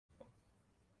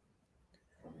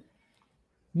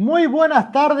Muy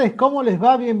buenas tardes, ¿cómo les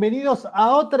va? Bienvenidos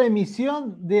a otra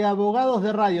emisión de Abogados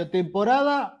de Radio,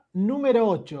 temporada número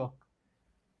 8.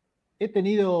 He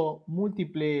tenido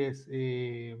múltiples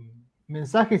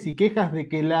mensajes y quejas de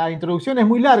que la introducción es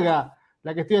muy larga,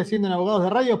 la que estoy haciendo en Abogados de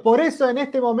Radio. Por eso, en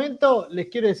este momento, les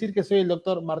quiero decir que soy el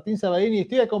doctor Martín Sabadini y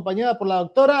estoy acompañada por la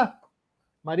doctora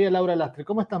María Laura Lastres.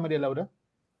 ¿Cómo estás, María Laura?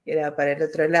 Era para el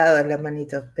otro lado las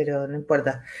manitos, pero no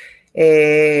importa.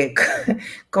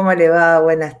 ¿Cómo le va?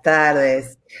 Buenas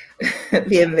tardes.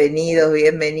 Bienvenidos,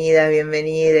 bienvenidas,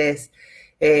 bienvenides.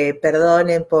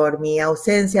 Perdonen por mi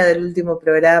ausencia del último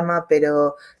programa,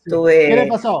 pero Sí. ¿Qué le tuve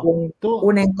pasó?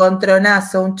 un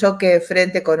encontronazo, un choque de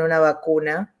frente con una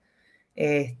vacuna.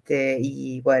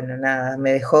 Y bueno, nada,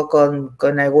 me dejó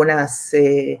con algunas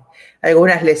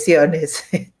lesiones.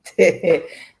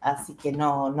 Así que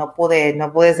no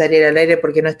pude salir al aire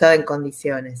porque no estaba en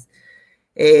condiciones.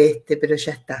 Pero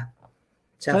ya está.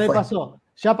 Ya le pasó,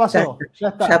 ya pasó,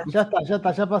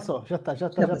 ya pasó.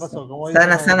 Como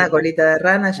dicen Sana, colita de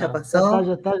rana, ya pasó.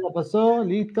 ya pasó,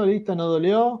 listo, no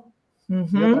dolió.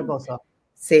 Y otra cosa.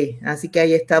 Sí, así que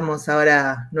ahí estamos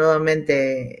ahora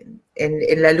nuevamente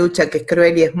en la lucha que es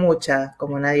cruel y es mucha,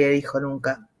 como nadie dijo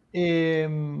nunca.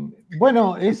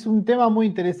 Bueno, es un tema muy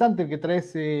interesante el que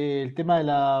traes, el tema de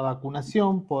la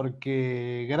vacunación,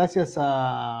 porque gracias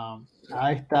a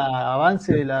este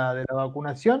avance de la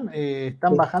vacunación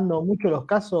están bajando mucho los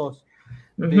casos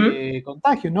de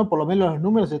contagio, ¿no? Por lo menos los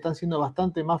números están siendo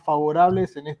bastante más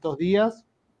favorables en estos días.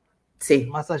 Sí.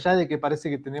 Más allá de que parece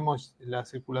que tenemos la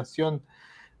circulación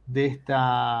de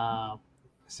esta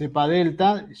cepa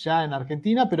delta ya en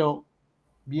Argentina, pero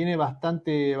viene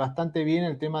bastante bien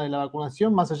el tema de la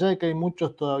vacunación, más allá de que hay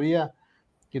muchos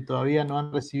que todavía no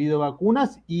han recibido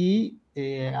vacunas y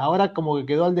ahora como que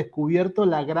quedó al descubierto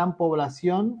la gran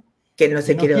población que no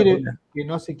se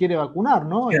quiere vacunar,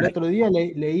 ¿no? Claro. El otro día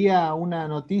leía una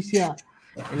noticia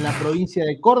en la provincia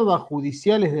de Córdoba,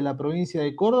 judiciales de la provincia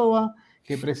de Córdoba,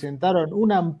 que presentaron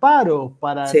un amparo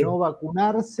para no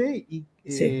vacunarse y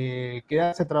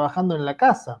quedarse trabajando en la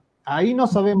casa. Ahí no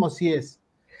sabemos si es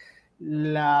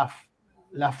la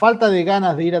falta de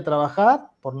ganas de ir a trabajar,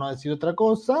 por no decir otra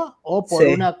cosa, o por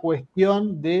una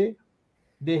cuestión de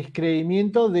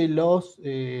descreimiento de los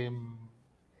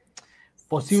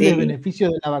posibles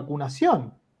beneficios de la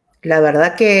vacunación. La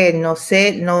verdad que no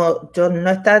sé, yo no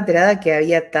estaba enterada que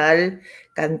había tal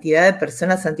cantidad de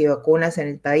personas antivacunas en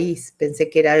el país. Pensé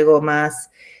que era algo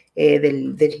más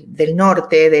del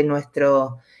norte de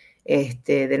nuestro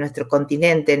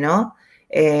continente, ¿no?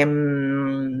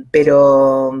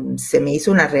 Pero se me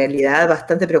hizo una realidad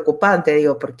bastante preocupante,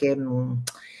 digo, porque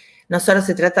no solo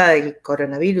se trata del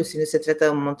coronavirus, sino se trata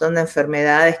de un montón de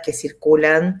enfermedades que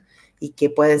circulan y que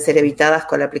pueden ser evitadas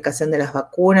con la aplicación de las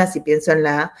vacunas, y pienso en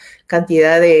la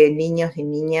cantidad de niños y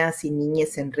niñas y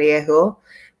niñas en riesgo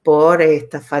por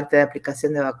esta falta de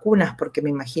aplicación de vacunas, porque me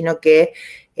imagino que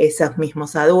esos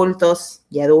mismos adultos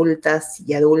y adultas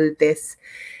y adultes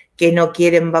que no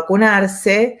quieren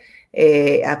vacunarse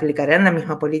aplicarán la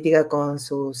misma política con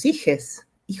sus hijas,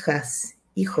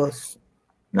 hijos,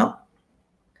 ¿no?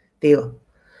 Digo,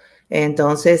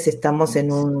 entonces estamos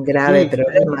en un grave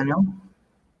problema, ¿no?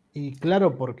 Y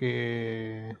claro,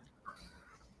 porque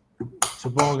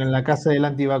supongo que en la casa del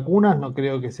antivacunas no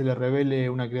creo que se le revele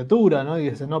una criatura, ¿no? Y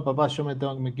dice, no, papá, yo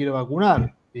me quiero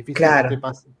vacunar. Difícilmente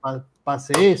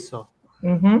pase eso,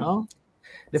 ¿no?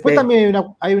 Después también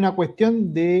hay una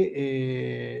cuestión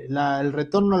de el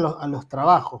retorno a los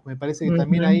trabajos. Me parece que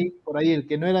también por ahí el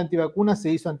que no era antivacunas se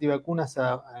hizo antivacunas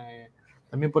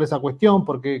también por esa cuestión,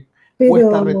 porque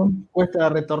cuesta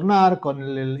retornar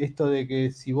con esto de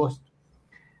que si vos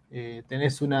ya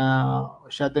tenés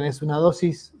una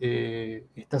dosis,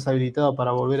 estás habilitado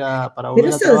para volver a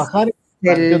trabajar,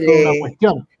 planteó toda una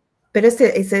cuestión. Pero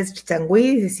ese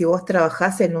changüí, si vos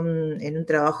trabajás en un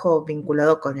trabajo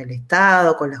vinculado con el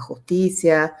Estado, con la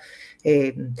justicia,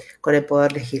 con el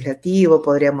poder legislativo,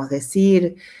 podríamos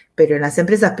decir, pero en las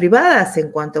empresas privadas,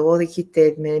 en cuanto vos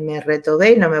dijiste me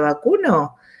retobé y no me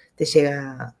vacuno, te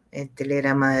llega el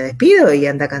telegrama de despido y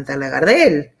anda a cantar la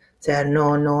Gardel. O sea,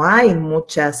 no hay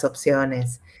muchas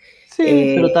opciones.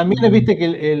 Sí, pero también viste que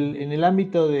en el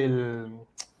ámbito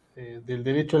del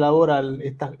derecho laboral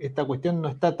esta cuestión no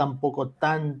está tampoco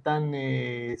tan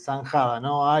zanjada,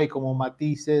 ¿no? Hay como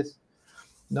matices,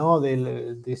 ¿no?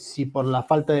 De si por la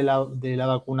falta de la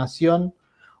vacunación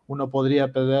uno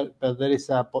podría perder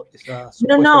esa supuesta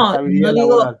estabilidad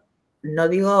laboral. No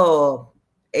digo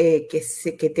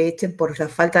que te echen por la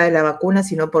falta de la vacuna,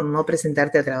 sino por no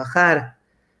presentarte a trabajar.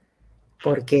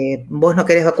 Porque vos no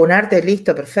querés vacunarte,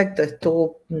 listo, perfecto, es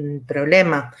tu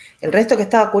problema. El resto que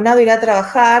está vacunado irá a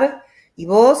trabajar y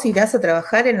vos irás a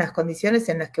trabajar en las condiciones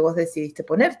en las que vos decidiste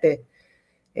ponerte.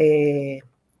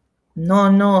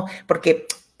 No, porque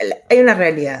hay una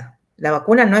realidad. La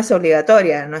vacuna no es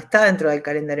obligatoria, no está dentro del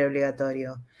calendario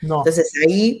obligatorio. No. Entonces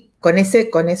ahí, con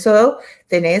eso,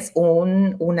 tenés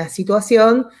una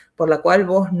situación por la cual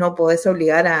vos no podés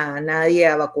obligar a nadie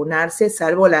a vacunarse,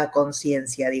 salvo la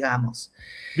conciencia, digamos.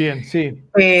 Bien, sí.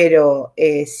 Pero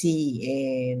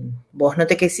si vos no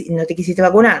te quisiste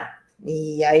vacunar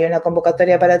y hay una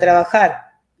convocatoria para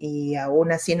trabajar y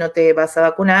aún así no te vas a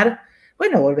vacunar,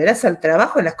 bueno, volverás al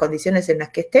trabajo en las condiciones en las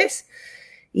que estés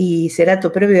y será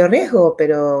tu propio riesgo,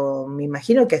 pero me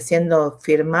imagino que haciendo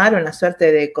firmar una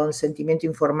suerte de consentimiento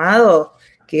informado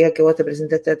que diga que vos te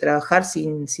presentaste a trabajar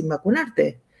sin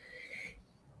vacunarte.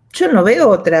 Yo no veo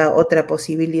otra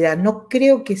posibilidad. No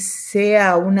creo que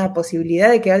sea una posibilidad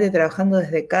de quedarte trabajando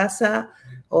desde casa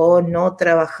o no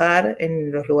trabajar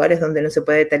en los lugares donde no se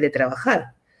puede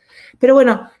teletrabajar. Pero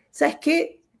bueno, ¿sabes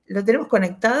qué? Lo tenemos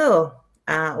conectado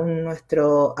a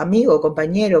nuestro amigo,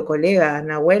 compañero, colega,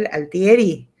 Nahuel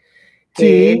Altieri,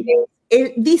 que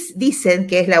él dicen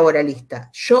que es laboralista.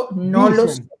 Yo no lo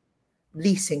sé.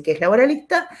 Dicen que es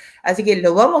laboralista, así que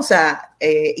lo vamos a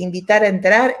invitar a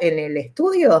entrar en el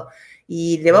estudio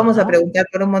y le vamos a preguntar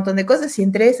por un montón de cosas y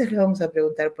entre esas le vamos a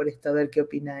preguntar por esto, a ver qué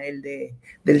opina él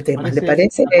del tema. ¿Le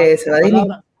parece, Sabadini?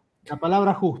 La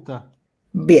palabra justa.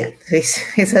 Bien,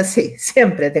 es así,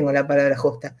 siempre tengo la palabra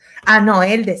justa. Ah, no,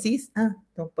 él decís. Ah,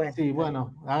 no puede. Sí,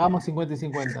 bueno, hagamos 50 y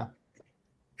 50.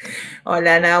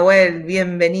 Hola, Nahuel,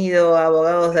 bienvenido a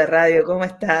Abogados de Radio, ¿cómo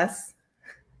estás?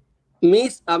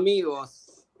 Mis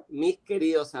amigos, mis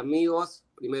queridos amigos,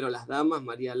 primero las damas,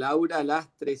 María Laura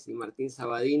Lastres y Martín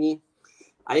Sabadini.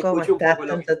 Ahí escuché un poco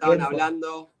lo que estaban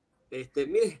hablando.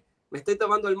 Mire, me estoy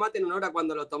tomando el mate en una hora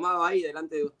cuando lo tomaba ahí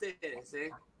delante de ustedes.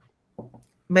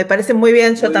 Me parece muy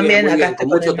bien, yo también. Muy bien, con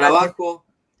mucho trabajo,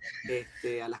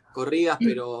 a las corridas,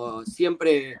 pero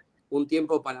siempre un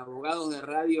tiempo para Abogados de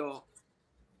Radio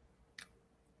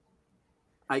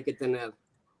hay que tener.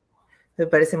 Me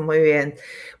parece muy bien.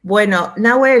 Bueno,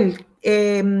 Nahuel,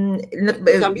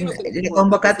 la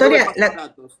convocatoria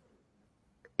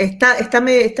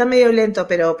está medio lento,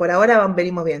 pero por ahora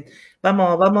venimos bien.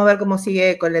 Vamos a ver cómo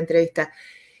sigue con la entrevista.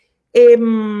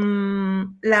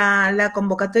 La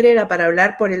convocatoria era para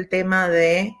hablar por el tema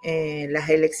de las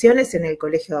elecciones en el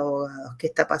Colegio de Abogados. ¿Qué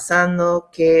está pasando?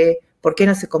 ¿Por qué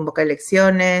no se convoca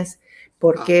elecciones?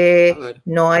 ¿Por qué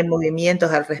no hay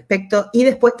movimientos al respecto? Y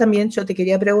después también yo te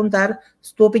quería preguntar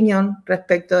tu opinión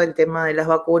respecto del tema de las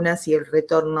vacunas y el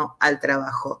retorno al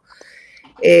trabajo.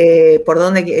 ¿Por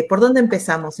dónde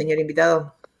empezamos, señor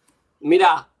invitado?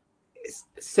 Mira,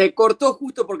 se cortó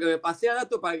justo porque me pasé a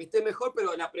dato para que esté mejor,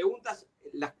 pero la pregunta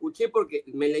la escuché porque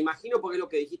me la imagino porque es lo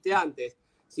que dijiste antes.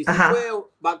 Si se puede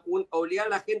obligar a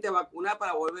la gente a vacunar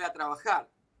para volver a trabajar.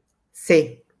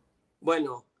 Sí.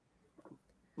 Bueno,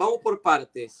 vamos por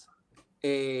partes.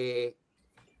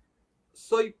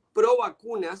 Soy pro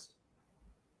vacunas,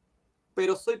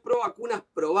 pero soy pro vacunas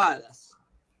probadas.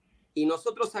 Y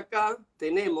nosotros acá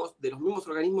tenemos, de los mismos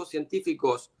organismos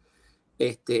científicos,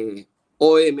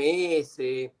 OMS,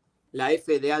 la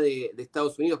FDA de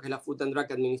Estados Unidos, que es la Food and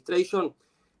Drug Administration,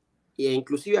 e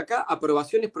inclusive acá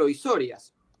aprobaciones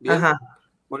provisorias. ¿Bien? Ajá.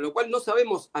 Con lo cual no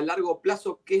sabemos a largo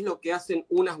plazo qué es lo que hacen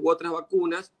unas u otras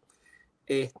vacunas.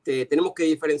 Tenemos que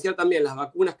diferenciar también las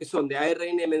vacunas que son de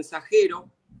ARN mensajero,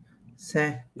 sí,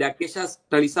 de aquellas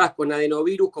realizadas con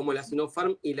adenovirus como la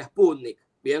Sinopharm y la Sputnik,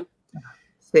 ¿bien?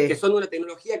 Sí. Que son una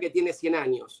tecnología que tiene 100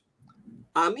 años.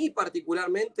 A mí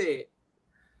particularmente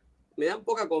me dan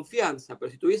poca confianza,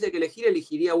 pero si tuviese que elegir,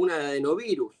 elegiría una de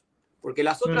adenovirus, porque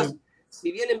las otras,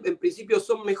 si bien en principio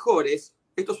son mejores,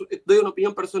 esto doy una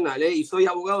opinión personal, y soy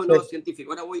abogado, no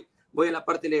científico, ahora voy a la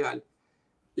parte legal.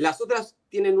 Las otras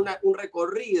tienen un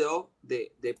recorrido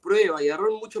de prueba y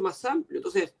error mucho más amplio.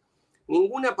 Entonces,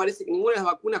 ninguna de las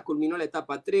vacunas culminó la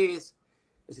etapa 3.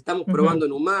 Las estamos probando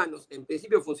en humanos. En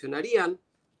principio funcionarían,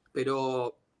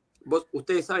 pero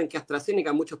ustedes saben que AstraZeneca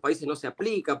en muchos países no se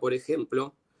aplica, por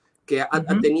ejemplo, que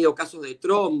ha tenido casos de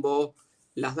trombo.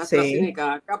 Las de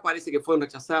AstraZeneca acá parece que fueron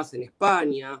rechazadas en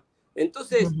España.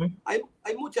 Entonces,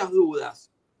 hay muchas dudas.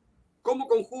 ¿Cómo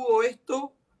conjugo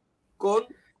esto con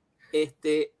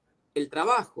el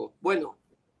trabajo? Bueno,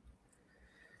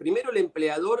 primero el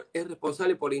empleador es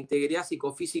responsable por la integridad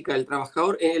psicofísica del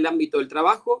trabajador en el ámbito del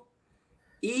trabajo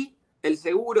y el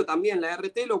seguro también, la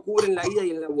RT, lo cubre en la ida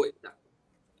y en la vuelta.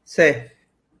 Sí.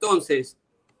 Entonces,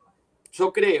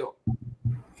 yo creo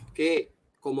que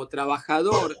como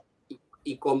trabajador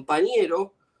y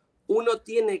compañero, uno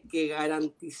tiene que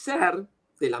garantizar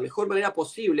de la mejor manera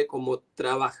posible como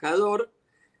trabajador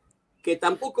que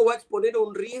tampoco va a exponer a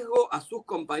un riesgo a sus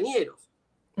compañeros.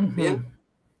 ¿Bien?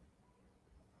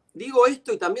 Digo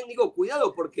esto y también digo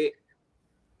cuidado porque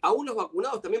aún los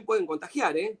vacunados también pueden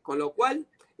contagiar, ¿eh? Con lo cual,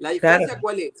 la diferencia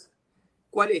 ¿cuál es?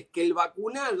 ¿Cuál es? Que el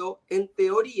vacunado, en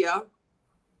teoría,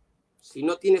 si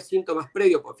no tiene síntomas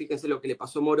previos, pues fíjense lo que le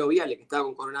pasó a Mauro Viale, que estaba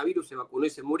con coronavirus, se vacunó y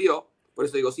se murió, por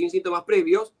eso digo, sin síntomas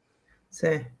previos,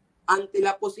 ante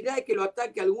la posibilidad de que lo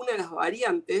ataque alguna de las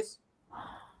variantes,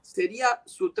 sería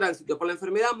su tránsito por la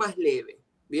enfermedad más leve.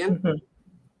 ¿Bien?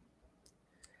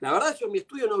 La verdad, yo en mi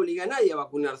estudio no obligué a nadie a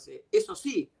vacunarse. Eso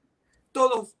sí,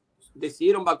 todos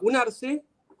decidieron vacunarse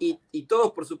y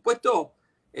todos, por supuesto,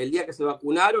 el día que se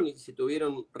vacunaron y se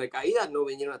tuvieron recaídas, no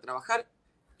vinieron a trabajar.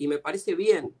 Y me parece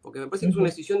bien, porque me parece que es una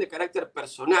decisión de carácter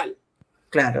personal.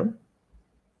 Claro.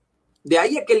 De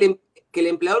ahí a que el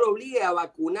empleador obligue a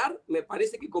vacunar, me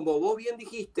parece que, como vos bien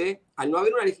dijiste, al no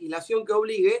haber una legislación que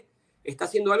obligue, está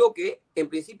haciendo algo que, en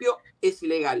principio, es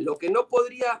ilegal. Lo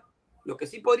que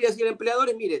sí podría decir el empleador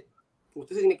es, mire,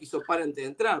 usted se tiene que hisopar antes de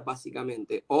entrar,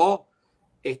 básicamente. O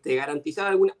garantizar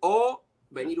alguna, o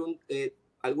venir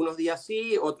algunos días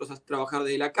sí, otros a trabajar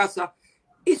desde la casa.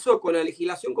 Eso con la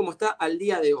legislación como está al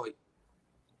día de hoy.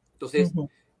 Entonces,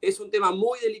 es un tema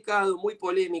muy delicado, muy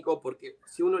polémico, porque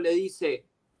si uno le dice,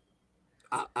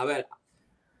 a ver,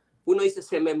 uno dice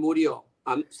se me murió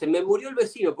el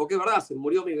vecino, porque es verdad, se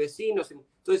murió mi vecino.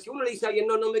 Entonces, si uno le dice a alguien,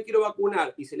 no me quiero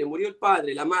vacunar, y se le murió el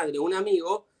padre, la madre, un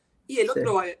amigo, y el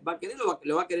otro va a querer,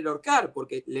 lo va a querer ahorcar,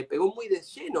 porque le pegó muy de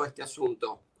lleno a este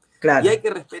asunto. Claro. Y hay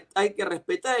que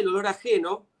respetar el olor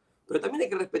ajeno, pero también hay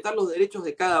que respetar los derechos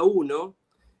de cada uno,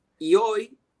 y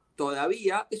hoy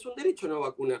todavía es un derecho no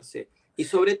vacunarse. Y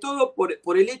sobre todo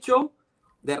por el hecho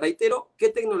de, reitero, qué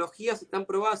tecnologías están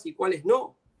probadas y cuáles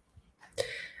no.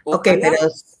 Ojalá,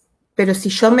 pero si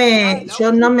yo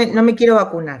no me quiero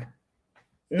vacunar,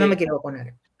 no me quiero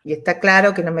vacunar. Y está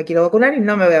claro que no me quiero vacunar y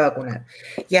no me voy a vacunar.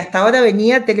 Y hasta ahora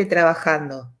venía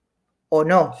teletrabajando, o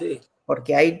no,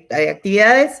 porque hay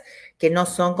actividades que no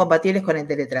son compatibles con el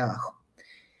teletrabajo.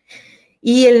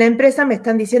 Y en la empresa me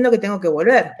están diciendo que tengo que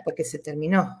volver, porque se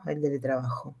terminó el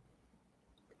teletrabajo.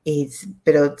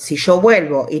 Pero si yo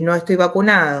vuelvo y no estoy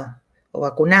vacunado o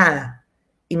vacunada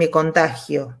y me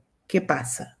contagio, ¿qué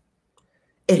pasa?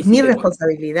 ¿Es mi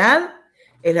responsabilidad?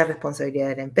 ¿Es la responsabilidad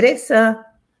de la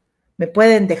empresa? ¿Me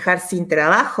pueden dejar sin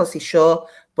trabajo si yo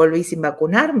volví sin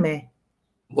vacunarme?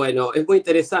 Bueno, es muy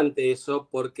interesante eso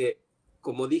porque,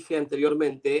 como dije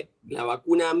anteriormente, la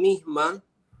vacuna misma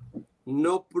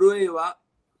no prueba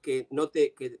que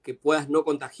puedas no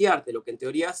contagiarte. Lo que en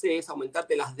teoría hace es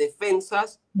aumentarte las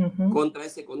defensas contra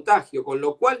ese contagio, con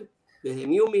lo cual, desde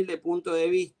mi humilde punto de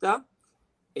vista,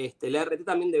 la ART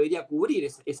también debería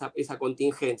cubrir esa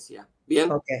contingencia. ¿Bien?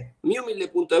 Mi humilde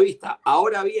punto de vista.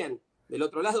 Ahora bien, del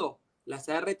otro lado, las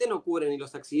ART no cubren ni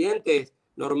los accidentes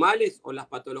normales o las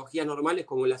patologías normales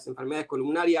como las enfermedades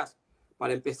columnarias.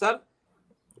 Para empezar,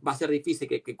 va a ser difícil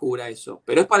que cubra eso.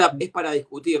 Pero es para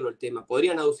discutirlo el tema.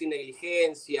 Podrían aducir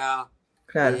negligencia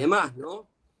y demás, ¿no?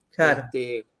 Claro.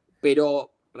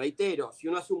 Pero, reitero, si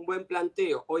uno hace un buen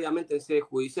planteo, obviamente en sede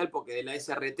judicial, porque de la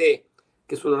SRT,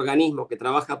 que es un organismo que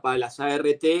trabaja para las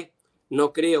ART,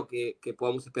 no creo que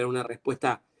podamos esperar una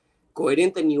respuesta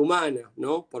coherente ni humana,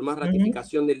 ¿no? Por más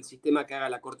ratificación del sistema que haga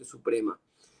la Corte Suprema,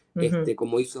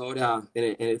 como hizo ahora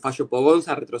en el fallo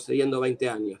Pogonza, retrocediendo 20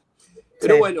 años.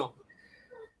 Pero bueno,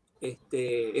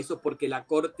 eso es porque la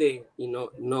Corte, y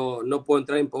no puedo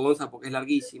entrar en Pogonza porque es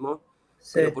larguísimo,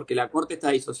 pero porque la Corte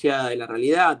está disociada de la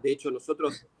realidad. De hecho,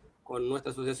 nosotros con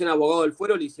nuestra Asociación Abogados del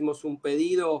Fuero le hicimos un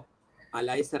pedido a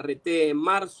la SRT en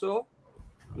marzo,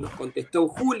 nos contestó en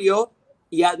julio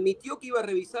y admitió que iba a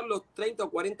revisar los 30 o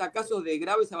 40 casos de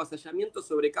graves avasallamientos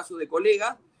sobre casos de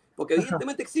colegas, porque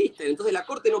evidentemente existen. Entonces la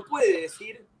Corte no puede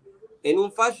decir en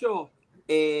un fallo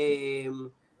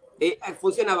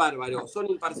funciona bárbaro, son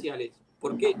imparciales,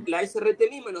 porque la SRT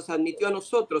misma nos admitió a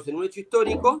nosotros en un hecho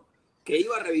histórico que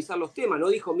iba a revisar los temas. No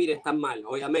dijo, mire, están mal,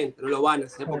 obviamente, no lo van a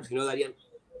hacer porque si no darían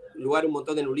lugar a un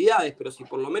montón de nulidades, pero si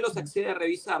por lo menos accede a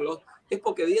revisarlos, es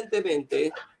porque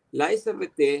evidentemente la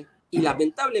SRT, y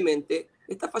lamentablemente,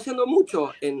 está fallando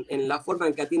mucho en la forma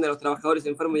en que atiende a los trabajadores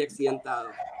enfermos y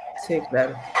accidentados. Sí,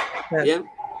 claro. ¿Bien?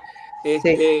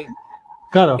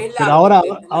 Claro, pero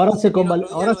ahora se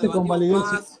convalidó el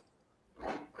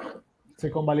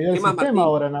sistema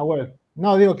ahora, Nahuel.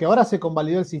 No, digo que ahora se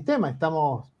convalidó el sistema,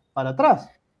 estamos para atrás.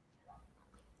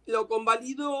 Lo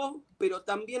convalidó, pero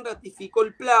también ratificó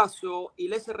el plazo y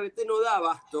la SRT no da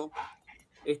abasto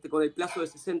con el plazo de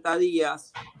 60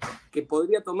 días, que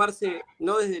podría tomarse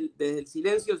no desde el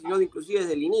silencio, sino inclusive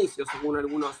desde el inicio, según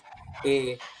algunos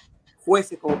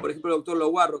jueces como por ejemplo el doctor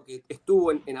Loguarro, que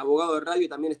estuvo en Abogados de Radio y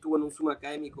también estuvo en un Zoom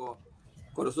académico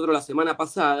con nosotros la semana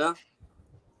pasada.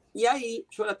 Y ahí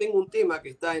yo ahora tengo un tema que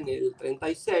está en el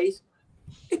 36.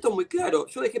 Esto es muy claro.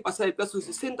 Yo dejé pasar el plazo de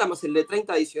 60 más el de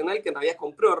 30 adicional, que en realidad es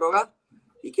con prórroga.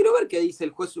 Y quiero ver qué dice el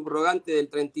juez subrogante del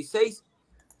 36,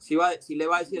 si le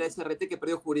va a decir a SRT que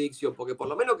perdió jurisdicción, porque por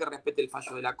lo menos que respete el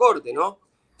fallo de la Corte, ¿no?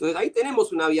 Entonces ahí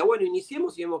tenemos una vía. Bueno,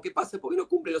 iniciemos y vemos qué pasa, porque no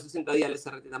cumple los 60 días el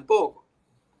SRT tampoco.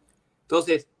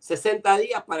 Entonces, 60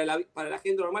 días para la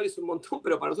gente normal es un montón,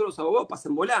 pero para nosotros los abogados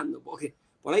pasan volando, porque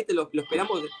por ahí lo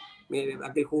esperamos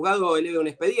a que el juzgado eleve un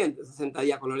expediente, 60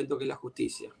 días con lo lento que es la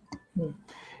justicia.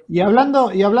 Y hablando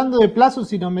de plazos,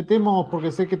 si nos metemos,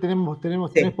 porque sé que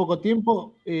tenés poco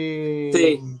tiempo,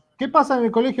 Sí. ¿Qué pasa en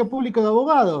el Colegio Público de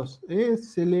Abogados?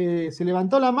 Se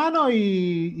levantó la mano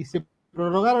y se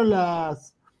prorrogaron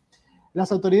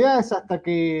las autoridades hasta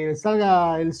que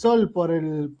salga el sol por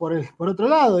otro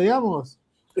lado, digamos.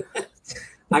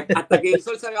 Hasta que el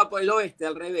sol salga por el oeste,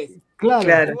 al revés.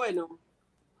 Claro. Y bueno,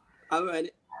 a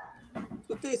ver,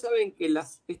 ustedes saben que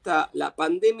la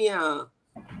pandemia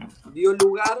dio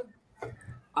lugar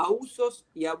a usos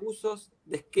y abusos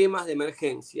de esquemas de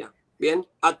emergencia, ¿bien?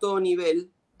 A todo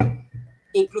nivel,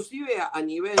 inclusive a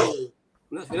nivel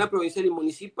nacional, provincial y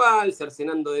municipal,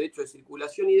 cercenando derechos de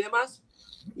circulación y demás.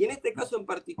 Y en este caso en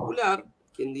particular,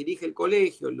 quien dirige el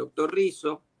colegio, el doctor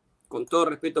Rizzo, con todo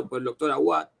respeto por el doctor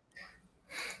Aguad,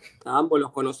 a ambos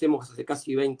los conocemos hace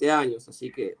casi 20 años,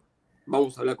 así que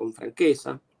vamos a hablar con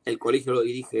franqueza. El colegio lo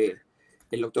dirige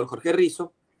el doctor Jorge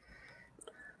Rizzo.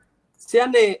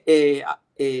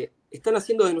 Están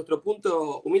haciendo, desde nuestro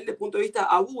humilde punto de vista,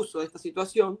 abuso de esta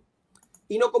situación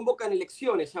y no convocan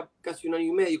elecciones, ya casi 1 año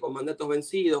y medio con mandatos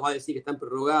vencidos, va a decir que están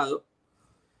prorrogados.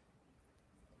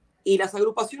 Y las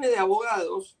agrupaciones de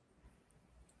abogados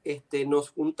nos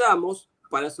juntamos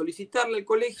para solicitarle al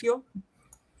colegio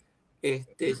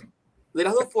de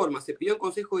las dos formas. Se pidió en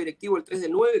Consejo Directivo el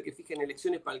 3/9 que fijen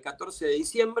elecciones para el 14 de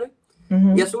diciembre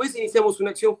y a su vez iniciamos una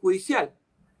acción judicial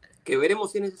que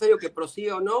veremos si es necesario que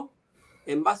prosiga o no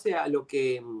en base a lo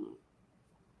que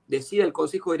decida el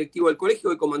Consejo Directivo del colegio,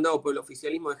 hoy comandado por el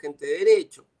oficialismo de gente de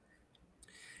derecho.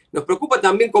 Nos preocupa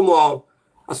también como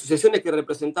asociaciones que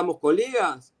representamos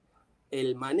colegas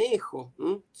el manejo.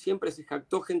 Siempre se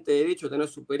jactó gente de derecho de tener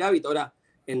superávit, ahora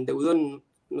endeudó en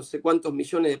no sé cuántos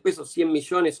millones de pesos, 100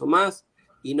 millones o más,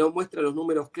 y no muestra los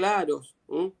números claros.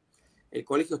 El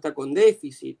colegio está con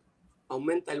déficit,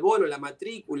 aumenta el bono, la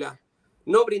matrícula,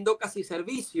 no brindó casi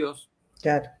servicios.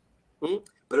 Claro.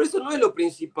 Pero eso no es lo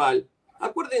principal.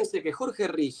 Acuérdense que Jorge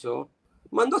Rizzo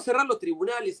mandó a cerrar los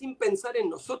tribunales sin pensar en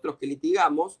nosotros que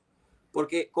litigamos,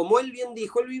 porque como él bien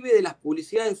dijo, él vive de las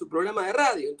publicidades de su programa de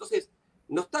radio. Entonces,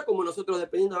 no está como nosotros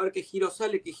dependiendo a ver qué giro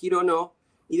sale, qué giro no.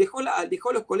 Y dejó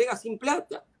a los colegas sin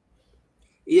plata.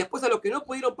 Y después a los que no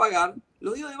pudieron pagar,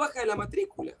 los dio de baja de la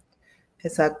matrícula.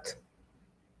 Exacto.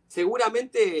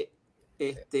 Seguramente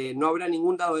no habrá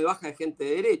ningún dado de baja de gente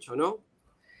de derecho, ¿no?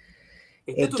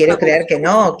 Quiero creer que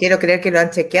no, quiero creer que lo han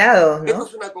chequeado, ¿no? Esto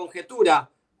es una conjetura,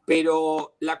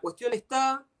 pero la cuestión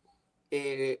está,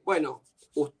 bueno,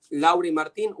 Laura y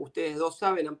Martín, ustedes dos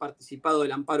saben, han participado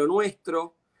del amparo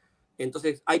nuestro,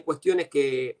 entonces hay cuestiones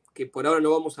que por ahora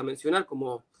no vamos a mencionar,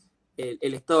 como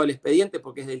el estado del expediente,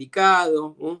 porque es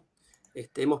delicado,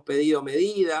 hemos pedido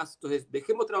medidas, entonces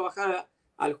dejemos trabajar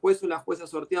al juez o la jueza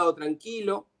sorteado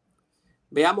tranquilo,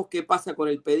 veamos qué pasa con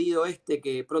el pedido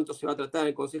que pronto se va a tratar en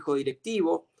el Consejo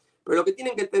Directivo, pero lo que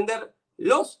tienen que entender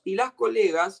los y las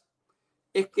colegas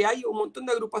es que hay un montón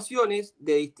de agrupaciones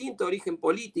de distinto origen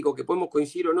político, que podemos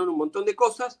coincidir o no en un montón de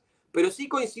cosas, pero sí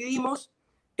coincidimos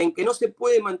en que no se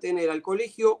puede mantener al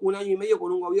colegio 1 año y medio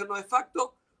con un gobierno de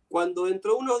facto, cuando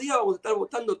dentro de unos días vamos a estar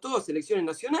votando todas elecciones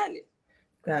nacionales.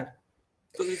 Claro.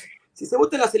 Entonces, si se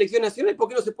votan las elecciones nacionales, ¿por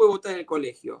qué no se puede votar en el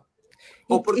colegio?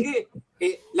 ¿O por qué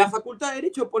la Facultad de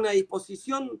Derecho pone a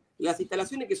disposición las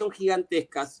instalaciones que son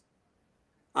gigantescas?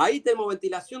 Ahí tenemos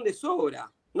ventilación de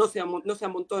sobra, no se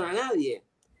amontona a nadie.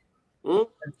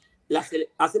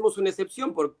 Hacemos una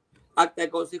excepción por acta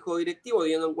de consejo directivo,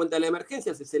 teniendo en cuenta la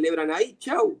emergencia, se celebran ahí,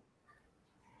 chau.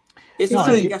 Eso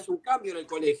es que hace un cambio en el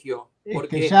colegio.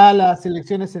 Porque que ya las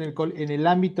elecciones en el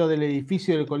ámbito del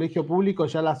edificio del colegio público,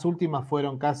 ya las últimas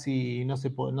fueron casi, no se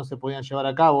podían llevar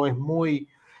a cabo, es muy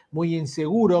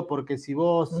inseguro, porque si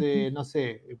vos, no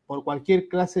sé, por cualquier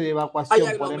clase de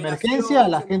evacuación, por emergencia,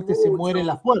 la gente se muere en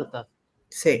las puertas.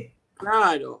 Sí.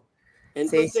 Claro.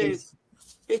 Entonces, sí.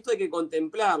 Esto hay que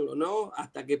contemplarlo, ¿no?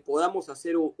 Hasta que podamos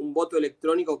hacer un voto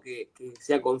electrónico que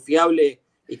sea confiable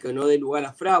y que no dé lugar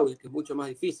a fraudes, que es mucho más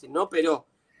difícil, ¿no? Pero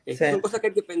son cosas que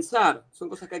hay que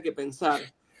pensar,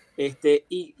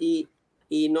 Y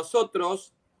y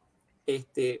nosotros,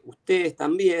 ustedes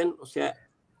también, o sea,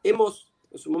 hemos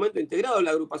en su momento integrado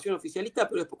la agrupación oficialista,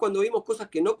 pero después cuando vimos cosas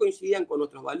que no coincidían con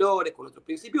nuestros valores, con nuestros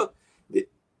principios,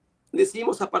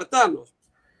 decidimos apartarnos.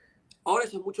 Ahora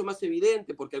eso es mucho más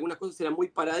evidente porque algunas cosas eran muy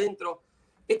para adentro,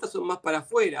 estas son más para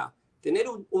afuera. Tener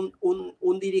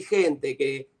un dirigente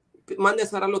que mande a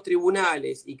cerrar los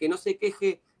tribunales y que no se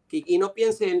queje y no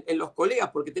piense en los colegas,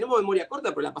 porque tenemos memoria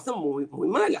corta, pero la pasamos muy, muy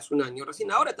mal hace un año. Recién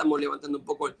ahora estamos levantando un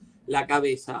poco la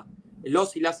cabeza.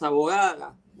 Los y las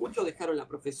abogadas, muchos dejaron la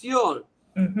profesión.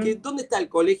 ¿Dónde está el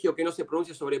colegio que no se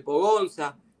pronuncia sobre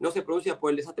Pogonza, no se pronuncia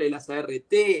por el desastre de las ART,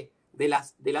 de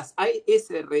las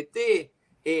ASRT?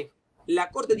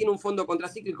 La Corte tiene un fondo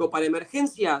contracíclico para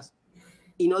emergencias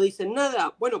y no dicen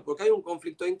nada. Bueno, porque hay un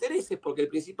conflicto de intereses, porque el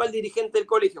principal dirigente del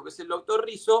colegio, que es el doctor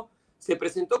Rizzo, se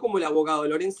presentó como el abogado de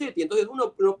Lorenzetti. Entonces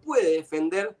uno no puede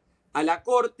defender a la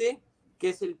Corte, que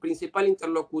es el principal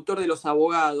interlocutor de los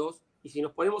abogados, y si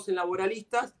nos ponemos en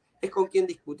laboralistas, es con quien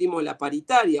discutimos la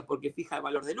paritaria, porque fija el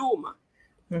valor del UMA.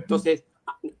 Entonces,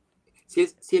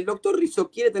 si el doctor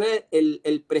Rizzo quiere tener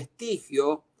el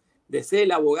prestigio de ser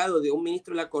el abogado de un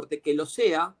ministro de la Corte, que lo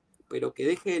sea, pero que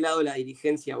deje de lado la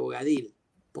dirigencia abogadil,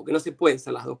 porque no se pueden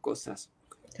ser las dos cosas.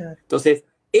 Claro. Entonces,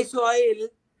 eso a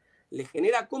él le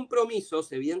genera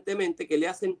compromisos, evidentemente, que le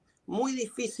hacen muy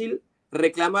difícil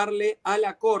reclamarle a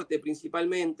la Corte,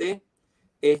 principalmente,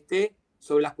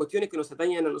 sobre las cuestiones que nos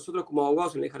atañen a nosotros como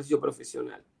abogados en el ejercicio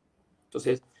profesional.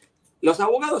 Entonces, los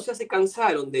abogados ya se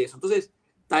cansaron de eso. Entonces,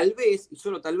 tal vez, y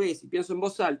solo tal vez, y pienso en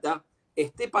voz alta,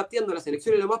 esté pateando las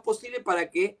elecciones lo más posible para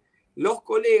que los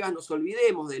colegas nos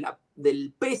olvidemos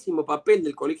del pésimo papel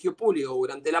del colegio público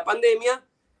durante la pandemia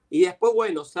y después,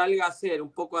 bueno, salga a hacer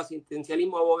un poco de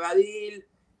asistencialismo abogadil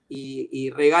y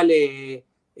regale,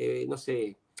 no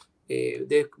sé,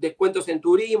 descuentos en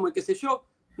turismo y qué sé yo.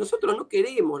 Nosotros no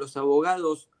queremos los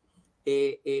abogados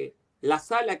la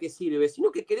sala que sirve,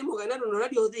 sino que queremos ganar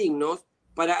honorarios dignos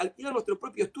para alquilar nuestro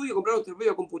propio estudio, comprar nuestra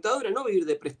propia computadora, no vivir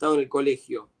de prestado en el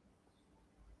colegio.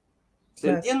 ¿Se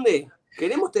entiende?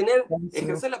 Queremos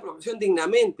ejercer la profesión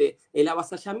dignamente. El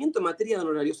avasallamiento en materia de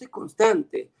honorarios es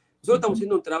constante. Nosotros estamos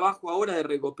haciendo un trabajo ahora de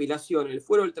recopilación, el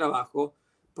fuero del trabajo,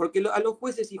 porque a los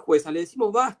jueces y juezas les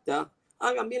decimos basta,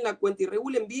 hagan bien la cuenta y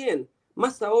regulen bien.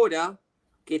 Más ahora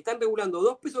que están regulando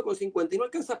 2,50 pesos y no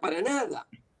alcanza para nada.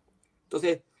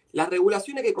 Entonces, las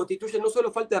regulaciones que constituyen no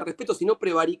solo falta de respeto, sino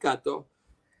prevaricato,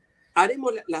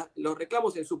 haremos los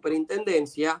reclamos en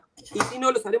superintendencia y si no,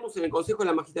 los haremos en el Consejo de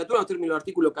la Magistratura, no termino el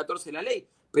artículo 14 de la ley.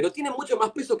 Pero tiene mucho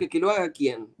más peso que lo haga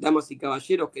 ¿quién? Damas y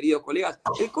caballeros, queridos colegas.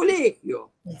 El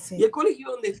colegio. Sí. ¿Y el colegio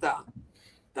dónde está?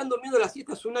 Están durmiendo las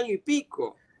siestas hace un año y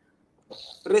pico.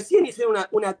 Recién hicieron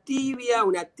una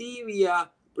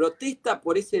tibia protesta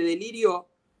por ese delirio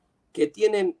que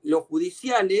tienen los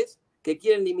judiciales que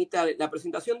quieren limitar la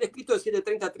presentación de escritos de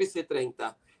 7:30 a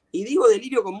 13:30. Y digo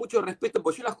delirio con mucho respeto,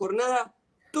 porque yo la jornada,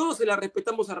 todos se la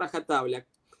respetamos a rajatabla.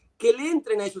 Que le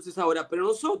entren a ellos esa hora, pero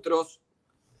nosotros,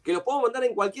 que los podemos mandar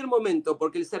en cualquier momento,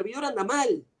 porque el servidor anda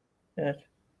mal.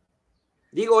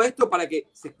 Digo esto para que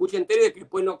se escuche entero y que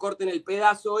después no corten el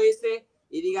pedazo ese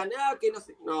y digan, que no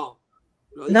sé. No.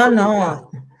 No.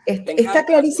 Está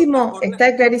clarísimo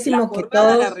que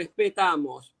todos la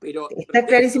respetamos, pero está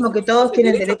clarísimo que todos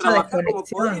tienen derecho a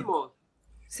desconexión.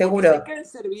 Seguro. Porque se cae el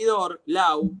servidor,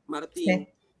 Lau, Martín,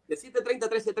 de 7:30 a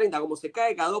 13:30, como se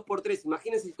cae cada 2x3,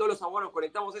 imagínense si todos los abogados nos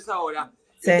conectamos a esa hora,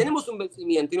 tenemos un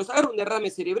vencimiento y nos agarra un derrame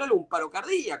cerebral o un paro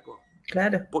cardíaco.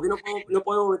 Claro. Porque no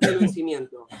podemos meter el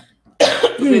vencimiento.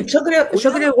 Entonces, yo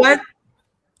creo igual.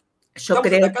 Estamos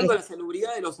atacando la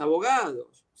salubridad de los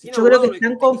abogados. Yo creo que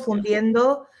están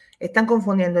confundiendo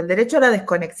el derecho a la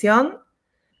desconexión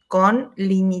con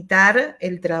limitar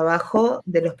el trabajo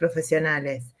de los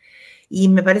profesionales. Y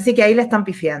me parece que ahí la están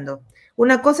pifiando.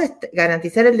 Una cosa es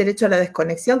garantizar el derecho a la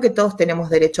desconexión, que todos tenemos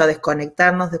derecho a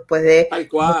desconectarnos después de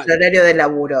nuestro horario de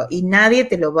laburo. Y nadie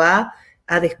te lo va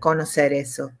a desconocer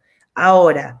eso.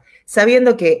 Ahora,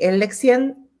 sabiendo que el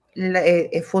lección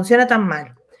funciona tan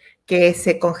mal, que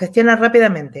se congestiona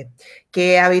rápidamente,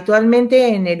 que habitualmente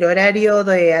en el horario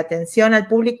de atención al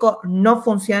público no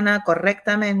funciona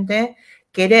correctamente,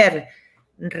 querer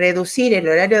reducir el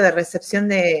horario de recepción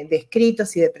de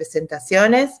escritos y de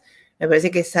presentaciones, me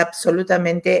parece que es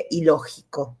absolutamente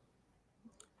ilógico.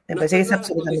 Me parece que es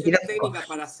absolutamente ilógico.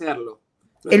 Para hacerlo.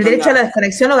 El derecho a la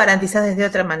desconexión lo garantizás desde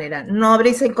otra manera. No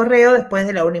abrís el correo después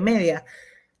de la 1:30.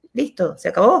 Listo, se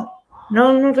acabó.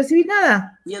 No recibí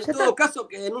nada. Y en todo caso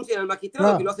que denuncien al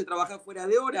magistrado que lo hace trabajar fuera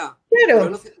de hora.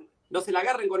 Claro. Pero no se la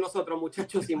agarren con nosotros,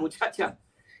 muchachos y muchachas.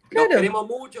 Claro. Los queremos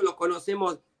mucho, los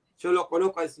conocemos. yo los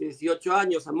conozco hace 18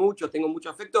 años, a muchos, tengo mucho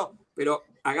afecto, pero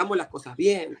hagamos las cosas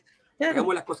bien. Claro.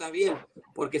 Hagamos las cosas bien,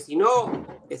 porque si no,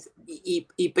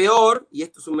 y peor, y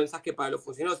esto es un mensaje para los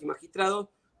funcionarios y magistrados,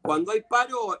 cuando hay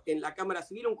paro en la Cámara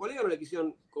Civil, a un colega no le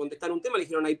quisieron contestar un tema, le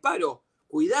dijeron, hay paro,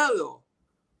 cuidado,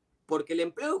 porque el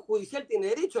empleado judicial tiene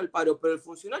derecho al paro, pero el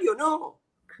funcionario no.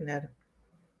 Claro.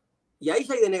 Y ahí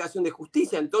ya hay denegación de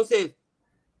justicia, entonces,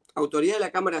 autoridad de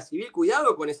la Cámara Civil,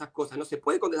 cuidado con esas cosas, no se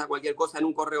puede contestar cualquier cosa en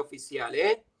un correo oficial,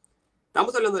 ¿eh?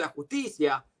 Estamos hablando de la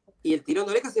justicia, y el tirón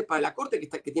de orejas es para la Corte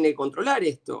que tiene que controlar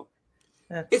esto.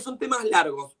 Son temas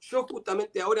largos. Yo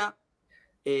justamente ahora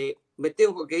me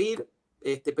tengo que ir,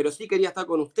 pero sí quería estar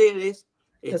con ustedes.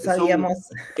 Lo sabíamos.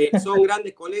 Son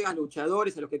grandes colegas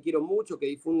luchadores, a los que quiero mucho, que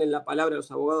difunden la palabra de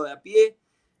los abogados de a pie.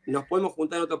 Nos podemos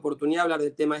juntar en otra oportunidad a hablar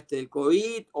del tema del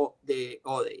COVID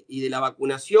y de la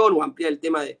vacunación, o ampliar el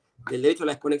tema del derecho a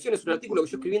la desconexión. Es un artículo que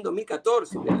yo escribí en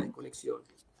 2014 de la desconexión,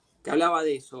 que hablaba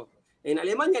de eso. En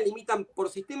Alemania limitan por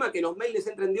sistema que los mails les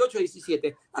entren de 8 a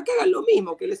 17. Acá hagan lo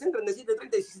mismo, que les entren de 7:30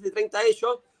 a 17:30 a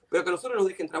ellos, pero que a nosotros nos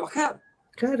dejen trabajar.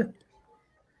 Claro.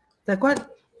 Tal cual.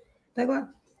 Tal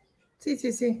cual.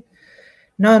 Sí.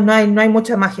 No hay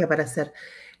mucha magia para hacer.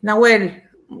 Nahuel,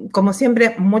 como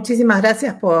siempre, muchísimas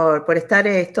gracias por estar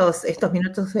estos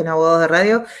minutos en Abogados de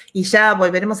Radio, y ya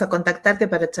volveremos a contactarte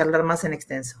para charlar más en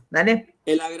extenso. ¿Dale?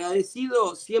 El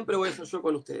agradecido siempre voy a ser yo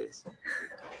con ustedes.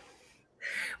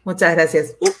 Muchas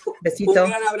gracias. Besito. Un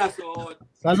gran abrazo.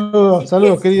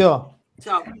 Saludos, querido.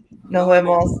 Chao. Nos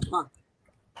vemos.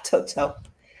 Chao.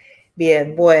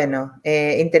 Bien, bueno,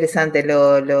 interesante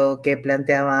lo que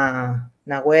planteaba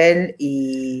Nahuel,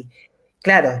 y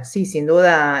claro, sí, sin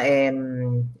duda,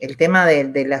 el tema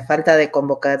de la falta de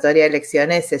convocatoria de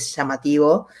elecciones es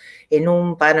llamativo en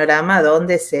un panorama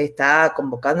donde se está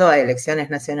convocando a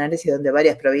elecciones nacionales y donde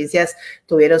varias provincias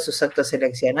tuvieron sus actos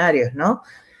eleccionarios, ¿no?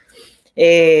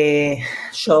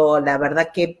 Yo, la verdad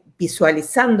que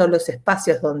visualizando los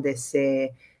espacios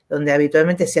donde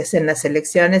habitualmente se hacen las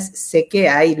elecciones, sé que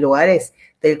hay lugares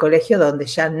del colegio donde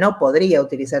ya no podría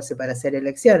utilizarse para hacer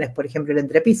elecciones, por ejemplo el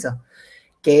entrepiso,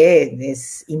 que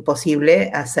es imposible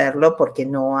hacerlo porque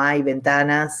no hay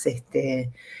ventanas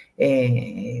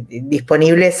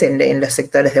disponibles en los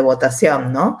sectores de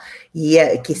votación, ¿no? Y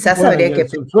quizás habría que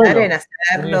pensar en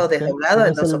hacerlo desdoblado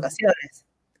en 2 ocasiones.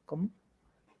 ¿Cómo?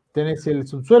 Tenés el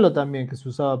subsuelo también que se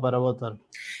usaba para votar.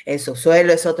 El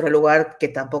subsuelo es otro lugar que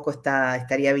tampoco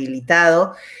estaría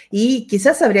habilitado, y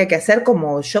quizás habría que hacer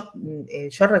como yo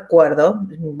recuerdo,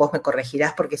 vos me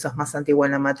corregirás porque sos más antiguo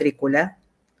en la matrícula.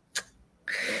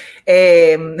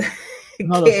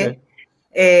 No lo sé.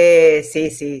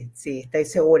 Sí, estoy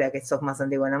segura que sos más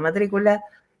antiguo en la matrícula,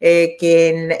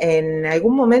 que en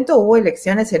algún momento hubo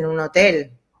elecciones en un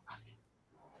hotel.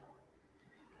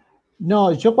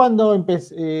 No, yo cuando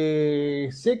empecé,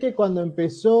 sé que cuando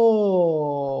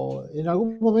empezó, en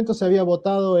algún momento se había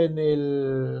votado en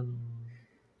el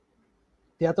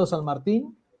Teatro San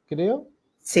Martín, creo.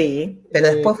 Sí,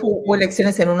 pero después hubo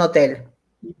elecciones en un hotel.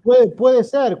 Puede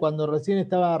ser, cuando recién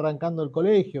estaba arrancando el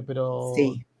colegio, pero...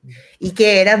 Sí, y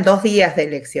que eran 2 días de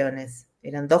elecciones,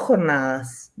 eran 2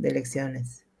 jornadas de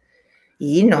elecciones.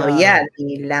 Y no había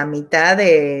ni la mitad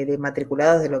de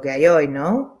matriculados de lo que hay hoy,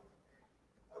 ¿no?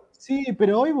 Sí,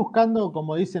 pero hoy buscando,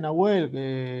 como dice Nahuel,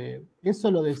 que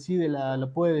eso lo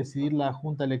puede decidir la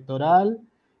Junta Electoral,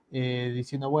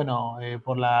 diciendo, bueno,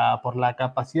 por la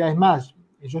capacidad. Es más,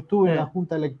 yo estuve en la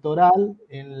Junta Electoral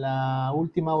en la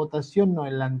última votación, no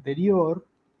en la anterior,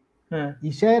 y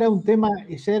ya era un tema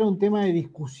de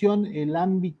discusión el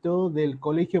ámbito del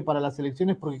colegio para las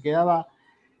elecciones, porque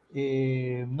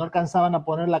no alcanzaban a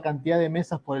poner la cantidad de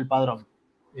mesas por el padrón.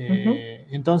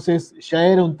 Entonces ya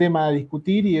era un tema a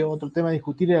discutir, y otro tema a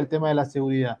discutir era el tema de la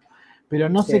seguridad, pero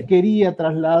no se quería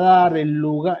trasladar el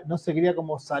lugar, no se quería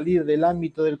como salir del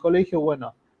ámbito del colegio.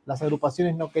 Bueno, las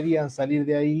agrupaciones no querían salir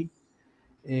de ahí,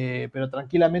 pero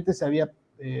tranquilamente se había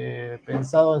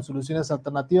pensado en soluciones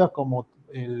alternativas, como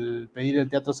el pedir el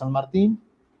Teatro San Martín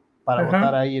para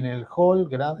votar ahí en el hall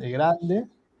grande.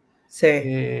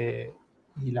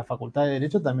 Y la Facultad de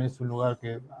Derecho también es un lugar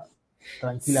que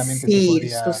tranquilamente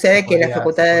sucede que la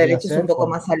Facultad de Derecho es un poco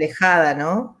más alejada,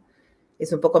 ¿no?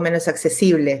 Es un poco menos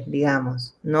accesible,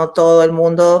 digamos. No todo el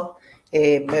mundo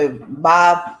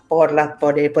va por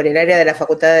el área de la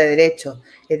Facultad de Derecho.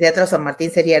 El Teatro San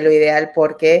Martín sería lo ideal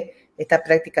porque está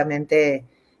prácticamente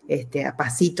a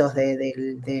pasitos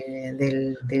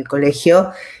del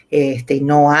colegio, y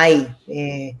no hay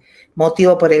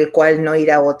motivo por el cual no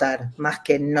ir a votar, más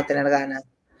que no tener ganas.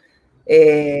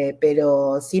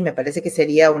 Pero sí, me parece que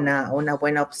sería una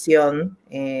buena opción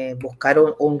buscar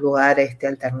un lugar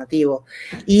alternativo.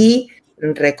 Y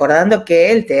recordando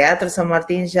que el Teatro San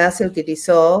Martín ya se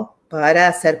utilizó para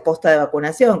hacer posta de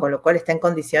vacunación, con lo cual está en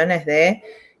condiciones de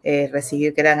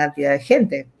recibir gran cantidad de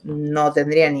gente. No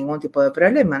tendría ningún tipo de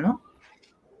problema, ¿no?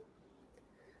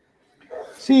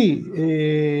 Sí,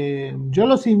 yo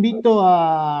los invito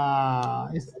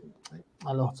a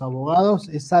los abogados,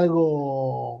 es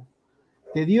algo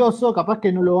tedioso, capaz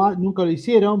que nunca lo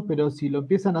hicieron, pero si lo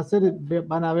empiezan a hacer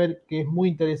van a ver que es muy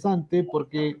interesante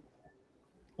porque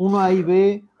uno ahí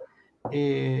ve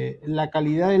la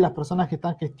calidad de las personas que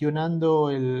están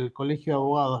gestionando el colegio de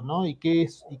abogados, ¿no? Y qué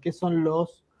son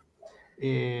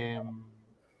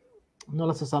no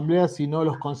las asambleas, sino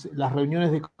las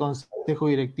reuniones de consejo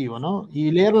directivo, ¿no?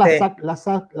 Y leer las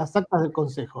actas del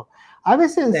consejo. A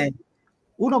veces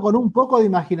uno con un poco de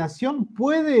imaginación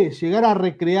puede llegar a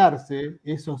recrearse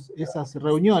esas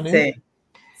reuniones.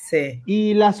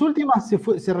 Y las últimas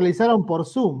se realizaron por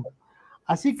Zoom.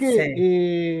 Así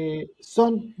que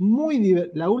son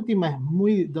la última es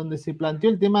muy donde se planteó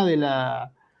el tema de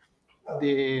las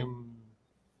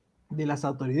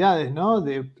autoridades, ¿no?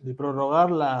 De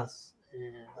prorrogar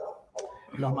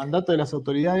los mandatos de las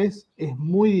autoridades, es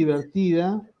muy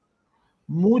divertida,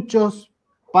 muchos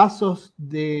pasos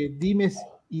de dimes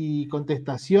y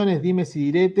contestaciones, dimes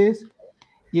y diretes,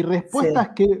 y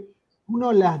respuestas que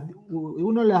uno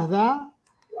las da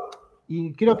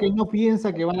y creo que no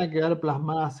piensa que van a quedar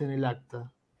plasmadas en el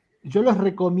acta. Yo les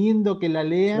recomiendo que la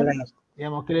lean,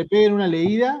 digamos, que le peguen una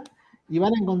leída y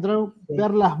van a encontrar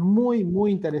perlas muy,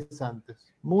 muy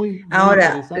interesantes. Muy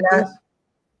interesantes.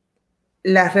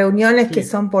 Las reuniones que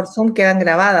son por Zoom quedan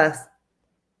grabadas.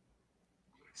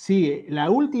 Sí,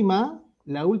 la última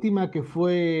que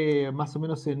fue más o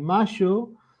menos en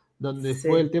mayo, donde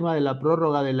fue el tema de la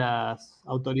prórroga de las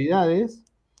autoridades,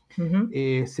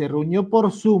 se reunió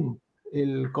por Zoom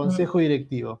el consejo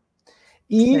directivo.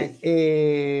 Y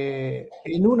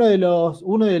en uno de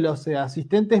los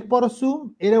asistentes por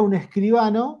Zoom era un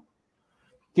escribano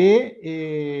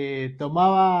que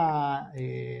tomaba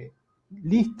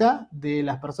lista de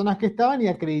las personas que estaban y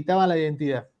acreditaban la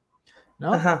identidad,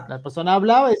 ¿no? La persona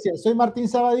hablaba y decía, soy Martín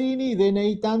Sabadini,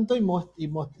 DNI tanto,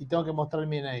 y tengo que mostrar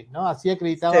mi DNI, ¿no? Así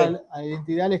acreditaba la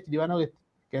identidad el escribano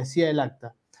que hacía el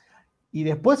acta. Y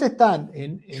después están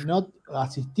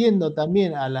asistiendo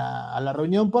también a la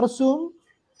reunión por Zoom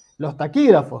los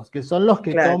taquígrafos, que son los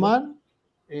que toman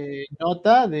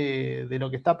nota de lo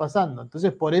que está pasando.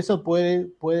 Entonces, por eso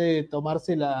puede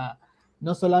tomarse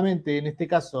no solamente en este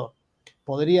caso,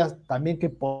 podría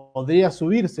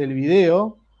subirse el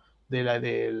video,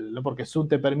 no porque Zoom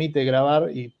te permite grabar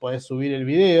y podés subir el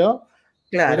video,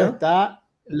 pero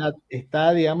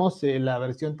está digamos, la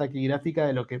versión taquigráfica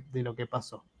de lo que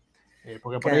pasó.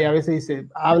 Porque por ahí a veces dice,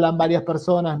 hablan varias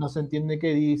personas, no se entiende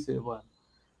qué dice, bueno.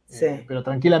 Pero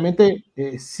tranquilamente,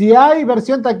 si hay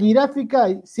versión taquigráfica,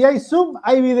 si hay Zoom,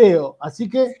 hay video. Así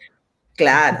que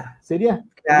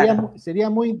sería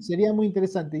muy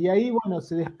interesante. Y ahí, bueno,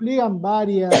 se despliegan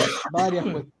varias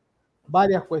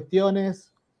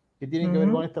cuestiones que tienen que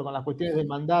ver con esto, con las cuestiones del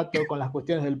mandato, con las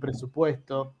cuestiones del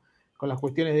presupuesto, con las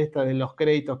cuestiones de los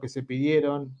créditos que se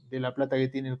pidieron, de la plata que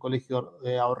tiene el colegio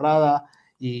ahorrada,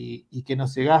 y que no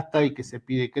se gasta y que se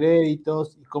pide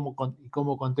créditos, y cómo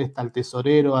contesta el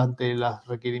tesorero ante los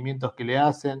requerimientos que le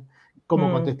hacen,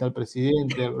 cómo contesta el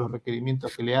presidente los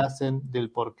requerimientos que le hacen, del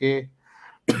porqué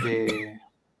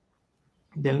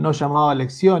del no llamado a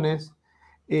elecciones,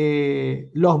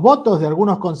 los votos de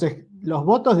algunos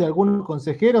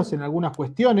consejeros en algunas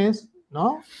cuestiones,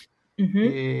 ¿no?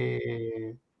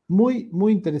 Muy,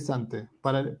 muy interesante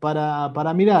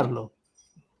para mirarlo.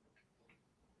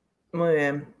 Muy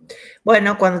bien.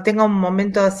 Bueno, cuando tenga un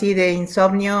momento así de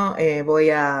insomnio, voy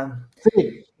a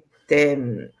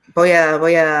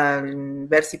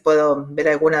ver si puedo ver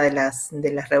alguna de las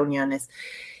reuniones.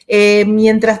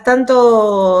 Mientras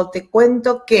tanto, te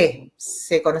cuento que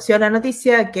se conoció la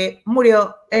noticia que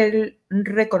murió el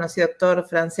reconocido actor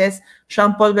francés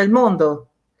Jean-Paul Belmondo.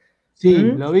 Sí,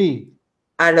 lo vi.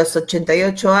 A los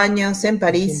 88 años en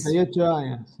París. 88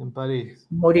 años en París.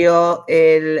 Murió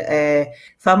el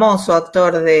famoso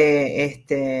actor de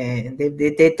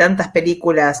tantas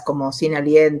películas como Sin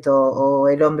Aliento o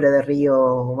El Hombre de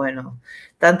Río, bueno,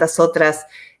 tantas otras,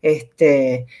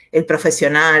 El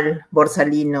Profesional,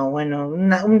 Borsalino, bueno,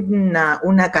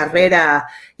 una carrera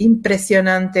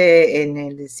impresionante en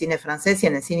el cine francés y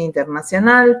en el cine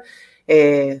internacional.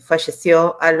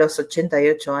 Falleció a los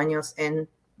 88 años en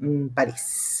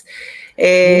París.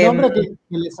 Un hombre que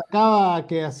le sacaba,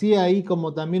 que hacía ahí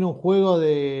como también un juego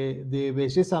de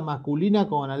belleza masculina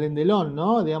con Alain Delon,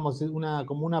 ¿no? Digamos,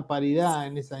 como una paridad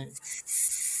en esa.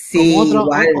 Sí, como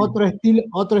igual.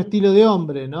 otro estilo de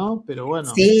hombre, ¿no? Pero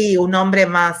bueno. Sí, un hombre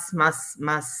más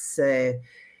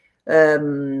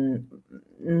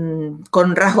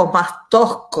con rasgos más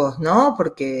toscos, ¿no?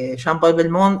 Porque Jean-Paul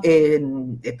Belmont,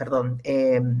 el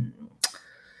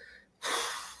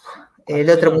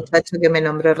otro muchacho que me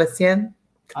nombré recién,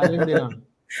 Alain Delon.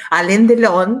 Alain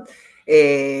Delon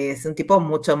es un tipo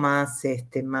mucho más,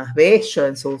 más bello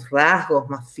en sus rasgos,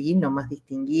 más fino, más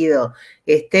distinguido.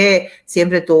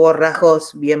 Siempre tuvo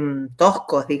rasgos bien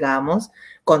toscos, digamos,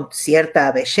 con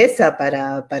cierta belleza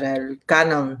para el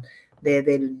canon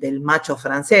del macho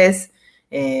francés,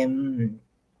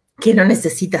 que no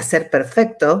necesita ser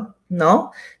perfecto,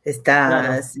 ¿no?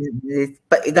 Claro.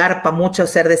 Garpa mucho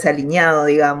ser desaliñado,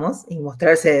 digamos, y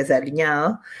mostrarse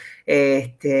desaliñado.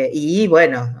 Y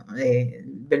bueno,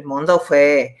 Belmondo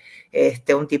fue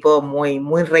un tipo muy,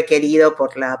 muy requerido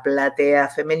por la platea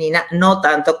femenina, no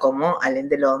tanto como Alain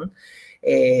Delon,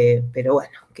 pero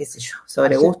bueno, qué sé yo,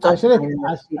 sobre gustos.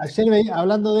 Ayer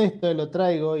hablando de esto, lo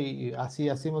traigo y así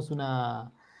hacemos un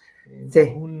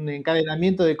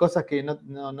encadenamiento de cosas que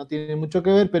no tienen mucho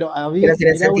que ver, pero había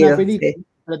mirado una película,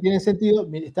 pero tiene sentido.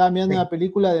 Estaba mirando una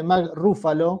película de Mark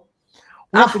Ruffalo,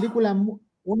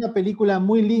 una película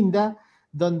muy linda,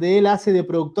 donde él hace de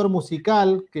productor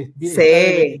musical, que está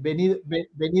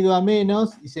venido a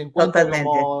menos, y se encuentra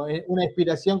como una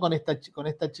inspiración con esta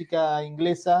chica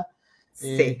inglesa.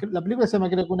 La película se llama,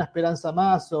 creo que Una Esperanza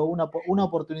Más, o Una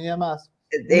Oportunidad Más.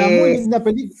 Una muy linda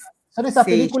película. Son esas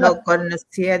películas. Yo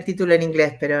conocía el título en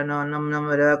inglés, pero no me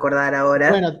lo voy a acordar ahora.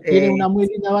 Bueno, tiene una muy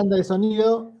linda banda de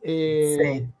sonido.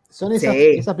 Son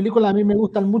esas películas, a mí me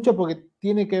gustan mucho porque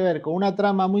tiene que ver con una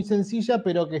trama muy sencilla,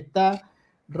 pero que está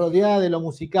rodeada de lo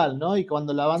musical, ¿no? Y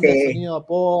cuando la banda de sonido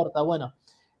aporta, bueno.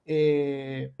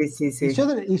 Y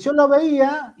yo lo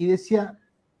veía y decía,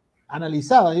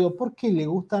 analizaba, digo, ¿por qué le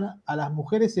gustan a las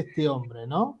mujeres este hombre,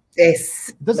 no?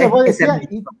 Entonces vos decías,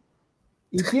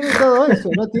 y tiene todo eso,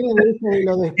 ¿no? Tiene de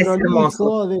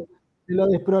lo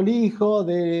desprolijo,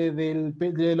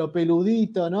 de lo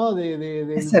peludito, ¿no? De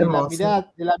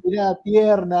la mirada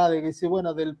tierna,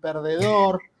 del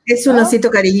perdedor. Es un osito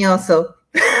cariñoso.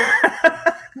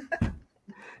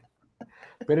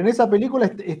 Pero en esa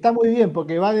película está muy bien,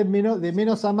 porque va de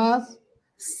menos a más.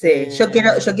 Sí, yo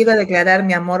quiero declarar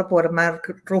mi amor por Mark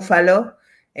Ruffalo.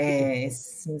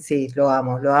 Sí, lo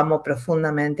amo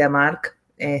profundamente a Mark.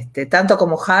 Tanto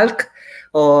como Hulk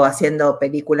o haciendo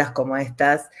películas como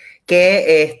estas,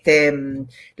 que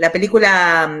la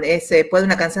película es ¿Puede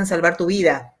una canción salvar tu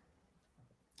vida?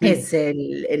 Sí. Es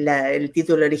el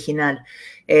título original.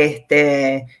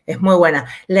 Es muy buena.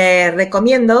 Le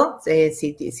recomiendo,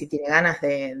 si tiene ganas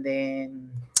de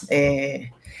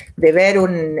ver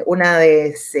una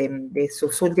de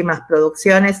sus últimas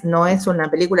producciones, no es una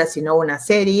película, sino una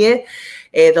serie,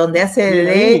 donde hace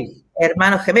de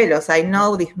hermanos gemelos. I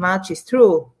know this much is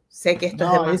true. Sé que esto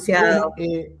es demasiado.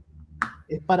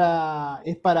 Es para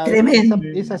tremendo.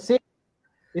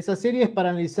 Esa serie es para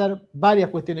analizar varias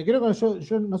cuestiones. Creo que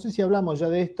yo no sé si hablamos ya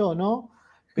de esto o no,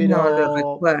 pero no lo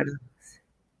recuerdo.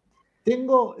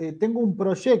 Tengo un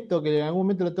proyecto que en algún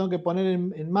momento lo tengo que poner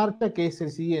en marcha, que es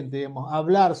el siguiente, digamos,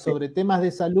 hablar sobre temas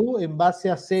de salud en base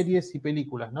a series y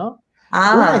películas, ¿no?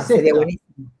 Una es sería esta.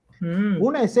 Buenísimo.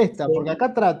 Una es esta, porque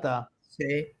acá trata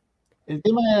el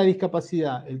tema de la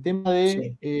discapacidad, el tema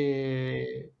de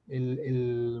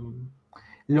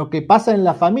lo que pasa en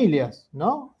las familias,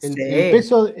 ¿no? El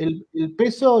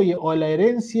peso o la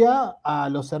herencia a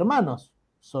los hermanos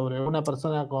sobre una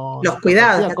persona con los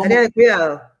cuidados, la tarea de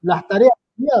cuidado. Las tareas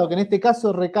de cuidado, que en este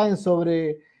caso recaen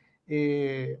sobre,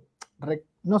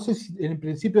 no sé si en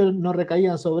principio no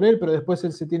recaían sobre él, pero después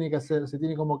él se tiene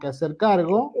como que hacer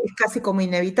cargo. Es casi como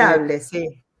inevitable,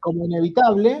 sí. Como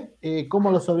inevitable, cómo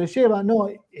lo sobrelleva, no,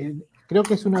 creo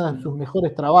que es uno de sus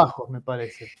mejores trabajos, me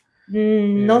parece.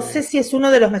 No sé si es uno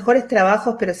de los mejores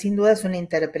trabajos, pero sin duda es una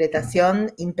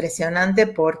interpretación impresionante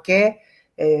porque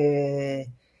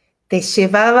te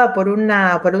llevaba por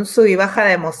un sub y baja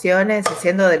de emociones,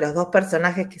 haciendo de los dos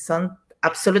personajes que son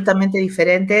absolutamente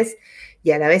diferentes y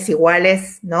a la vez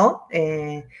iguales, ¿no?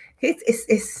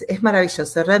 Es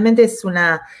maravilloso, realmente es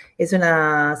una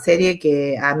serie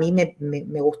que a mí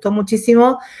me gustó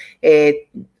muchísimo.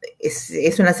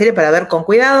 Es una serie para ver con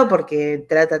cuidado porque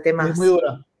trata temas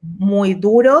muy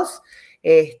duros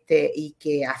y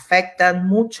que afectan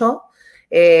mucho.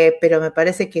 pero me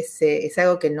parece que es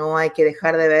algo que no hay que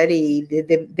dejar de ver y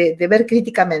de ver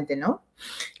críticamente, ¿no?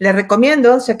 Les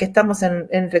recomiendo, ya que estamos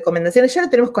en recomendaciones, ya lo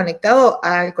tenemos conectado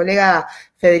al colega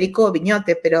Federico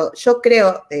Viñote, pero yo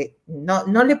creo,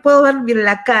 no le puedo ver bien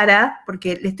la cara,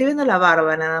 porque le estoy viendo la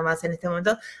barba nada más en este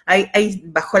momento. Ahí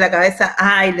bajó la cabeza,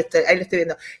 ahí lo estoy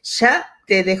viendo. Ya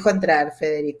te dejo entrar,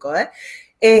 Federico, ¿eh?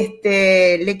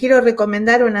 Le quiero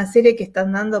recomendar una serie que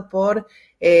están dando por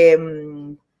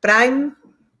Prime,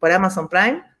 por Amazon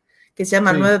Prime, que se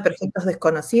llama 9 Perfectos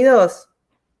Desconocidos.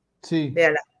 Sí.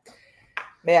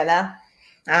 Véala.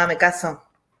 Hágame caso.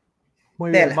 Muy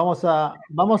bien, vamos a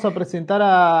presentar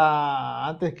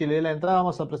antes que le dé la entrada,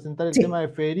 vamos a presentar el tema de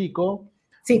Federico.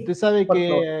 Sí, usted sabe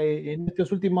que en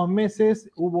estos últimos meses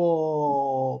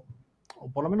hubo,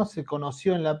 o por lo menos se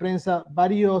conoció en la prensa,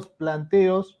 varios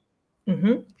planteos.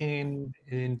 Hubo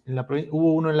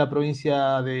uno en la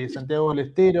provincia de Santiago del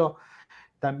Estero,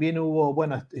 también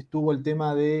estuvo el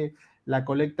tema de la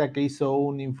colecta que hizo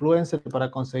un influencer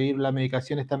para conseguir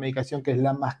esta medicación que es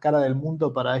la más cara del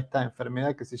mundo para esta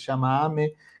enfermedad que se llama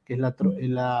𝐀𝐻𝐾𝐄, que es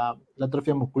la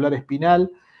atrofia muscular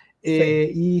espinal.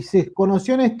 Y se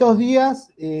conoció en estos días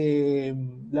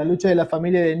la lucha de la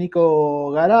familia de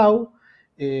Nico Garau,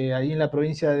 ahí en la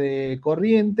provincia de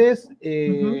Corrientes,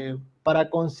 para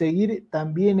conseguir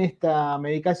también esta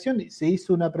medicación. Se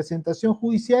hizo una presentación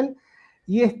judicial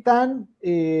y están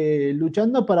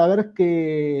luchando para ver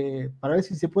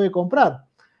si se puede comprar.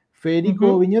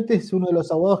 Federico Viñote es uno de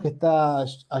los abogados que está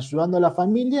ayudando a la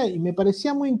familia y me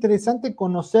parecía muy interesante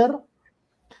conocer,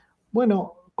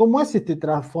 cómo es este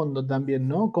trasfondo también,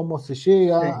 ¿no? Cómo se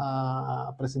llega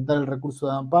a presentar el recurso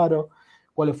de amparo,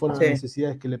 cuáles fueron las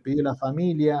necesidades que le pidió la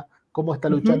familia, cómo está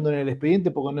luchando en el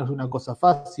expediente, porque no es una cosa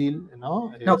fácil,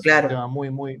 ¿no? No, claro. Es un tema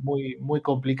muy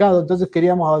complicado. Entonces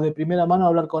queríamos de primera mano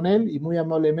hablar con él y muy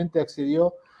amablemente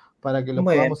accedió para que lo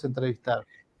podamos entrevistar.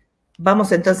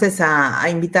 Vamos entonces a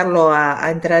invitarlo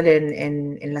a entrar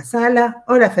en la sala.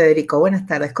 Hola Federico, buenas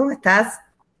tardes, ¿cómo estás?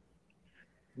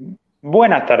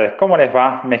 Buenas tardes, ¿cómo les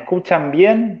va? ¿Me escuchan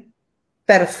bien?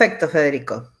 Perfecto,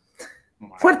 Federico.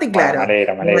 Fuerte y claro, me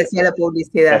alegra. Como decía la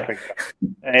publicidad. Perfecto.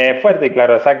 Fuerte y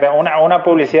claro, exacto. Una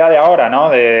publicidad de ahora, ¿no?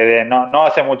 No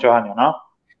hace muchos años, ¿no?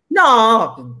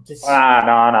 No. No,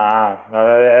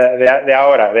 de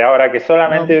ahora, que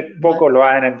solamente pocos lo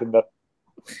van a entender.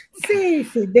 Sí,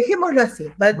 dejémoslo así.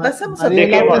 Pasamos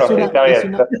dejémoslo, está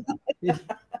bien.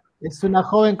 Es una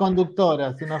joven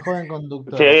conductora, Sí, por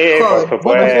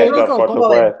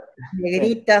supuesto.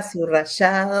 Negrita,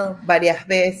 subrayado, varias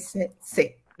veces.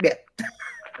 Sí, bien.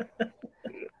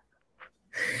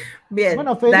 Bien.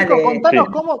 Bueno, Federico, dale. contanos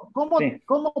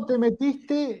cómo te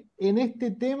metiste en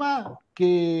este tema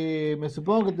que me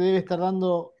supongo que te debe estar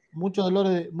dando muchos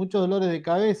dolores de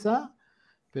cabeza,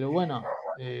 pero bueno,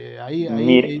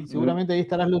 ahí seguramente ahí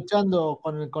estarás luchando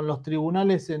con los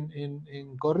tribunales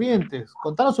en Corrientes.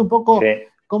 Contanos un poco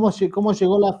cómo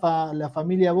llegó la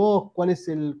familia a vos,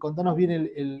 contanos bien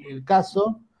el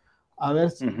caso, a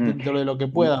ver dentro de lo que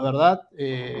puedas, ¿verdad?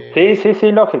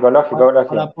 Sí, lógico.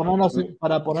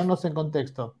 Para ponernos en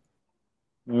contexto.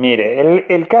 Mire,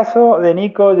 el caso de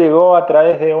Nico llegó a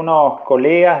través de unos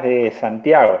colegas de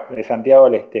Santiago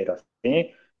del Estero,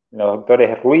 ¿sí? Los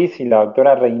doctores Ruiz y la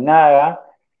doctora Reinaga,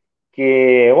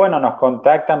 que, nos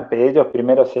contactan, pero ellos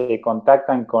primero se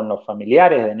contactan con los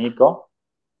familiares de Nico,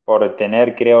 por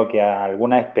tener, creo que,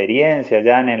 alguna experiencia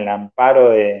ya en el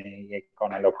amparo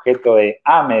con el objeto de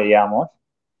𝐀𝐻𝐾𝐄, digamos.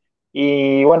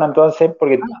 Y entonces,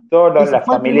 porque todas las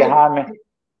familias 𝐀𝐻𝐾𝐄...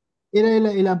 ¿Era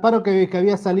el amparo que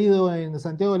había salido en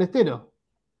Santiago del Estero?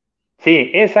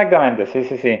 Sí, exactamente, sí.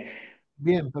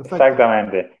 Bien, perfecto.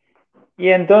 Exactamente. Y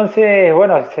entonces,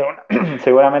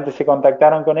 seguramente se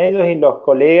contactaron con ellos y los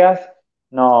colegas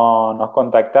nos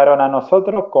contactaron a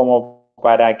nosotros como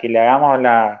para que le hagamos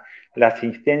la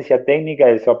asistencia técnica,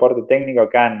 el soporte técnico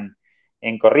acá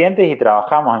en Corrientes y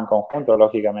trabajamos en conjunto,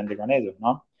 lógicamente, con ellos,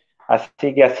 ¿no?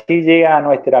 Así que así llega a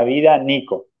nuestra vida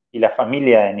Nico y la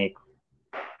familia de Nico.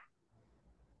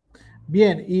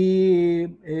 Bien, y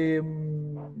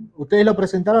 ¿ustedes lo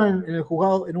presentaron en un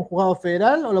juzgado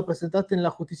federal o lo presentaste en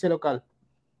la justicia local?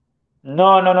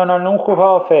 No, en un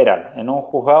juzgado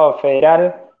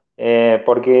federal,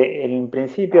 porque en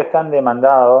principio están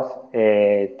demandados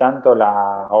tanto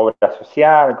la obra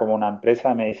social como una empresa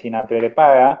de medicina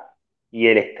prepaga y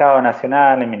el Estado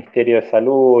Nacional, el Ministerio de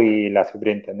Salud y la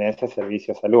Superintendencia de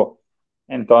Servicios de Salud.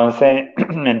 Entonces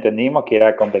entendimos que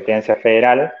era competencia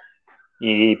federal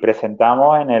y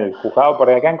presentamos en el juzgado,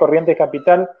 porque acá en Corrientes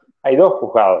Capital hay 2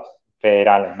 juzgados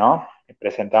federales, ¿no?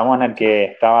 Presentamos en el que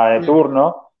estaba de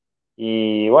turno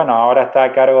y ahora está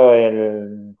a cargo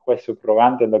del juez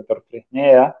subrogante, el doctor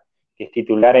Fresneda, que es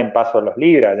titular en Paso de los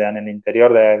Libres, allá en el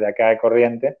interior de acá de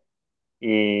Corrientes.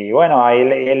 Y bueno,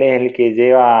 él es el que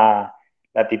lleva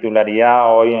la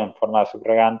titularidad hoy en forma de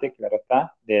subrogante, claro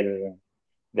está, del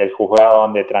juzgado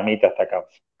donde tramita esta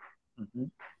causa. Uh-huh.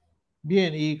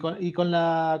 Bien, y con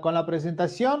la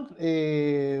presentación,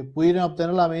 ¿pudieron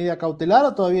obtener la medida cautelar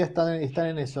o todavía están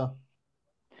en eso?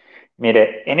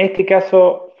 Mire, en este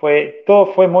caso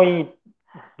todo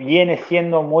viene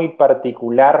siendo muy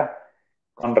particular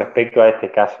con respecto a este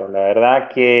caso. La verdad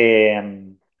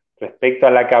que respecto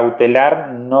a la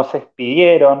cautelar no se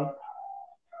expidieron,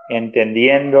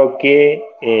 entendiendo que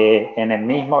en el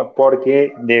mismo,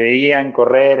 porque debían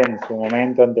correr en su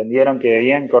momento, entendieron que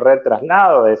debían correr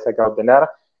traslado de esa cautelar,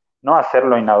 no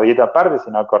hacerlo inaudito aparte,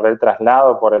 sino correr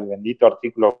traslado por el bendito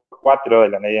artículo 4 de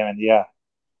la ley de medidas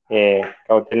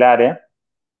cautelares.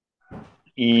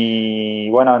 Y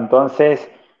bueno,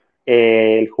 entonces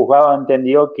el juzgado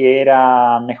entendió que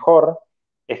era mejor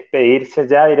expedirse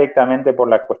ya directamente por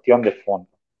la cuestión de fondo,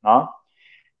 ¿no?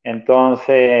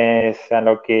 Entonces, a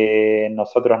lo que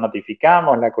nosotros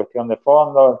notificamos la cuestión de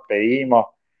fondo,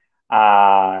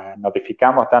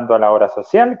 notificamos tanto a la obra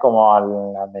social como a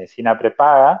la medicina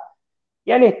prepaga,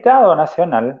 y al Estado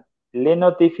Nacional le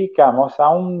notificamos a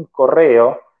un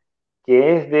correo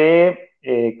que es de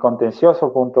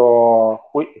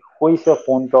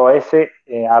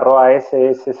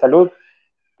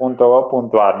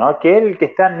contencioso.juicios.s@sssalud.gov.ar, ¿no? Que es el que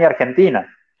está en mi Argentina.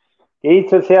 Que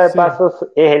dicho sea de Sí. paso,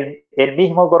 es el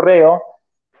mismo correo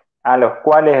a los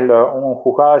cuales un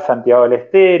juzgado de Santiago del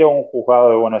Estero, un juzgado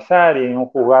de Buenos Aires y un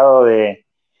juzgado de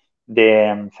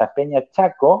San Peña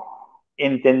Chaco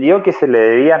entendió que se le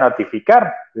debía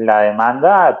notificar la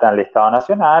demanda al Estado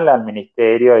Nacional, al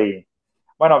Ministerio. Y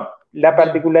bueno, la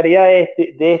particularidad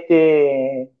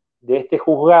de este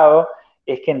juzgado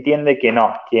es que entiende que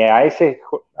no, que a ese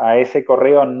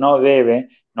correo no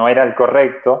era el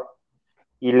correcto,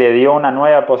 y le dio una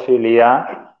nueva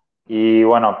posibilidad. Y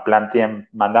bueno,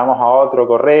 mandamos a otro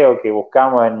correo que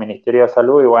buscamos del Ministerio de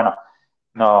Salud, y bueno,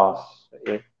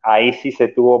 ahí sí se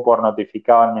tuvo por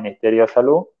notificado al Ministerio de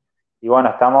Salud. Y bueno,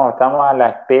 estamos a la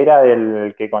espera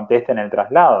del que conteste en el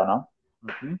traslado, ¿no?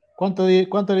 Uh-huh. ¿Cuánto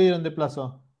le dieron de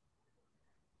plazo?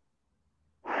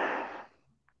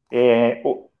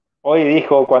 Hoy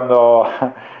dijo, cuando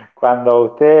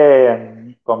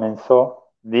usted comenzó,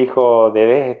 dijo,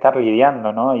 debes estar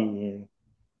lidiando, ¿no? Y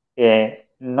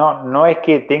no es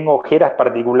que tengo ojeras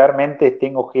particularmente,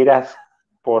 tengo ojeras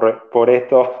por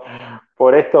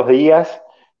estos días.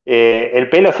 El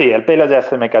pelo sí, el pelo ya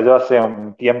se me cayó hace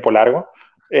un tiempo largo,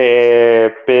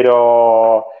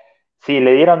 pero sí,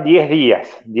 le dieron 10 días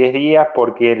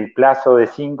porque el plazo de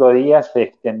 5 días se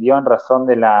extendió en razón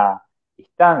de la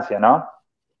distancia, ¿no?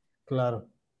 Claro,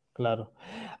 claro.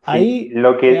 Sí,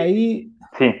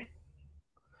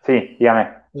 sí, dígame.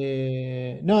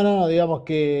 No, digamos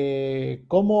que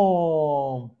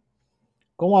cómo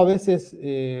a veces,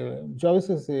 yo a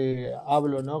veces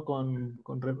hablo, ¿no?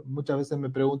 Muchas veces me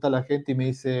pregunta la gente y me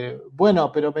dice,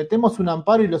 bueno, pero metemos un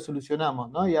amparo y lo solucionamos,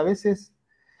 ¿no? Y a veces,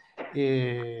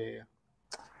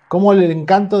 cómo el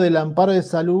encanto del amparo de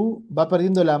salud va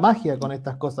perdiendo la magia con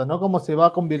estas cosas, ¿no? Cómo se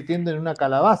va convirtiendo en una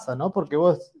calabaza, ¿no? Porque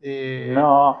vos...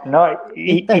 No,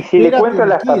 esta y si le espera te cuento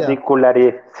las liquida.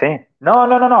 particularidades, sí.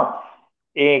 No.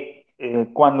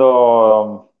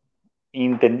 Cuando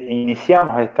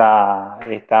iniciamos esta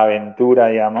aventura,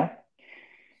 digamos,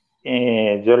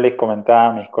 yo les comentaba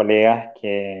a mis colegas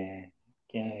que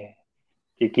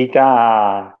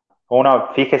quita uno,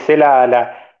 fíjese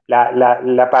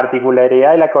la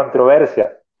particularidad de la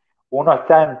controversia. Uno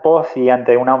está en pos y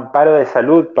ante un amparo de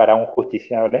salud para un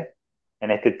justiciable,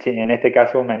 en este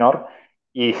caso un menor,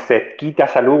 y se quita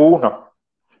salud uno.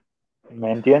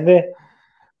 ¿Me entiende?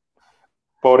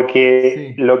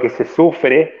 Porque Sí. lo que se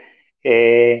sufre,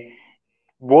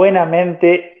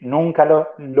 buenamente,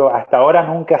 hasta ahora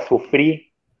nunca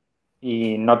sufrí,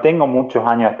 y no tengo muchos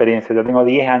años de experiencia, yo tengo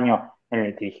 10 años en el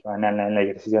litigio, en el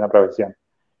ejercicio de la profesión.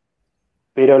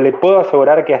 Pero le puedo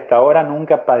asegurar que hasta ahora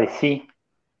nunca padecí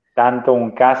tanto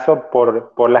un caso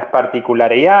por las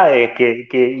particularidades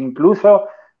que incluso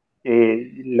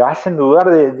lo hacen dudar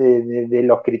de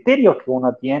los criterios que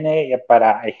uno tiene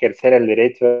para ejercer el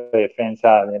derecho de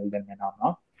defensa del menor,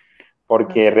 ¿no?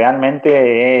 Porque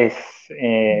realmente es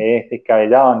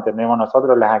descabellado, entendemos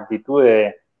nosotros, las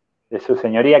actitudes de su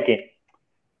señoría, que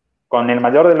con el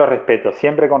mayor de los respetos,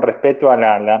 siempre con respeto a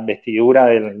la investidura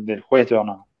del juez, yo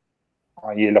no,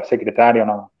 y de los secretarios,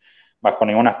 no, bajo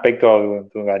ningún aspecto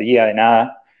dudaría de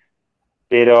nada,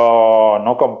 pero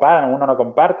uno no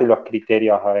comparte los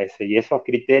criterios a veces, y esos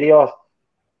criterios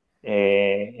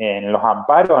en los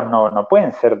amparos no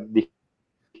pueden ser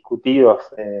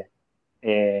discutidos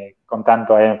con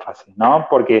tanto énfasis, ¿no?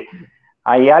 Porque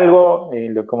hay algo,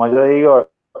 como yo digo,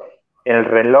 el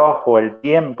reloj o el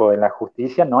tiempo de la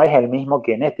justicia no es el mismo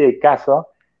que en este caso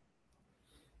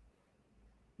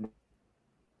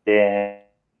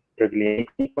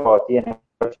clínico tiene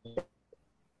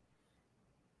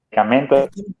medicamentos.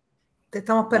 Te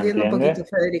estamos perdiendo un poquito,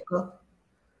 Federico.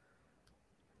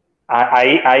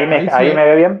 Ahí me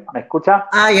ve bien, ¿me escucha?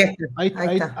 Ahí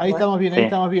estamos bien, ahí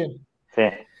estamos bien. Sí.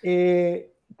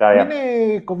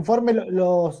 ¿Tiene conforme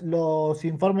los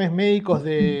informes médicos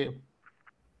de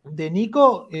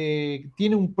Nico,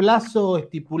 tiene un plazo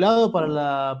estipulado para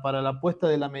la puesta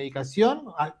de la medicación?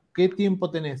 ¿A qué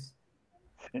tiempo tenés?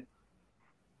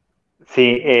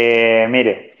 Sí,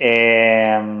 mire,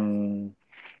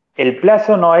 el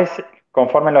plazo no es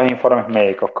conforme a los informes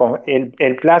médicos.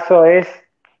 El plazo es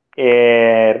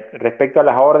respecto a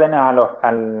las órdenes,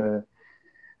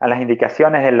 a las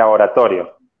indicaciones del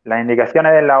laboratorio. Las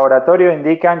indicaciones del laboratorio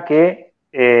indican que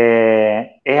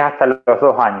es hasta los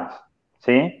 2 años,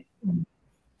 ¿sí?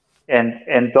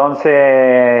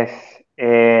 Entonces,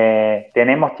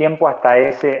 tenemos tiempo hasta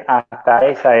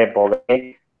esa época.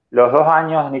 Los 2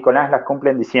 años, Nicolás, las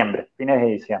cumple en diciembre, fines de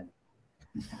diciembre.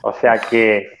 O sea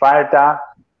que falta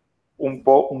un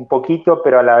poquito,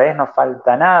 pero a la vez no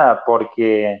falta nada,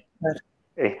 porque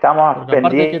estamos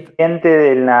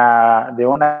pendientes de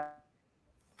una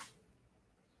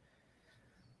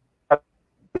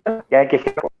que hay que...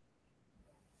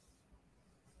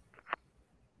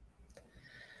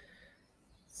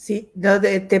 Sí,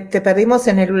 te perdimos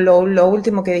en lo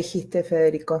último que dijiste,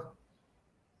 Federico.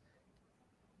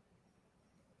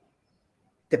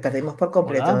 Te perdimos por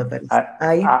completo, me parece.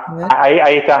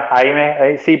 Ahí está,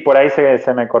 sí, por ahí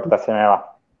se me corta, se me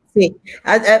va. Sí,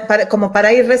 como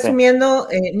para ir resumiendo,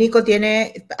 Nico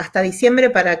tiene hasta diciembre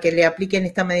para que le apliquen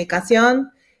esta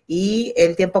medicación y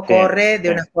el tiempo corre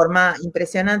de una forma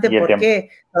impresionante porque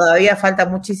todavía falta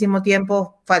muchísimo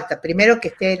tiempo. Falta primero que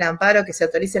esté el amparo, que se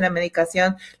autorice la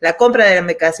medicación, la compra de la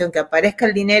medicación, que aparezca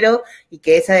el dinero y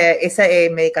que ese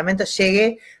medicamento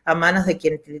llegue a manos de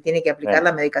quien le tiene que aplicar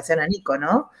la medicación a Nico,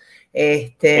 ¿no?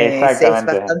 Es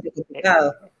bastante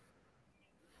complicado.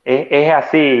 Es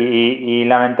así y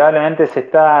lamentablemente se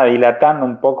está dilatando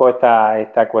un poco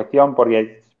esta cuestión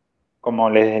porque, como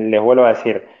les vuelvo a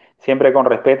decir, siempre con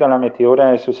respeto a la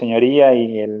investidura de su señoría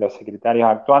y los secretarios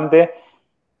actuantes,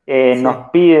 nos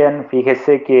piden,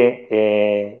 fíjese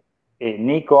que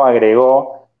Nico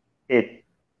agregó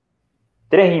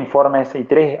 3 informes y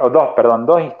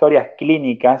 2 historias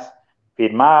clínicas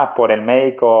firmadas por el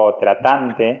médico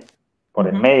tratante, por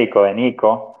el médico de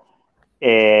Nico,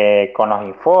 con los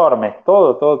informes,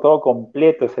 todo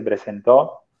completo se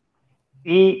presentó,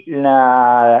 y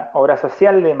la obra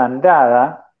social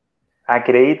demandada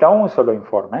acredita un solo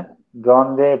informe,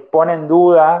 donde pone en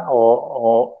duda,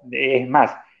 o es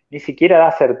más, ni siquiera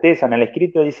da certeza. En el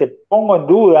escrito dice, pongo en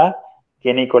duda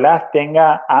que Nicolás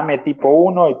tenga AME tipo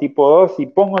 1 y tipo 2, y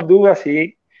pongo en duda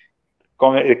si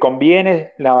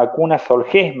conviene la vacuna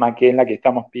𝐀𝐻𝐸, que es la que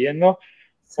estamos pidiendo,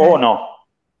 o no.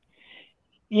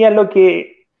 Y a lo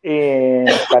que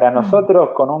para nosotros,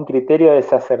 con un criterio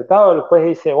desacertado, el juez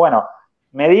dice, bueno,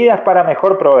 medidas para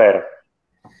mejor proveer.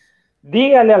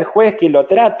 Dígale al juez que lo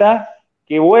trata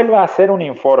que vuelva a hacer un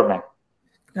informe.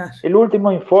 El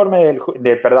último informe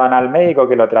al médico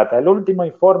que lo trata. El último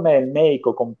informe del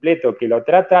médico completo que lo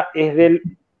trata es del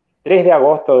 3 de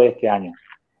agosto de este año.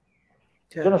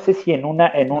 Yo no sé si en un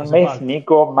mes,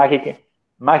 Nico,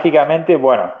 mágicamente,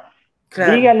 bueno,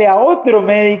 dígale a otro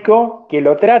médico que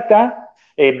lo trata,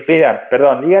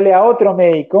 dígale a otro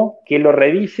médico que lo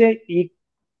revise y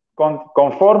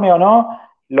conforme o no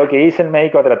lo que dice el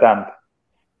médico tratante.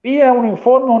 Pida un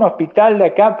informe a un hospital de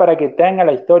acá para que tenga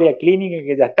la historia clínica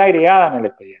que ya está agregada en el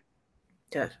expediente.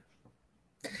 Claro.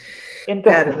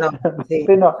 Entonces,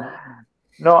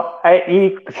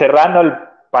 y cerrando el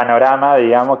panorama,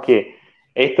 digamos que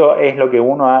esto es lo que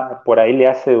uno por ahí le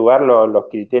hace dudar los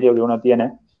criterios que uno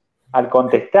tiene. Al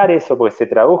contestar eso, porque se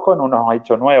tradujo en unos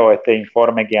hechos nuevos este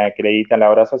informe que acredita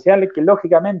la obra social, que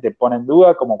lógicamente pone en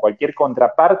duda, como cualquier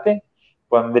contraparte,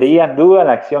 pondría en duda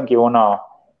la acción que uno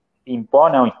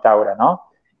impone o instaura, ¿no?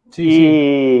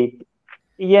 Y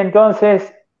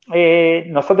entonces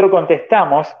nosotros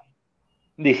contestamos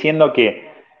diciendo que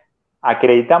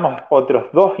acreditamos otros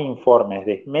 2 informes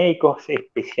de médicos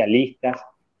especialistas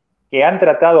que han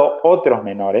tratado otros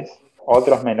menores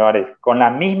con la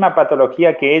misma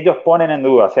patología que ellos ponen en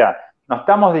duda. O sea, no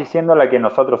estamos diciendo la que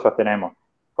nosotros sostenemos.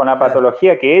 Con la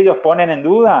patología que ellos ponen en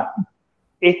duda,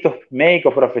 estos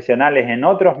médicos profesionales en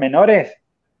otros menores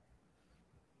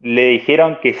le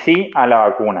dijeron que sí a la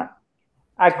vacuna.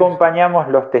 Acompañamos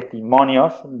los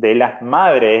testimonios de las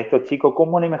madres de estos chicos,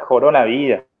 cómo le mejoró la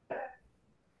vida.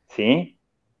 ¿Sí?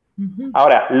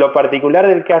 Ahora, lo particular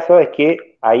del caso es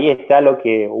que ahí está lo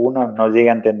que uno no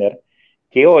llega a entender,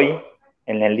 que hoy,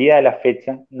 en el día de la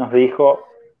fecha, nos dijo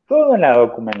todo en la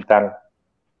documental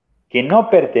que no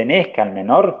pertenezca al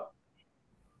menor,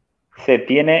 se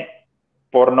tiene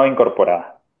por no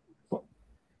incorporada.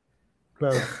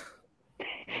 Claro.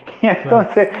 Y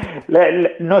entonces,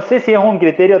 no sé si es un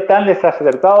criterio tan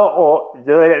desacertado o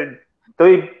yo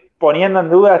estoy poniendo en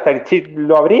duda hasta que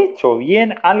lo habré hecho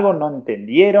bien, algo no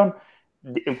entendieron,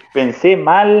 pensé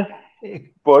mal.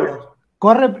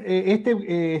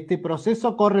 Este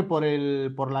proceso corre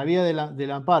por la vía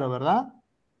del amparo, ¿verdad?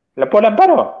 ¿Por el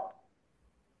amparo?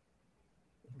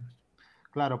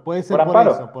 Claro, puede ser por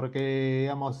eso, porque,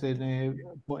 digamos, en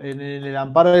el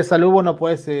amparo de salud vos no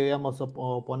puedes, digamos,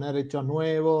 oponer hechos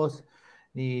nuevos,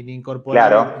 ni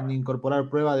incorporar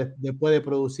pruebas después de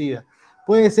producida.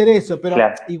 Puede ser eso, pero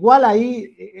igual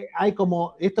ahí hay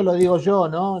como, esto lo digo yo,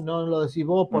 ¿no? No lo decís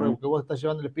vos porque vos estás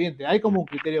llevando el expediente, hay como un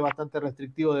criterio bastante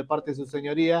restrictivo de parte de su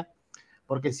señoría,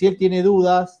 porque si él tiene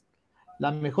dudas,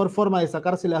 la mejor forma de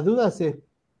sacarse las dudas es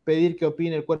pedir que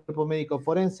opine el cuerpo médico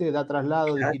forense, da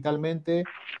traslado digitalmente,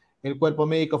 el cuerpo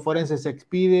médico forense se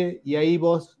expide y ahí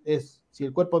si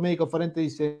el cuerpo médico forense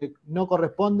dice no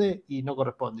corresponde, y no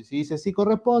corresponde. Si dice sí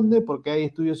corresponde, porque hay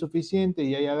estudios suficientes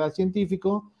y hay aval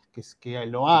científico, que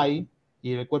lo hay,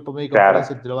 y el cuerpo médico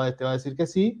forense te va a decir que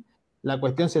sí, la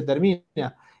cuestión se termina.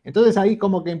 Entonces ahí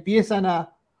como que empiezan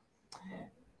a...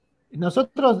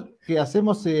 Nosotros que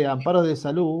hacemos amparos de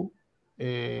salud,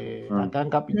 acá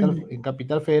en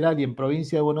Capital Federal y en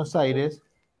Provincia de Buenos Aires,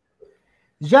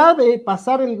 ya de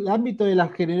pasar el ámbito de la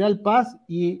General Paz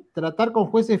y tratar con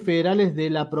jueces federales de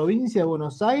la Provincia de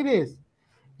Buenos Aires,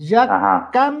 ya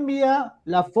cambia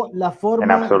la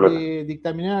forma de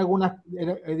dictaminar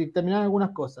algunas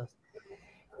cosas.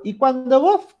 Y cuando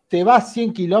vos te vas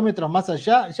 100 kilómetros más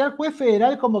allá, ya el juez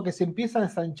federal como que se empieza a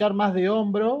ensanchar más de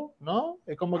hombro, ¿no?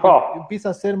 Es como que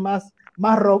empieza a ser más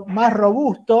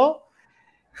robusto.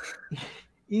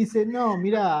 Y dice, no,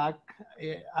 mira,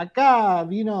 acá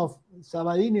vino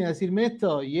Sabadini a decirme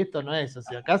esto y esto no es, o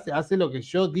sea, acá se hace lo que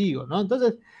yo digo, ¿no?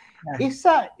 Entonces,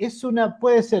 esa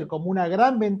puede ser como una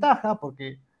gran ventaja,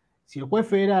 porque si el juez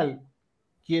federal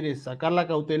quiere sacar la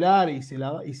cautelar y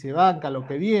se banca lo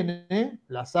que viene,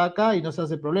 la saca y no se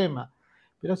hace problema.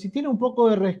 Pero si tiene un poco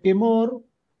de resquemor,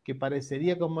 que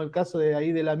parecería como el caso de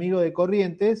ahí del amigo de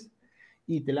Corrientes,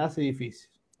 y te la hace difícil.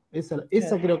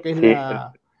 Esa creo que es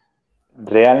la...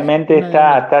 Realmente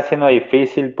está siendo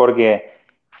difícil porque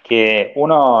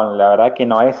uno, la verdad que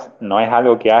no es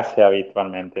algo que hace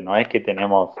habitualmente, no es que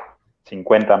tenemos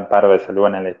 50 amparos de salud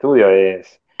en el estudio,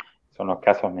 son los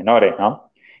casos menores,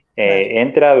 ¿no?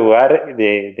 Entra a dudar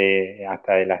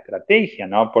hasta de la estrategia,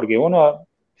 ¿no? Porque uno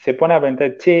se pone a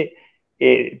pensar,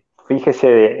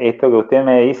 fíjese esto que usted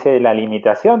me dice de la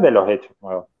limitación de los hechos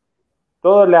nuevos.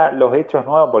 Todos los hechos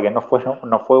nuevos, porque no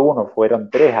fue uno, fueron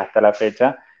 3 hasta la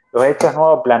fecha, los hechos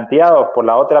nuevos planteados por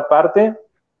la otra parte,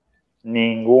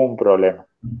 ningún problema.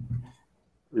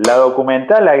 La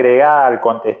documental agregada al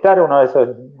contestar uno de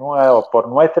esos nuevos por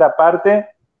nuestra parte,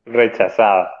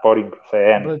 rechazada por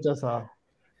improcedente. Rechazada.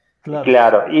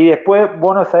 Claro. Y después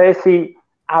vos no sabés si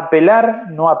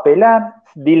apelar, no apelar,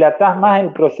 dilatás más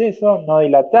el proceso, no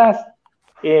dilatás,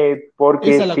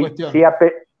 porque esa es la cuestión.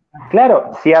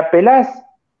 si apelás,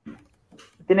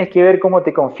 tenés que ver cómo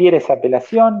te confiere esa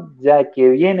apelación, ya que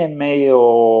viene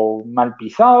medio mal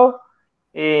pisado,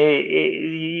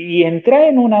 y entra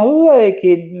en una duda de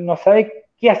que no sabés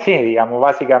qué hacer, digamos,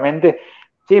 básicamente.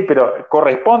 Sí, pero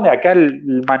corresponde acá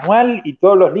el manual y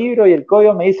todos los libros y el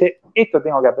código me dice, esto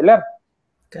tengo que apelar.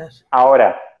 Claro.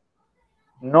 Ahora,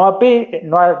 no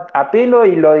apelo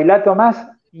y lo dilato más,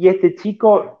 y este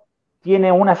chico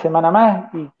tiene una semana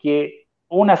más, y que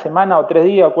una semana o 3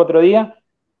 días o 4 días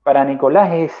para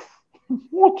Nicolás es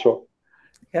mucho.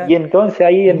 Claro. Y entonces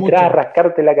ahí entras a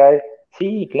rascarte la cabeza.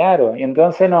 Sí, claro. Y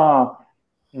entonces no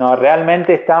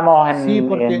realmente estamos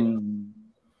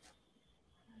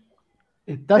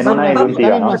estás en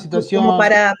una situación... Como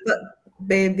para,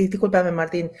 discúlpame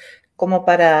Martín, como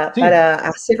para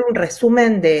hacer un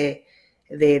resumen de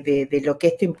lo que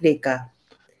esto implica.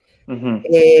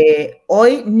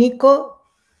 Hoy, Nico,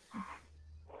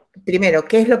 primero,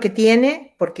 ¿qué es lo que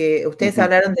tiene? Porque ustedes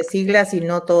hablaron de siglas y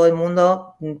no todo el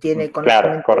mundo tiene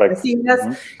conocimiento de siglas.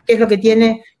 ¿Qué es lo que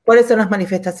tiene? ¿Cuáles son las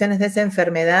manifestaciones de esa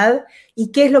enfermedad?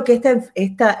 ¿Y qué es lo que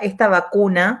esta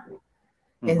vacuna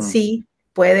en sí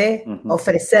puede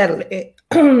ofrecerle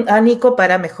a Nico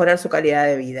para mejorar su calidad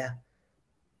de vida?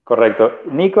 Correcto.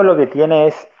 Nico lo que tiene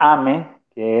es AME,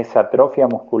 que es atrofia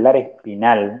muscular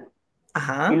espinal.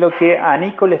 Ajá. Y lo que a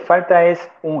Nico le falta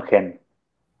es un gen.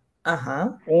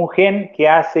 Ajá. Un gen que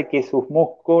hace que sus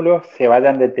músculos se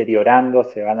vayan deteriorando,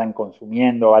 se vayan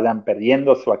consumiendo, vayan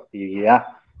perdiendo su actividad,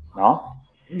 ¿no?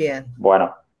 Bien.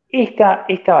 Bueno, esta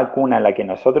vacuna, la que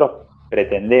nosotros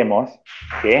pretendemos,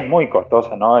 que es muy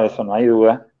costosa, ¿no? Eso no hay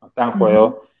duda, no está en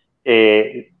juego,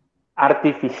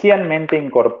 artificialmente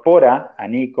incorpora a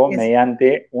Nico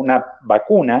mediante una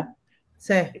vacuna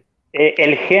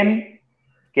el gen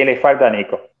que le falta a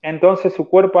Nico. Entonces su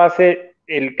cuerpo hace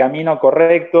el camino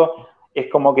correcto,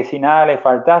 es como que si nada le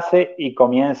faltase y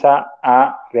comienza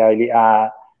a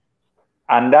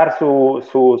andar su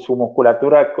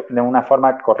musculatura de una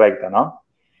forma correcta, ¿no?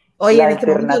 Hoy en este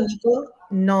momento Nico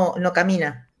no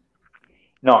camina.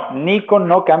 No, Nico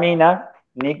no camina,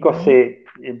 Nico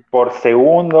por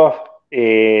segundos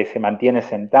se mantiene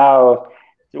sentado.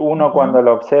 Uno cuando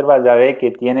lo observa ya ve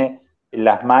que tiene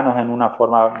las manos en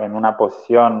una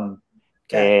posición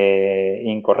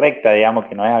incorrecta, digamos,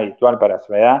 que no es habitual para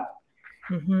su edad.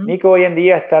 Nico hoy en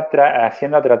día está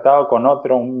siendo tratado con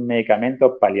un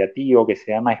medicamento paliativo que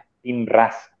se llama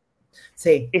Spinraza.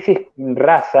 Sí. Ese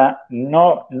Spinraza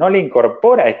no le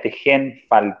incorpora este gen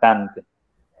faltante,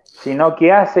 sino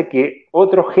que hace que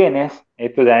otros genes,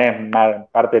 esto ya es una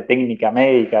parte técnica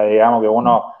médica, digamos, que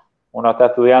uno está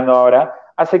estudiando ahora,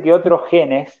 hace que otros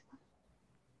genes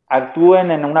actúen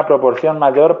en una proporción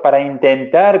mayor para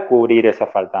intentar cubrir esa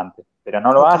faltante, pero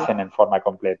no lo hacen en forma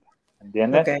completa,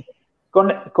 ¿entiendes? Okay.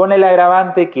 Con el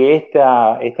agravante que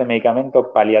este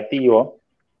medicamento paliativo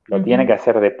lo tiene que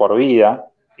hacer de por vida,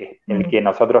 el que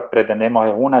nosotros pretendemos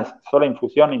es una sola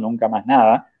infusión y nunca más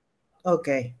nada.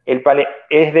 Okay.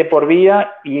 Es de por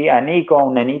vida y a Nico,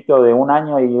 un nenito de 1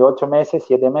 año y 8 meses,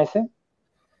 7 meses,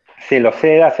 se lo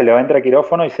seda, se le entra a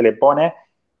quirófano y se le pone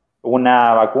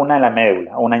una vacuna en la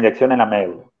médula, una inyección en la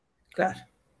médula. Claro.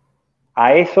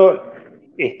 A eso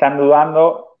están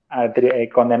dudando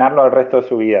condenarlo al resto de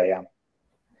su vida, digamos.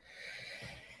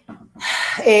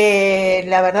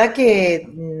 La verdad que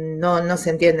no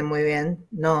se entiende muy bien,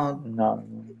 no.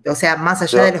 O sea, más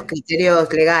allá de los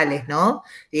criterios legales, ¿no?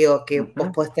 Digo que vos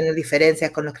podés tener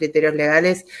diferencias con los criterios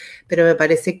legales, pero me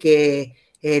parece que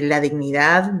la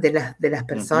dignidad de las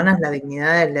personas, la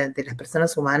dignidad de las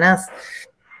personas humanas,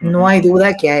 no hay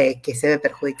duda que se ve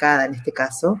perjudicada en este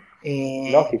caso.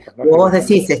 Lógico. Vos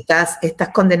decís, estás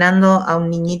condenando a un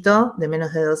niñito de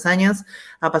menos de 2 años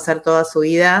a pasar toda su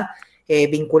vida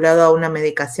vinculado a una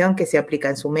medicación que se aplica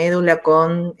en su médula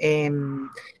con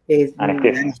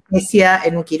anestesia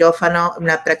en un quirófano,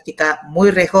 una práctica muy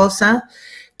riesgosa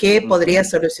que podría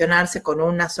solucionarse con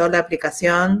una sola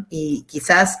aplicación y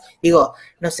quizás,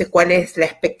 no sé cuál es la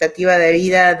expectativa de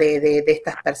vida de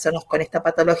estas personas con esta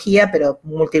patología, pero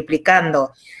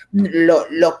multiplicando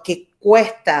lo que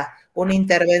cuesta una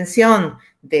intervención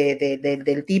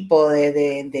del tipo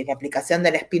de la aplicación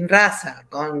de la Spinraza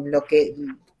con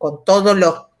todos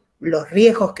los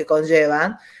riesgos que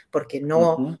conllevan, porque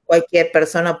no cualquier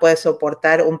persona puede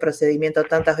soportar un procedimiento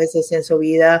tantas veces en su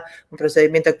vida, un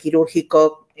procedimiento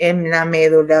quirúrgico en la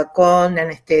médula con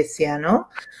anestesia, ¿no?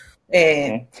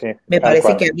 Me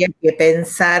parece que había que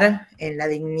pensar en la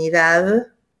dignidad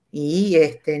y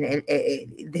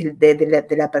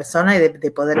de la persona y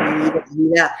de poder vivir una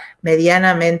vida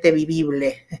medianamente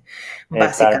vivible,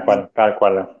 básicamente. Tal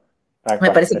cual. Me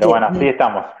parece pero bueno, así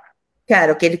estamos.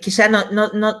 Claro, que ya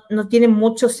no tiene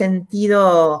mucho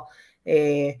sentido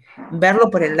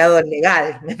verlo por el lado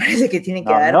legal. Me parece que tiene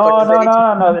que ver por los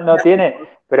derechos. No tiene.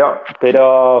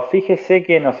 Pero fíjese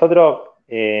que nosotros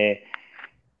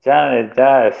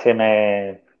ya se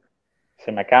me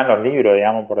acaban los libros,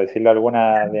 digamos, por decirlo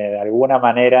de alguna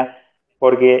manera,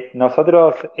 porque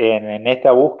nosotros en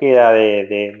esta búsqueda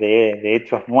de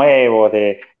hechos nuevos,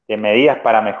 de medidas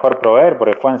para mejor proveer,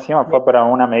 porque fue para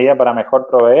una medida para mejor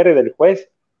proveer del juez,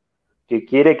 que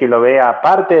quiere que lo vea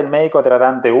aparte del médico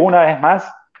tratante una vez más,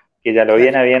 que ya lo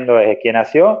viene viendo desde que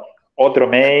nació, otro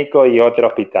médico y otro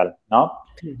hospital, ¿no?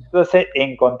 Entonces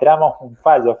encontramos un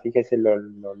fallo, fíjese lo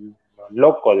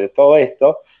loco de todo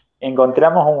esto,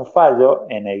 encontramos un fallo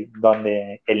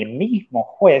donde el mismo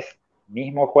juez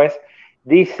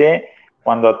dice,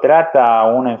 cuando trata a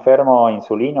un enfermo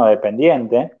insulino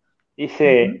dependiente,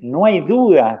 dice, no hay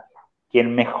duda que el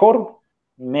mejor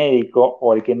médico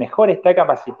o el que mejor está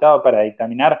capacitado para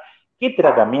dictaminar qué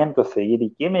tratamiento seguir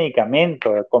y qué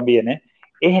medicamento conviene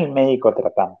es el médico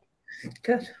tratante.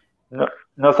 Claro.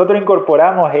 Nosotros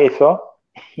incorporamos eso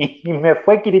y me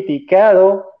fue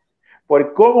criticado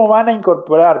por cómo van a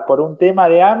incorporar por un tema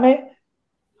de AME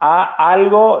a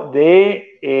algo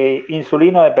de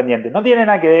insulino dependiente. No tiene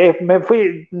nada que ver, me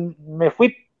fui,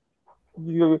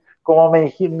 como me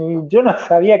dije, yo no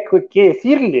sabía qué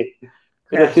decirle.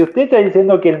 Pero si usted está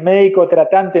diciendo que el médico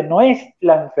tratante no es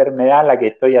la enfermedad a la que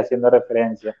estoy haciendo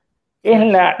referencia, es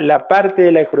la parte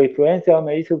de la jurisprudencia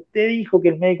donde dice, usted dijo que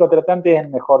el médico tratante es el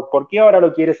mejor, ¿por qué ahora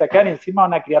lo quiere sacar encima a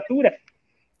una criatura?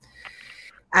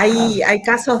 ¿Hay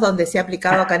casos donde se ha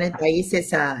aplicado acá en el país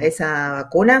esa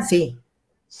vacuna? Sí.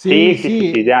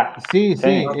 Sí, ya. Sí,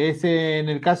 es en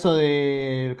el caso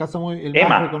el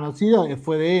más reconocido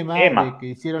fue de EMA. Que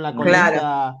hicieron la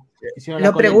colecta.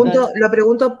 Claro. Lo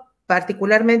pregunto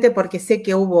particularmente porque sé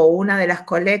que hubo una de las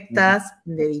colectas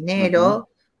de dinero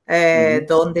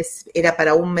donde era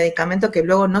para un medicamento que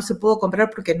luego no se pudo comprar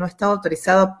porque no estaba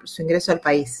autorizado su ingreso al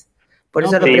país. Por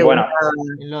eso lo preguntaba.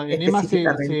 En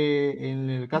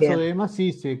el caso de EMA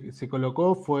sí se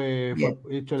colocó, fue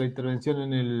hecho la intervención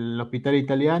en el hospital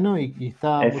italiano y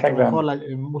está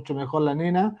mucho mejor la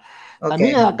nena.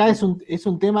 También acá es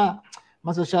un tema,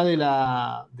 más allá del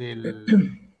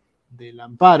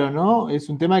amparo, ¿no? Es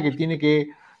un tema que tiene que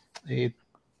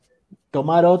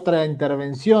tomar otra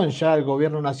intervención ya el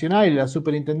gobierno nacional y la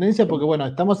superintendencia, porque bueno,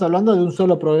 estamos hablando de un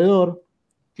solo proveedor,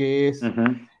 que es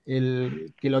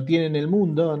el que lo tiene en el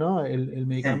mundo, ¿no? El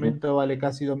medicamento vale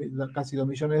casi 2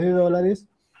 millones de dólares.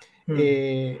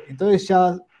 Entonces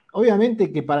ya,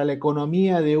 obviamente que para la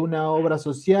economía de una obra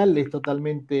social es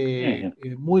totalmente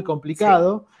muy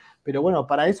complicado, pero bueno,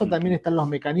 para eso también están los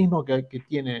mecanismos que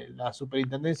tiene la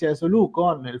Superintendencia de Salud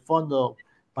con el fondo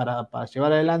para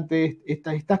llevar adelante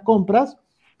estas compras,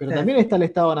 pero también está el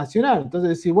Estado Nacional. Entonces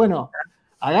decir, bueno,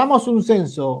 hagamos un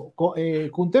censo,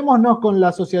 juntémonos con la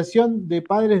Asociación de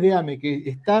Padres de AME, que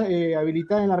está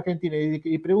habilitada en la Argentina,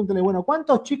 y pregúntenle, bueno,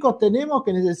 ¿cuántos chicos tenemos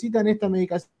que necesitan esta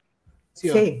medicación?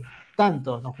 Sí.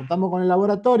 Tanto, nos juntamos con el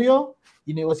laboratorio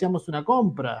y negociamos una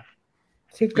compra.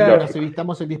 Sí, claro. Nos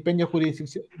evitamos el dispendio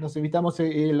jurisdiccional, nos evitamos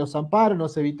los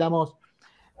amparos,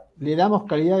 le damos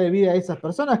calidad de vida a esas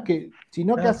personas que, si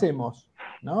no, ¿qué hacemos?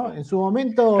 ¿No? En su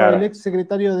momento, el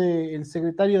secretario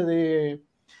de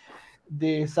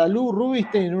Salud,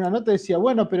 Rubinstein, en una nota decía,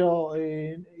 bueno, pero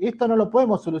esto no lo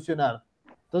podemos solucionar.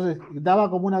 Entonces, daba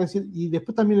como y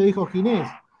después también lo dijo Ginés,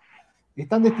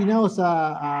 están destinados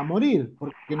a morir,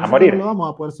 porque nosotros no lo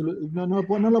vamos a poder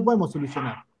no lo podemos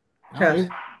solucionar. ¿No? Claro.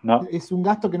 Es un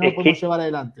gasto que no lo podemos llevar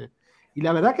adelante. Y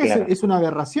la verdad que es una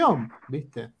aberración,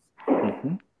 ¿viste?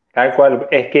 Tal cual.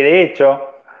 Es que de hecho,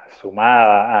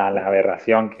 sumada a la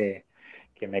aberración que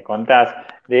me contás,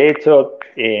 de hecho,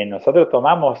 nosotros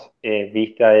tomamos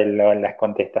vista de las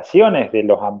contestaciones de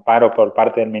los amparos por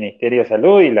parte del Ministerio de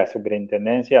Salud y la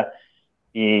Superintendencia,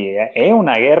 y es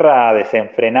una guerra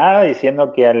desenfrenada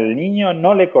diciendo que al niño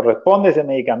no le corresponde ese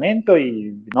medicamento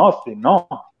y no.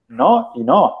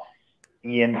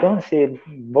 Y entonces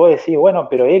vos decís, bueno,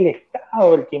 pero el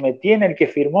Estado, el que me tiene, el que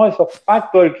firmó esos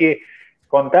pactos, el que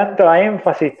con tanto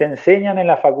énfasis te enseñan en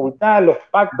la facultad los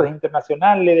pactos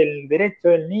internacionales del derecho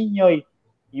del niño y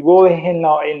vos ves en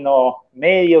los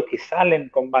medios que salen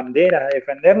con banderas a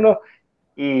defenderlos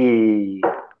y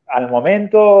al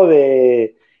momento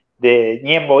de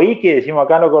ñemboí, que decimos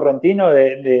acá en lo correntino,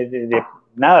 de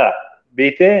nada,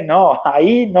 ¿viste? No,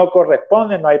 ahí no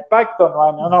corresponde, no hay pacto,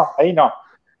 no, ahí no.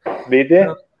 ¿Viste?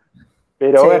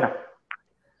 Pero bueno.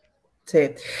 Sí.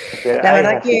 La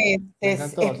verdad que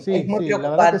es muy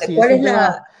preocupante. ¿Cuál es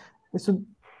la...?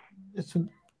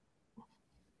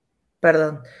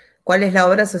 Perdón. ¿Cuál es la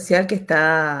obra social que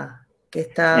está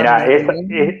Mira,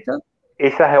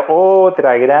 esa es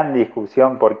otra gran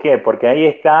discusión. ¿Por qué? Porque ahí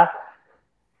está,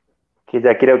 que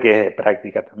ya creo que es de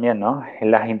práctica también, ¿no? En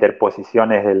las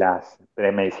interposiciones de las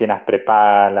medicinas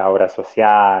prepagas, la obra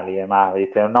social y demás,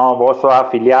 ¿viste? No, vos sos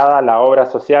afiliada a la obra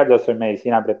social, yo soy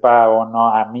medicina prepaga, vos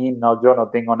no, a mí no, yo no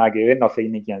tengo nada que ver, no sé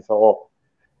ni quién sos vos.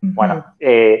 Bueno,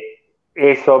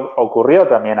 eso ocurrió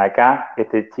también acá.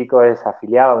 Este chico es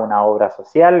afiliado a una obra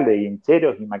social de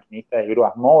guincheros y maquinistas de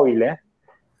grúas móviles,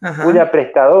 cuya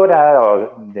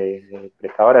prestadora de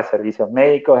servicios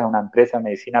médicos es una empresa de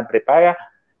medicina prepaga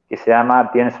que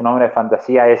tiene su nombre de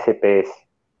fantasía SPS.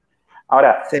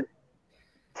 Ahora,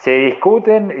 se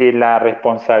discuten la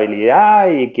responsabilidad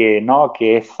y que no,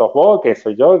 que sos vos, que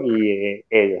soy yo y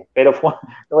ellos. Pero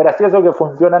lo gracioso es que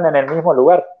funcionan en el mismo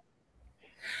lugar.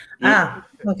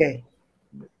 Ok.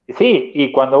 Sí,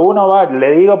 y cuando uno va,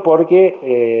 le digo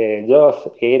porque yo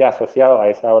era asociado a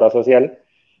esa obra social,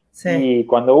 y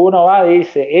cuando uno va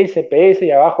dice SPS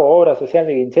y abajo obra social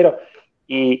de guinchero,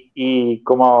 y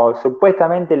como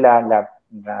supuestamente la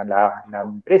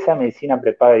empresa de medicina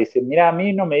prepaga dice, mira, a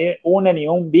mí no me une ni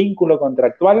un vínculo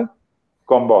contractual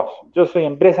con vos. Yo soy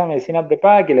empresa de medicina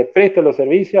prepaga que le presto los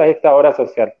servicios a esta obra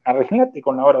social. Arreglate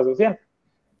con la obra social.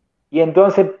 Y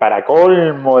entonces, para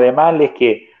colmo de males,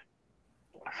 que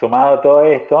sumado a todo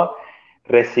esto,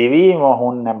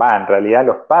 recibimos en realidad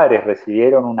los padres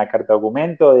recibieron una carta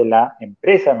documento de la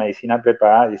empresa de medicina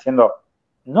prepaga diciendo,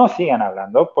 no sigan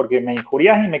hablando porque me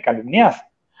injuriás y me calumniás.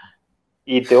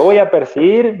 Y te voy a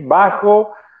perseguir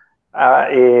bajo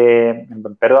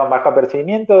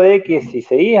apercibimiento de que si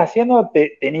seguís haciendo,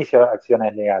 te inicio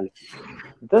acciones legales.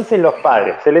 Entonces los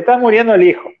padres, se le está muriendo el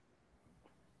hijo,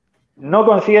 no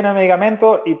consiguen el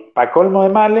medicamento y para colmo de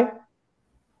males,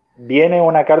 viene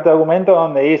una carta de documento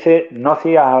donde dice, no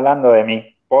sigas hablando de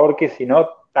mí, porque si no,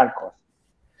 tal cosa.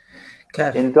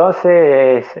 Claro.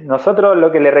 Entonces, nosotros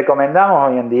lo que le recomendamos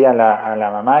hoy en día a la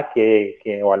mamá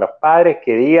o a los padres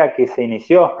que diga que se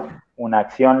inició una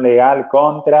acción legal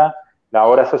contra la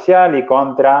obra social y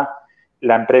contra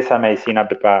la empresa de medicina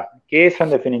prepaga. Que eso,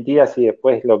 en definitiva, si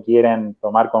después lo quieren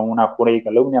tomar con una jura y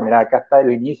calumnia, mirá, acá está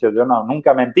el inicio, yo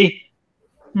nunca mentí.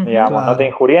 Digamos, claro. No te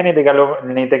injurié ni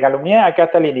te calumnié, acá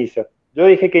está el inicio. Yo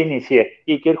dije que inicié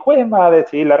y que el juez va a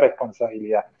decidir la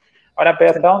responsabilidad. Ahora,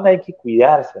 pero hasta dónde hay que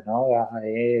cuidarse, ¿no?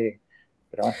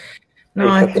 Pero bueno,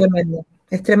 no, es tremendo.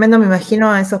 Es tremendo, me imagino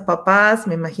a esos papás,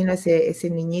 me imagino a ese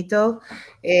niñito,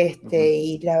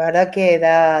 y la verdad que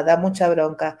da mucha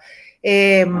bronca.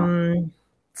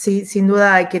 Sí, sin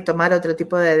duda hay que tomar otro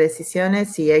tipo de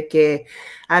decisiones y hay que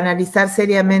analizar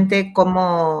seriamente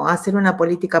cómo hacer una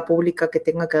política pública que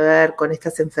tenga que ver con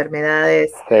estas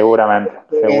enfermedades. Seguramente.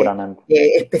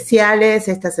 Especiales,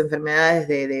 estas enfermedades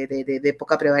de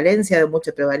poca prevalencia, de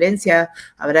mucha prevalencia.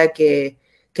 Habrá que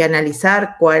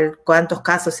analizar cuántos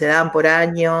casos se dan por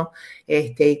año,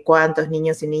 y cuántos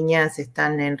niños y niñas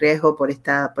están en riesgo por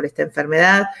esta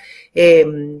enfermedad.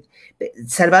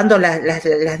 Salvando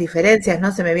las diferencias,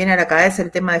 ¿no? Se me viene a la cabeza el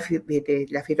tema de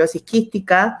la fibrosis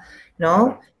quística,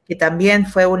 ¿no? Que también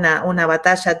fue una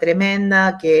batalla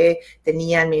tremenda que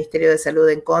tenía el Ministerio de Salud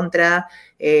en contra,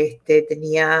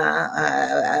 tenía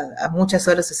a muchas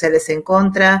obras sociales en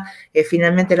contra,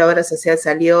 finalmente la obra social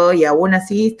salió y aún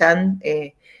así están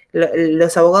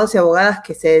los abogados y abogadas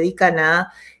que se dedican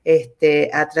a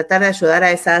tratar de ayudar a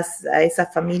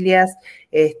esas familias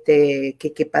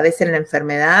que padecen la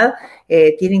enfermedad,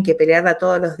 tienen que pelearla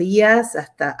todos los días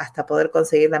hasta poder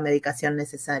conseguir la medicación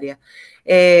necesaria.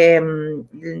 De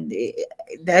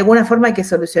alguna forma hay que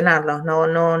solucionarlos,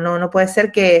 no puede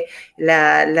ser que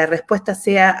la respuesta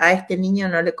sea a este niño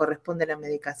no le corresponde la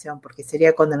medicación, porque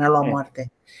sería condenarlo a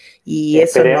muerte. Y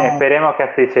esperemos que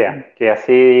así sea, que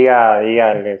así diga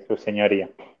su señoría.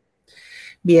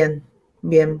 Bien,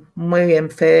 muy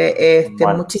bien, Fede.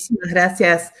 Bueno. Muchísimas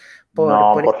gracias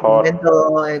por este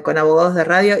momento con Abogados de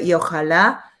Radio y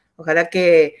ojalá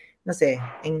que, no sé,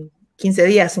 en 15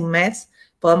 días, un mes,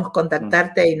 podamos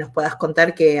contactarte y nos puedas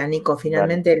contar que a Nico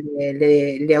finalmente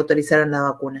le autorizaron la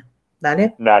vacuna.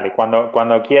 ¿Dale? Dale,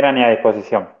 cuando quieran y a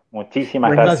disposición.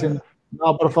 Muchísimas gracias.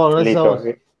 No, por favor, gracias a vos.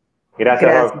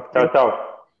 Gracias.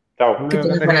 Chao. Que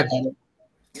tengas buena tarde.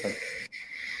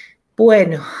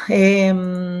 Bueno,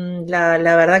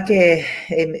 la verdad que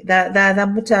da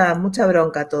mucha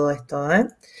bronca todo esto,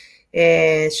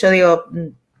 yo digo,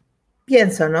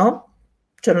 pienso, ¿no?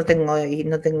 Yo no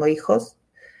tengo hijos,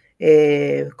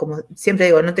 como siempre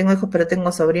digo, no tengo hijos, pero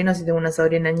tengo sobrinos y tengo una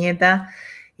sobrina nieta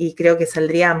y creo que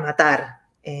saldría a matar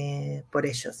por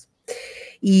ellos.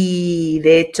 Y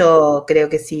de hecho, creo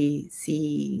que si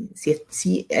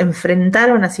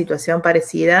enfrentara una situación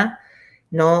parecida,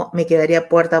 no me quedaría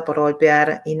puerta por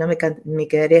golpear y no me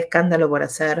quedaría escándalo por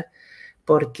hacer,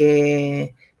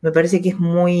 porque me parece que es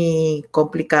muy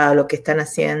complicado lo que están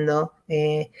haciendo.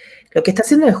 Lo que está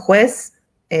haciendo el juez,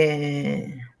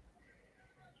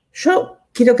 yo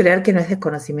quiero creer que no es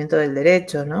desconocimiento del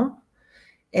derecho, ¿no?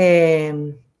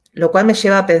 Lo cual me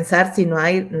lleva a pensar si no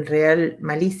hay real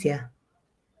malicia.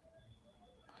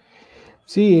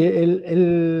 Sí,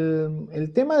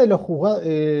 el tema de los juzgados,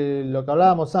 lo que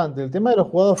hablábamos antes, el tema de los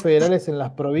juzgados federales en las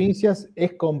provincias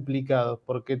es complicado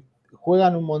porque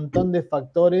juegan un montón de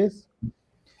factores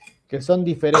que son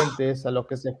diferentes a los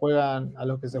que se juegan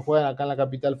acá en la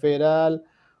capital federal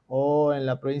o en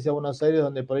la provincia de Buenos Aires,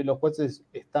 donde por ahí los jueces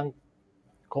están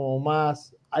como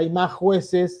hay más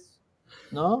jueces,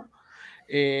 ¿no?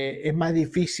 Es más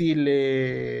difícil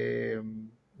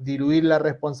diluir la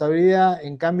responsabilidad.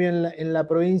 En cambio, en la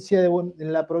provincia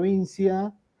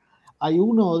hay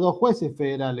 1 o 2 jueces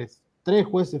federales, 3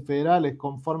 jueces federales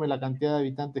conforme la cantidad de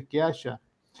habitantes que haya.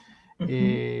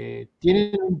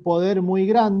 Tienen un poder muy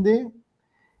grande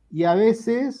y a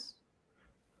veces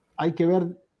hay que ver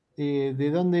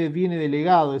de dónde viene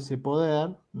delegado ese poder,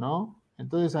 ¿no?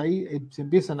 Entonces ahí se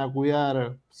empiezan a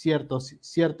cuidar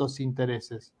ciertos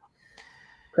intereses.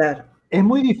 Claro. Es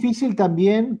muy difícil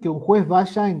también que un juez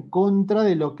vaya en contra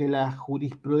de lo que la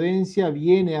jurisprudencia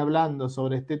viene hablando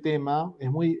sobre este tema.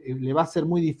 Le va a ser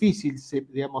muy difícil,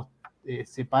 digamos,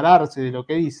 separarse de lo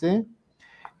que dice.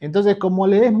 Entonces, como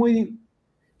le es muy...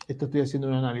 Esto estoy haciendo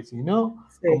un análisis, ¿no?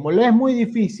 Sí. Como le es muy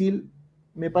difícil,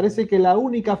 me parece que la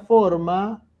única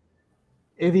forma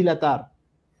es dilatar,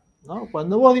 ¿no?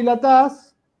 Cuando vos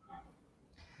dilatás,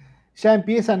 ya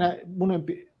empieza a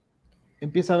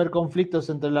haber conflictos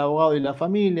entre el abogado y la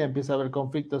familia, empieza a haber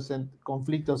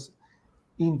conflictos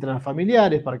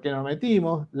intrafamiliares, ¿para qué nos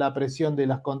metimos? La presión de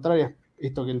las contrarias,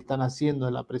 esto que le están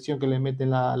haciendo, la presión que le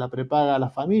meten la prepaga a la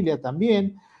familia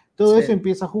también, todo eso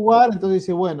empieza a jugar, entonces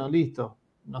dice, bueno, listo,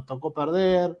 nos tocó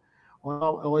perder,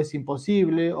 o es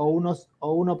imposible, o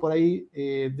uno por ahí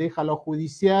deja lo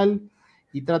judicial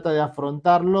y trata de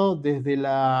afrontarlo desde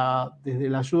la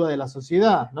ayuda de la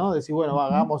sociedad, ¿no? Decir, bueno,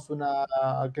 hagamos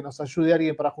que nos ayude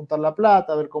alguien para juntar la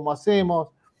plata, a ver cómo hacemos.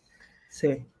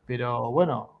 Sí. Pero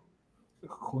bueno,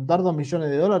 juntar $2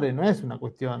 millones no es una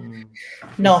cuestión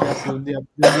no. que se hace de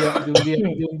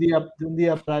un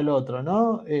día para el otro,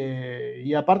 ¿no?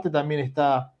 Y aparte también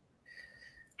está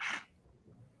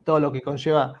todo lo que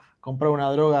conlleva comprar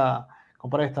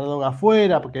esta droga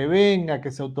afuera, porque venga,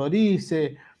 que se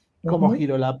autorice, cómo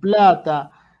giro la plata,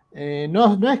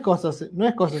 no es cosa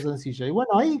sencilla. Y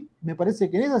bueno, ahí me parece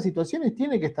que en esas situaciones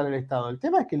tiene que estar el Estado. El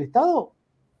tema es que el Estado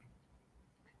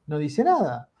no dice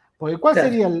nada. Porque ¿cuál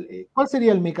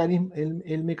sería el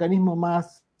mecanismo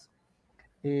más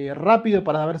rápido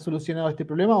para haber solucionado este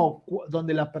problema, o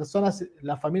donde las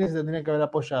familias se tendrían que haber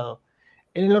apoyado?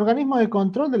 En el organismo de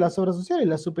control de las obras sociales,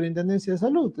 la Superintendencia de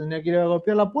Salud, tendría que ir a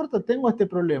golpear la puerta, tengo este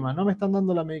problema, no me están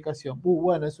dando la medicación.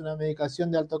 Bueno, es una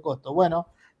medicación de alto costo. Bueno,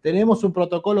 tenemos un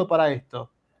protocolo para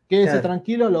esto. Quédese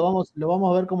tranquilo, lo vamos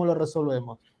a ver cómo lo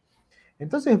resolvemos.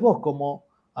 Entonces vos, como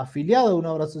afiliado de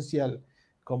una obra social,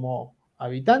 como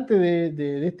habitante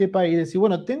de este país, decís,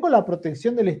 bueno, tengo la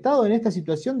protección del Estado en esta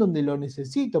situación donde lo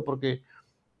necesito, porque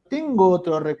tengo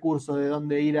otro recurso de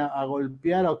donde ir a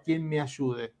golpear o quien me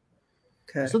ayude.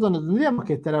 Nosotros no tendríamos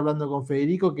que estar hablando con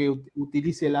Federico que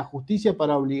utilice la justicia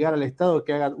para obligar al Estado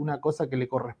que haga una cosa que le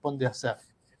corresponde hacer,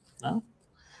 ¿no?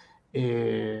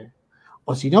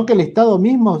 O sino que el Estado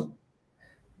mismo,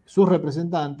 sus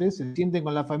representantes, se sienten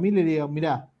con la familia y digan,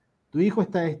 mirá, tu hijo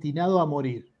está destinado a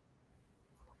morir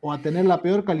o a tener la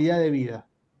peor calidad de vida.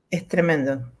 Es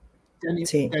tremendo. ¿Te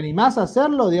animás a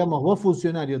hacerlo? Digamos, vos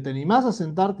funcionario, ¿te animás a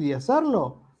sentarte y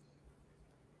hacerlo?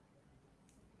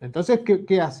 Entonces,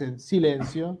 ¿qué hacen?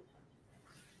 Silencio.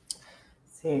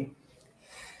 Sí.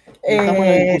 Estamos en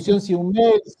la discusión si un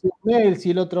mail, si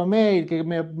el otro mail, que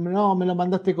me lo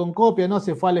mandaste con copia, no,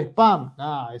 se fue al spam.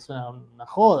 Es una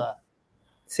joda.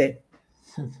 Sí.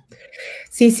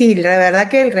 Sí, la verdad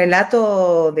que el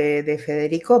relato de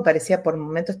Federico parecía por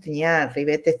momentos tenía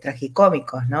ribetes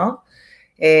tragicómicos, ¿no?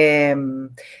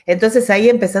 Entonces ahí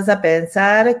empezás a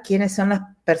pensar quiénes son las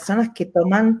personas que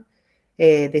toman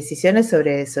decisiones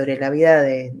sobre la vida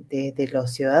de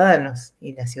los ciudadanos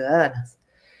y las ciudadanas.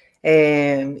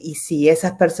 Y si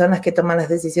esas personas que toman las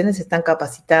decisiones están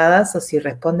capacitadas o si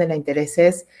responden a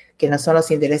intereses que no son los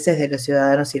intereses de los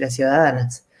ciudadanos y las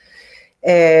ciudadanas.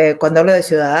 Cuando hablo de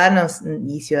ciudadanos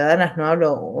y ciudadanas no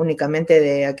hablo únicamente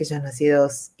de aquellos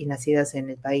nacidos y nacidas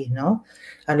en el país, ¿no?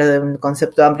 Hablo de un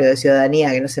concepto amplio de ciudadanía,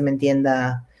 que no se me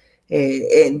entienda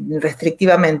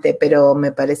restrictivamente, pero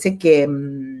me parece que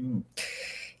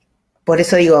por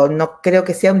eso digo, no creo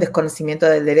que sea un desconocimiento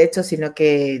del derecho, sino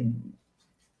que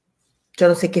yo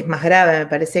no sé qué es más grave. Me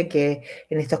parece que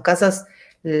en estos casos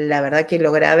la verdad que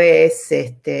lo grave es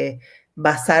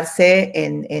basarse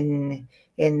en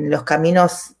los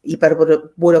caminos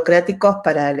hiperburocráticos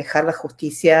para alejar la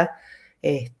justicia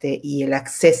y el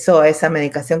acceso a esa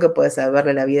medicación que puede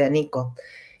salvarle la vida a Nico.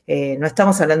 No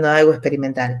estamos hablando de algo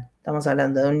experimental, estamos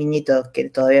hablando de un niñito que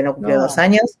todavía no cumplió 2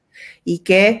 años y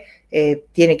que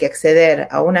tiene que acceder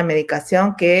a una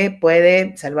medicación que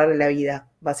puede salvarle la vida,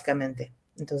 básicamente.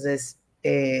 Entonces,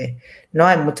 no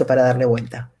hay mucho para darle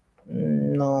vuelta.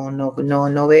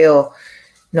 No veo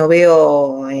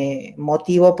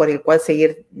motivo por el cual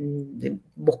seguir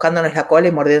buscándonos la cola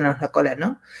y mordiéndonos la cola,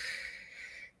 ¿no?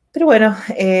 Pero bueno,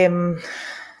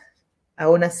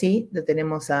 aún así lo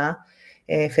tenemos a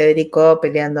Federico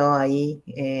peleando ahí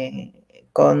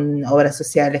con obras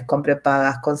sociales, con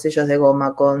prepagas, con sellos de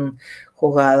goma, con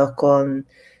juzgados, con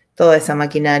toda esa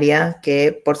maquinaria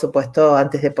que, por supuesto,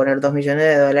 antes de poner $2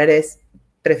 millones,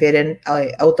 prefieren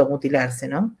automutilarse,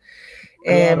 ¿no?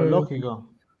 Claro, lógico.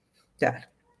 Claro.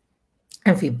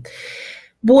 En fin.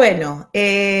 Bueno,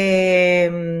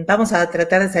 vamos a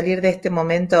tratar de salir de este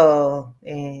momento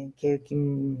que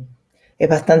es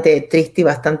bastante triste y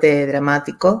bastante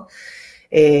dramático,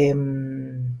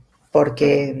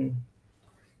 porque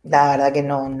la verdad que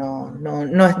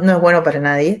no es bueno para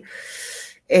nadie.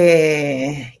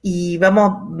 Y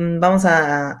vamos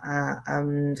a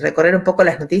recorrer un poco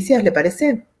las noticias, ¿le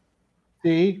parece?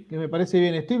 Sí, que me parece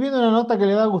bien. Estoy viendo una nota que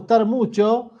le va a gustar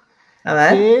mucho, A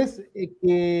ver. que es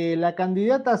que la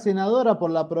candidata a senadora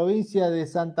por la provincia de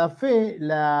Santa Fe,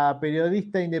 la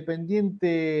periodista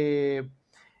independiente,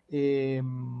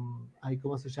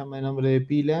 ¿cómo se llama el nombre de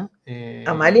pila?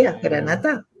 ¿Amalia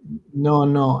Granata?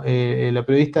 No, la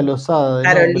periodista Lozada.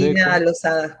 Carolina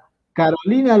Lozada.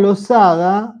 Carolina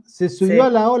Lozada se subió Sí. a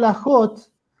la ola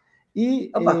hot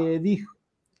y Opa.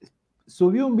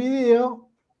 subió un video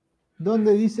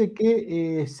donde dice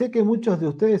que sé que muchos de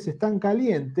ustedes están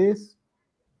calientes.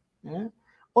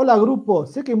 Hola grupo,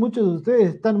 sé que muchos de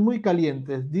ustedes están muy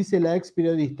calientes, dice la ex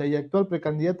periodista y actual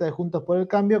precandidata de Juntos por el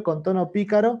Cambio con tono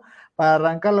pícaro para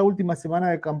arrancar la última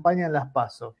semana de campaña en las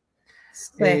PASO.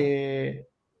 Sí.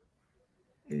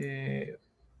 ¿Y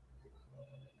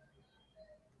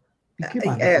qué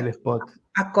más dice el spot?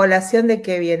 ¿A colación de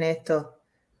qué viene esto?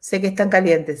 Sé que están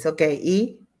calientes, ok.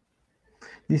 ¿Y?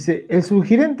 Dice, el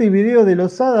sugerente video de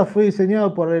Lozada fue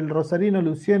diseñado por el rosarino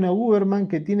Luciano Guberman,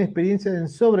 que tiene experiencia en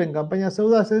sobre en campañas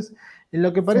audaces, en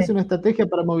lo que parece una estrategia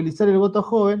para movilizar el voto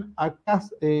joven.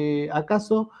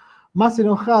 ¿Acaso más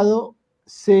enojado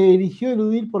se eligió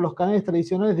eludir por los canales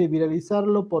tradicionales de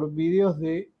viralizarlo por videos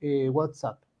de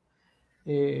WhatsApp?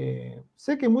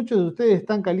 Sé que muchos de ustedes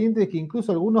están calientes, que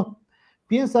incluso algunos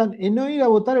piensan en no ir a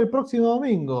votar el próximo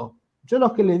domingo. Yo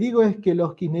lo que les digo es que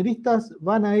los kirchneristas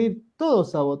van a ir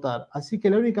todos a votar, así que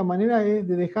la única manera de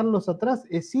dejarlos atrás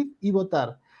es ir y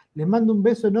votar. Les mando un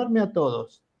beso enorme a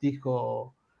todos,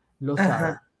 dijo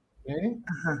Lozada.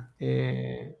 Ajá.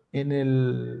 En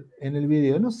el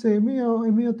video. No sé, es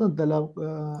medio tonta la...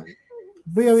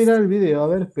 voy a mirar el video, a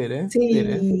ver, espere.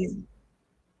 Sí,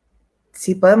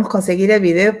 si podemos conseguir el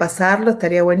video y pasarlo,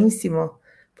 estaría buenísimo,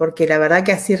 porque la verdad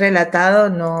que así relatado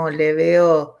no le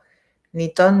veo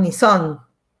ni ton ni son,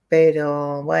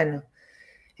 pero bueno,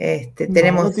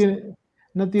 tenemos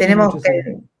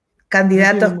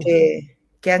candidatos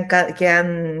que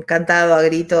han cantado a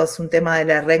gritos un tema de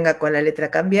la renga con la letra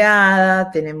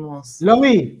cambiada, tenemos... ¡Lo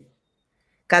vi!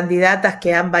 Candidatas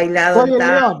que han bailado en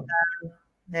tanga.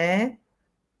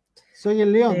 Soy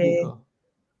el león, dijo.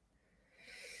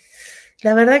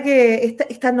 La verdad que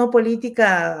esta no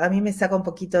política a mí me saca un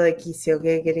poquito de quicio,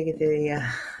 ¿qué querés que te diga?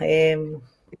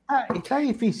 Está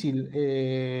difícil.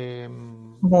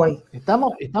 Muy.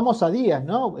 Estamos a días,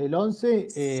 ¿no? El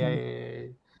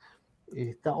 11,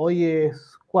 hoy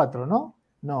es 4, ¿no?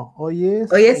 No, hoy es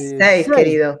 6,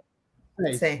 querido.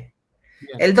 6. Sí. Bien.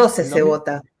 El 12 se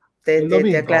vota,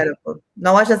 te aclaro.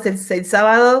 No vayas el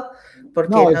sábado,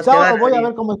 porque no el sábado voy a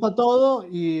ver cómo está todo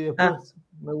y después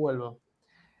me vuelvo.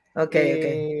 Ok.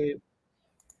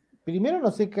 Primero no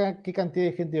sé qué cantidad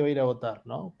de gente va a ir a votar,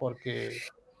 ¿no? Porque...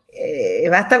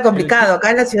 va a estar complicado.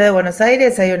 Acá en la ciudad de Buenos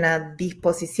Aires hay una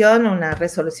disposición, una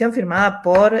resolución firmada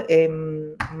por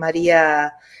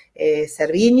María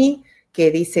Sabadini,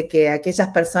 que dice que aquellas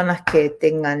personas que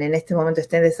en este momento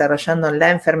estén desarrollando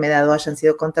la enfermedad o hayan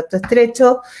sido contacto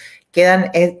estrecho, quedan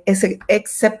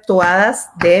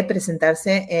exceptuadas de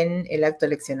presentarse en el acto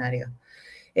eleccionario.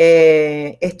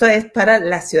 Esto es para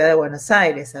la ciudad de Buenos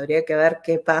Aires. Habría que ver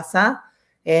qué pasa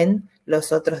en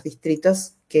los otros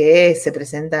distritos que se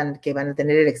presentan, que van a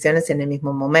tener elecciones en el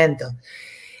mismo momento.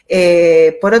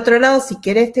 Por otro lado, si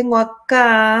querés, tengo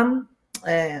acá,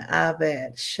 a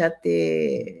ver, ya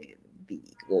te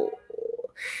digo,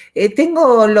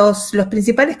 tengo los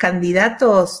principales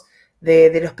candidatos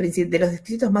de los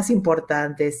distritos más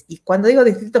importantes, y cuando digo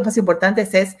distritos más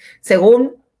importantes es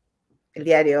según el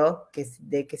diario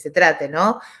de que se trate,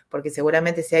 ¿no? Porque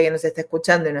seguramente si alguien nos está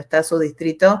escuchando y no está a su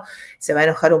distrito, se va a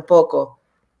enojar un poco.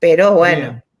 Pero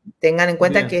bueno, tengan en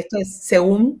cuenta que esto es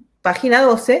según página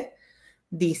 12,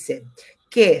 dice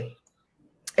que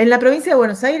en la provincia de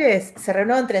Buenos Aires se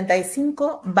renuevan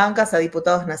 35 bancas a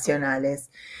diputados nacionales.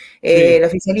 El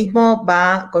oficialismo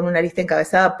va con una lista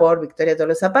encabezada por Victoria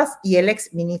Tolosa Paz y el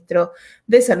ex ministro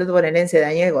de Salud bonaerense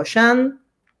Daniel Goyán.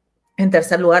 En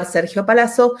tercer lugar, Sergio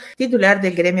Palazzo, titular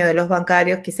del gremio de los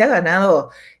bancarios, que se ha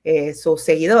ganado sus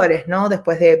seguidores, ¿no?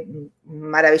 Después de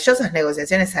maravillosas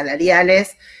negociaciones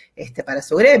salariales para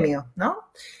su gremio, ¿no?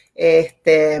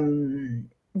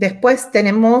 Después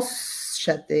tenemos,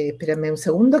 espérame un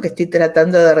segundo, que estoy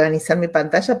tratando de organizar mi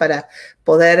pantalla para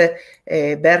poder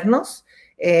vernos.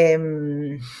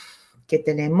 ¿Qué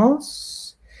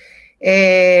tenemos?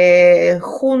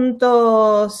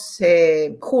 Juntos,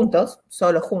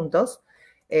 solo juntos,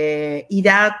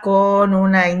 irá con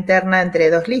una interna entre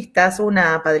dos listas,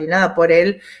 una apadrinada por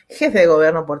el jefe de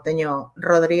gobierno porteño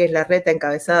Rodríguez Larreta,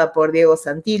 encabezada por Diego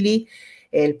Santilli,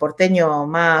 el porteño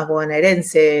más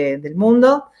bonaerense del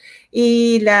mundo,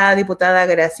 y la diputada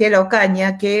Graciela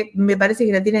Ocaña, que me parece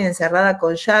que la tienen encerrada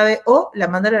con llave o la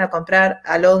mandaron a comprar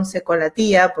al 11 con la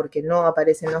tía porque no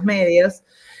aparece en los medios.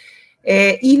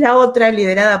 Y la otra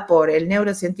liderada por el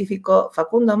neurocientífico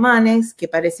Facundo Manes, que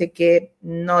parece que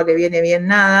no le viene bien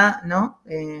nada, ¿no?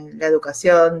 La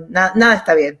educación, nada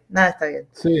está bien, nada está bien.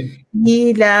 Sí.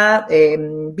 Y la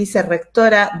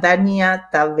vicerrectora Dania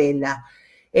Tabela.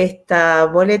 Esta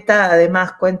boleta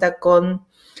además cuenta con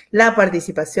la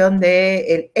participación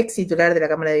del ex titular de la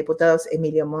Cámara de Diputados,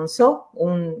 Emilio Monzó,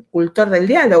 un cultor del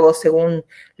diálogo, según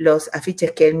los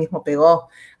afiches que él mismo pegó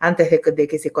antes de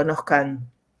que se conozcan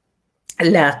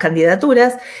las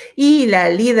candidaturas, y la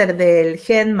líder del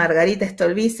GEN, Margarita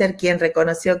Stolbizer, quien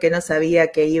reconoció que no sabía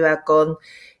que iba con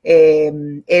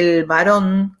el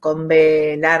varón con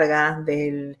B larga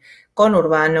del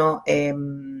conurbano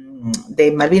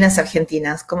de Malvinas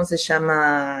Argentinas. ¿Cómo se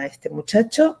llama este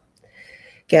muchacho?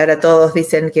 Que ahora todos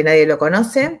dicen que nadie lo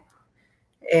conoce,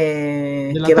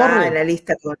 que va en la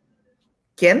lista con...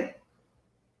 ¿Quién?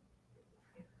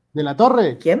 ¿De la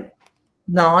Torre? ¿Quién?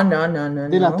 No.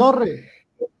 ¿De la Torre?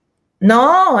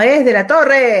 No, es de la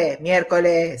Torre,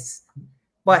 miércoles.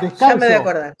 Bueno, Descalzo. Ya me voy a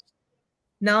acordar.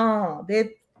 No,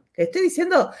 estoy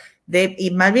diciendo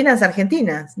de Malvinas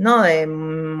Argentinas, no de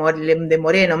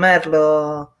Moreno,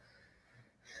 Merlo.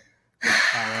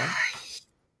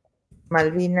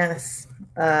 Malvinas.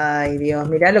 Ay, Dios,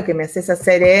 mirá lo que me haces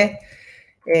hacer,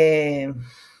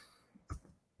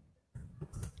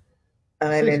 a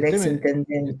ver, Sí, el ex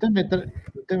intendente.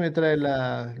 Usted me trae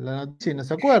la noticia y no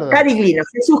se acuerda. Cariglino,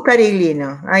 Jesús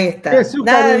Cariglino, ahí está. Jesús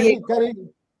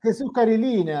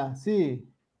Carilina, sí.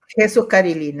 Jesús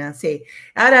Carilina, sí.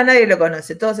 Ahora nadie lo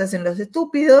conoce, todos se hacen los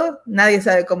estúpidos, nadie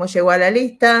sabe cómo llegó a la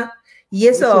lista, y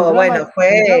eso,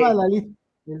 fue...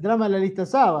 El drama de la lista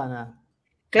sábana.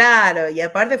 Claro, y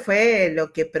aparte fue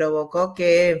lo que provocó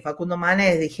que Facundo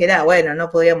Manes dijera, bueno, no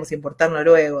podríamos importar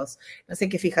noruegos. No sé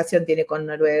qué fijación tiene con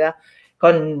Noruega,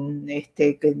 con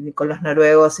los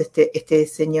noruegos este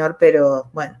señor, pero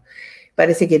bueno,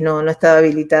 parece que no estaba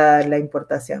habilitada la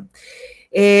importación.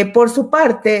 Por su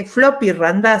parte, Floppy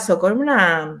Randazzo, con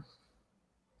una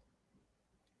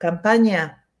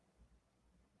campaña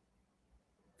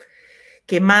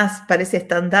que más parece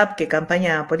stand-up que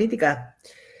campaña política,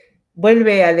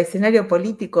 vuelve al escenario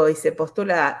político y se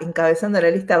postula encabezando la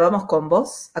lista Vamos con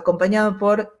Vos, acompañado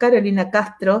por Carolina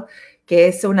Castro, que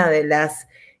es una de las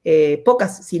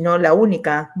pocas, si no la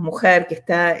única mujer que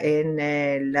está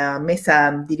en la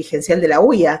mesa dirigencial de la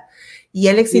UIA, y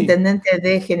el ex intendente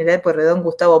de General Pueyrredón,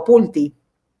 Gustavo Pulti.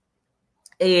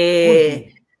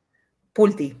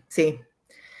 Pulti, sí.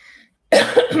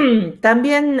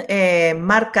 También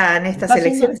marcan estas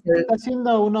elecciones. Está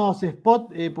haciendo unos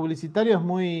spots publicitarios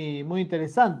muy, muy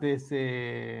interesantes,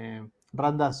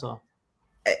 Randazzo.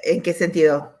 ¿En qué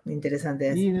sentido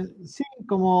interesantes? Sí,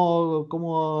 son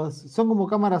como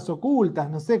cámaras ocultas,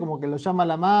 no sé, como que lo llama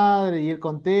la madre y él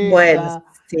contesta. Bueno,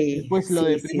 sí. Después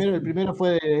el primero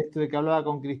fue de esto de que hablaba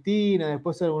con Cristina,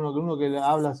 después era uno que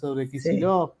habla sobre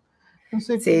Kicillof. No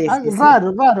sé,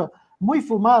 raro. Muy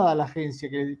fumada la agencia.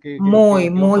 Muy.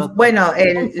 Bueno,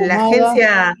 la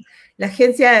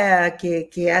agencia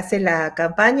que hace la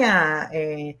campaña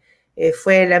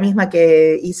fue la misma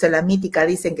que hizo la mítica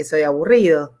Dicen que soy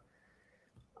aburrido.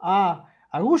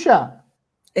 ¿Agulla?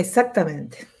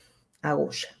 Exactamente,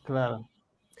 Agulla. Claro.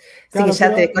 Así que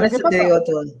ya con eso te digo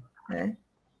todo.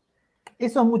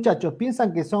 Esos muchachos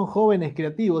piensan que son jóvenes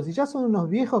creativos y ya son unos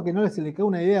viejos que no se les cae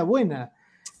una idea buena.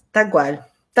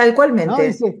 Talcualmente. ¿No?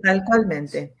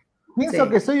 Talcualmente. Pienso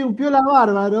que soy un piola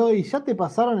bárbaro y ya te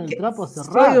pasaron el trapo hace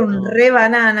rato. Soy un re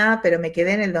banana, pero me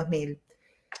quedé en el 2000.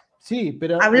 Sí,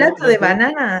 pero... Hablando de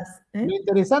bananas... Lo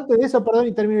interesante de eso, perdón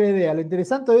y termino la idea, lo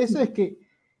interesante de eso es que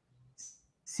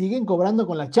siguen cobrando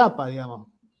con la chapa, digamos.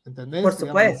 ¿Entendés? Por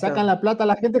supuesto. Digamos, sacan la plata a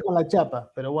la gente con la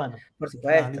chapa, pero bueno. Por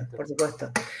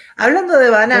supuesto. Hablando de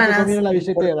bananas... Ya te la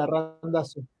billetera,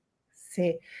 Randazzo.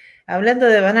 Sí. Hablando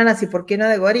de bananas y por qué no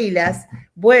de gorilas,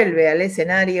 vuelve al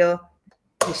escenario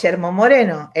Guillermo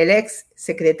Moreno, el ex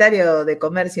secretario de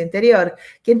Comercio Interior,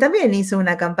 quien también hizo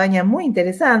una campaña muy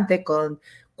interesante con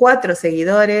 4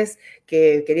 seguidores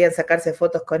que querían sacarse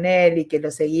fotos con él y que lo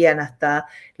seguían hasta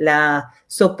el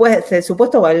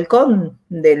supuesto balcón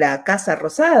de la Casa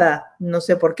Rosada. No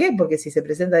sé por qué, porque si se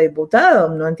presenta diputado,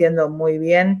 no entiendo muy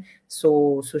bien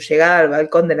su llegada al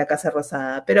balcón de la Casa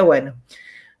Rosada. Pero bueno.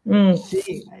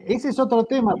 Sí, ese es otro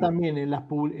tema también en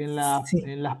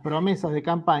las promesas de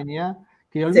campaña,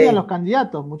 que olvidan los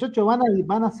candidatos. Muchachos,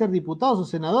 van a ser diputados o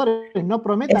senadores, no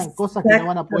prometan cosas que no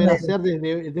van a poder hacer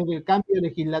desde el cambio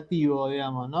legislativo,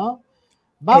 digamos, ¿no?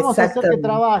 Vamos a hacer que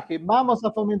trabaje, vamos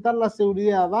a fomentar la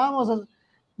seguridad,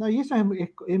 No, y eso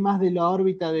es más de la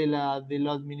órbita de la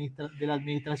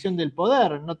administración del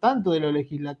poder, no tanto de lo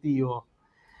legislativo.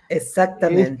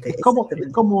 Exactamente. Es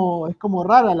como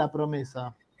rara la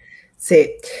promesa.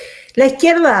 Sí. La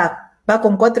izquierda va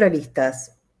con 4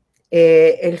 listas.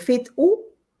 El FIT-U,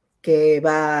 que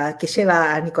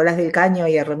lleva a Nicolás del Caño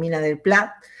y a Romina del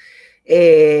Pla.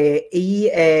 Y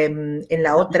en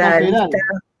la otra lista.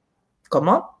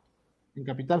 ¿Cómo? En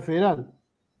Capital Federal.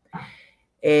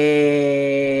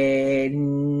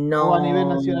 No. ¿O a nivel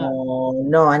nacional?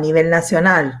 No, a nivel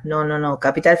nacional. No.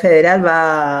 Capital Federal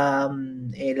va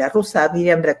la rusa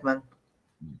Miriam Bregman.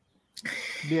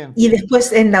 Bien. Y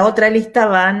después en la otra lista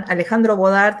van Alejandro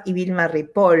Bodart y Vilma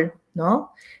Ripoll,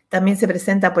 ¿no? También se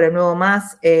presenta por el Nuevo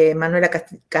Más Manuela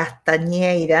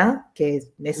Castañeira, que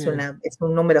es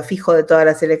un número fijo de todas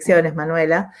las elecciones,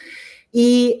 Manuela.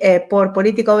 Y por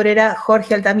Política Obrera,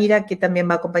 Jorge Altamira, que también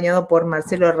va acompañado por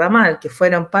Marcelo Ramal, que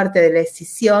fueron parte de la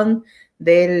escisión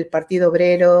del Partido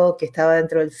Obrero, que estaba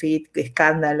dentro del FIT,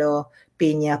 escándalo,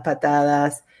 piñas,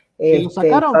 patadas,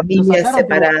 familias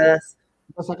separadas.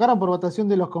 Lo sacaron por votación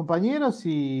de los compañeros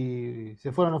y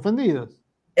se fueron ofendidos.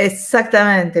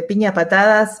 Exactamente, piña,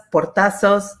 patadas,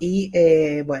 portazos y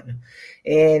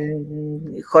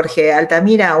Jorge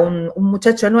Altamira, un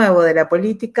muchacho nuevo de la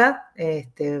política,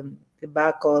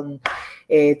 va con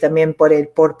también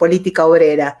por Política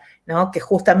Obrera, ¿no? Que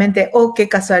justamente, qué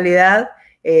casualidad,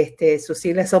 sus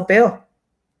siglas son PO.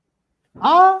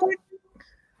 Ah,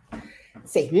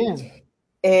 sí. Bien.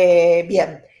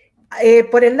 Bien.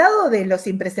 Por el lado de los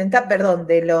impresentables, perdón,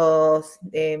 de los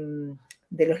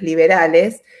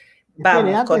liberales,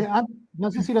 vamos no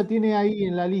sé si lo tiene ahí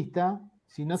en la lista,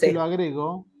 si no se lo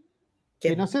agrego,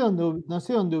 que no sé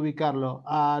dónde ubicarlo.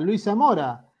 A Luis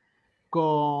Zamora,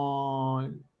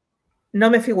 con... No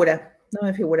me figura.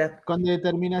 Con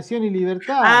Determinación y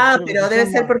Libertad. Pero debe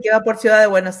ser porque va por Ciudad de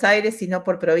Buenos Aires y no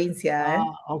por provincia.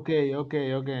 Ok.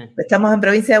 Estamos en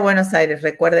provincia de Buenos Aires,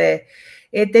 recuerde.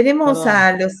 Tenemos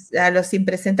a los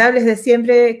impresentables de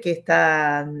siempre, que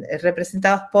están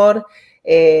representados por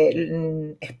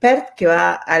Expert, que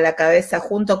va a la cabeza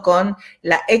junto con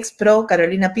la ex pro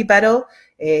Carolina Píparo,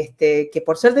 que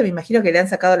por suerte me imagino que le han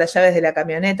sacado las llaves de la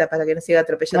camioneta para que no siga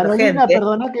atropellando gente.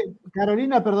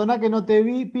 Carolina, perdona que no te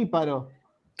vi, Píparo.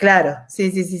 Claro, sí.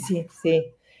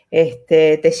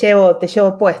 Te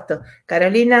llevo puesto.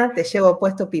 Carolina, te llevo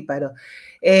puesto, Píparo.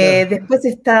 Después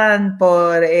están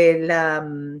por la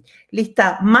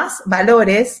lista Más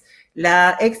Valores,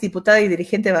 la exdiputada y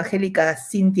dirigente evangélica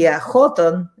Cynthia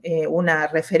Houghton, una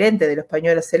referente de los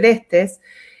pañuelos celestes.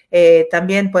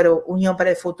 También por Unión para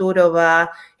el Futuro va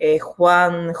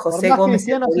Juan José Gómez.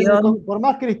 Por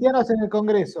más cristianos en el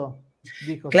Congreso.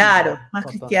 Dijo claro, más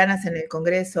cristianas en el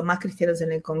Congreso, más cristianos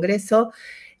en el Congreso.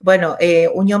 Bueno,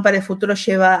 Unión para el Futuro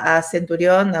lleva a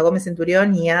Gómez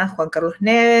Centurión y a Juan Carlos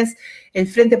Neves. El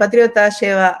Frente Patriota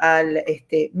lleva al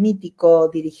mítico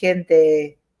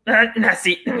dirigente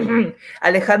nazi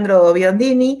Alejandro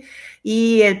Biondini,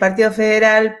 y el Partido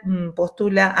Federal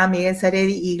postula a Miguel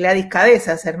Saredi y Gladys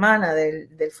Cabezas, hermana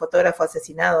del fotógrafo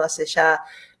asesinado hace ya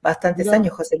bastantes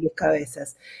años, José Luis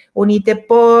Cabezas. UNITE,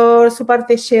 por su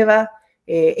parte, lleva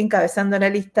encabezando la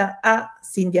lista a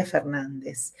Cintia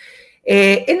Fernández.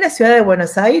 En la ciudad de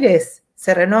Buenos Aires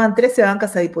se renuevan 13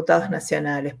 bancas a diputados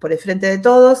nacionales. Por el Frente de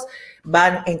Todos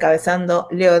van encabezando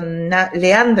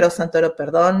Leandro Santoro,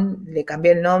 le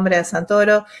cambié el nombre a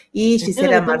Santoro, y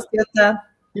Gisela Marciota.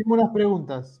 Tengo unas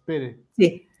preguntas, espere.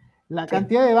 Sí. La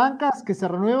cantidad de bancas que se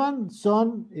renuevan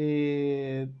son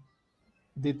de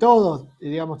todos,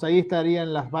 digamos, ahí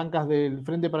estarían las bancas del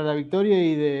Frente para la Victoria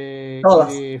y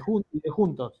de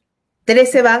Juntos.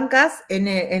 13 bancas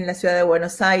en la ciudad de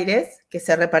Buenos Aires que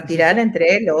se repartirán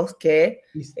entre los que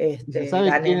 ¿Se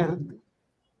sabe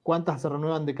cuántas se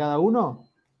renuevan de cada uno?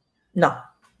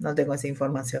 No tengo esa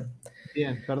información.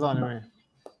 Bien, perdóneme.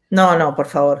 No, por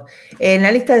favor. En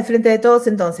la lista del Frente de Todos,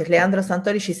 entonces, Leandro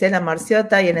Santoro y Gisela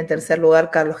Marciota, y en el tercer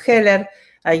lugar, Carlos Heller,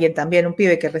 alguien también, un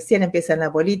pibe que recién empieza en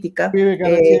la política.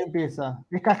 Recién empieza.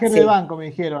 Es cajero de banco, me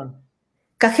dijeron.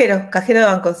 Cajero de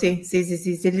banco, sí.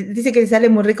 Dice que le sale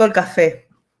muy rico el café.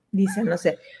 dicen, no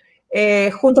sé.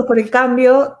 Juntos por el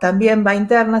Cambio también va a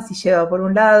internas y lleva por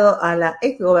un lado a la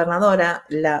exgobernadora,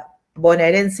 la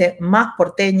bonaerense más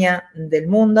porteña del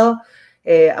mundo,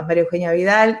 a María Eugenia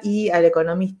Vidal, y al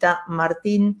economista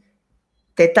Martín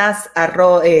Tetaz,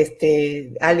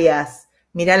 alias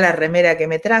mirá la remera que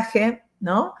me traje,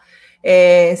 ¿no?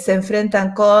 Se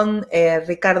enfrentan con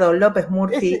Ricardo López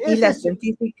Murphy y la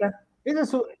científica.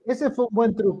 Ese fue un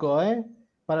buen truco,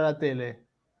 para la tele.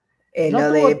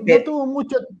 No tuvo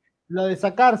mucho, lo de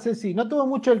sacarse, sí, no tuvo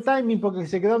mucho el timing porque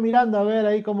se quedó mirando a ver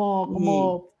ahí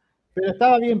cómo pero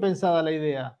estaba bien pensada la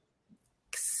idea.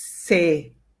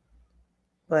 Sí.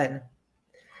 Bueno,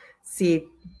 sí.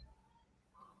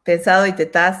 Pensado y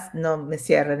Tetaz no me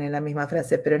cierran en la misma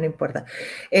frase, pero no importa.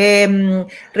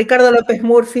 Ricardo López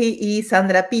Murphy y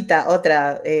Sandra Pita,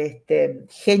 otra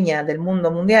genia del mundo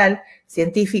mundial,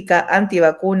 científica,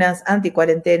 antivacunas,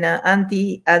 anticuarentena,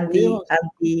 anti.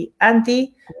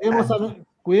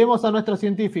 Cuidemos a nuestros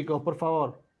científicos, por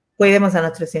favor. Cuidemos a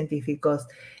nuestros científicos.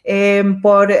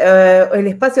 Por el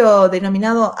espacio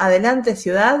denominado Adelante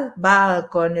Ciudad va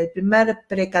con el primer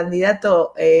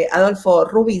precandidato Adolfo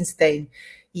Rubinstein,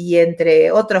 y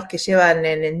entre otros que llevan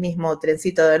en el mismo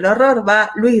trencito del horror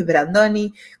va Luis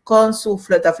Brandoni con su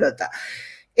flota.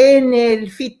 En el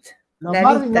FIT.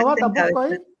 ¿Lombardi no va tampoco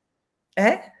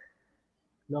ahí?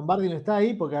 ¿Lombardi no está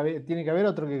ahí porque tiene que haber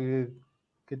otro que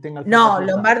tenga el flota. No,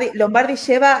 Lombardi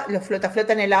lleva los flota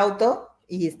en el auto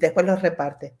y después los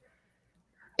reparte.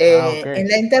 Okay. En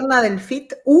la interna del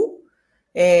FIT-U,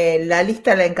 la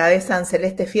lista la encabezan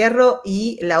Celeste Fierro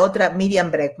y la otra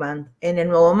Miriam Breckman. En el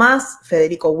Nuevo Más,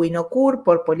 Federico Viñote,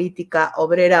 por Política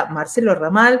Obrera Marcelo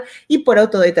Ramal, y por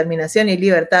Autodeterminación y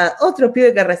Libertad, otro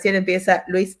pibe que recién empieza,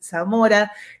 Luis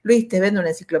Zamora. Luis, te vende una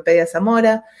enciclopedia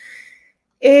Zamora.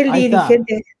 El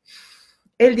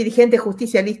dirigente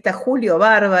justicialista Julio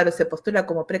Bárbaro se postula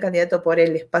como precandidato por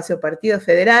el Espacio Partido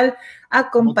Federal,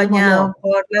 acompañado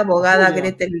por la abogada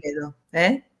Gretel Ledo.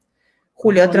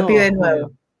 Julio, otro pibe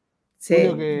nuevo. Sí,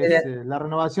 la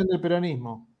renovación del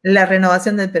peronismo. La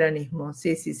renovación del peronismo,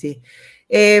 sí.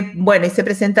 Bueno, y se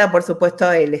presenta, por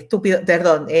supuesto, el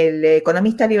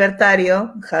economista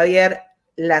libertario Javier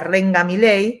Larrenga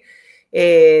Milei,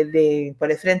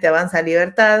 por el Frente Avanza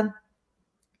Libertad,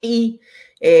 y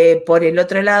por el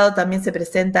otro lado también se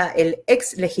presenta el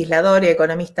ex legislador y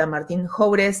economista Martín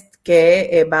Sabadini,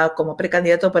 que va como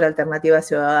precandidato por Alternativa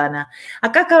Ciudadana.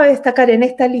 Acá cabe destacar en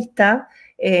esta lista,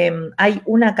 hay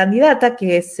una candidata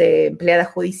que es empleada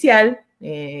judicial,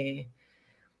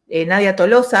 Nadia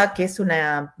Tolosa, que es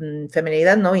una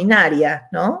feminidad no binaria,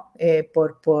 ¿no?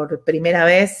 Por primera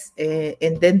vez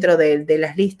dentro de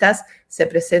las listas se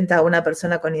presenta una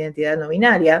persona con identidad no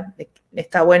binaria.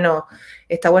 Está bueno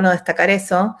destacar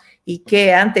eso, y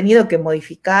que han tenido que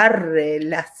modificar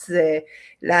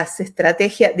las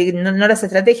estrategias, no las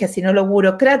estrategias, sino lo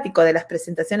burocrático de las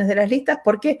presentaciones de las listas,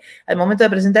 porque al momento de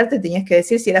presentarte tenías que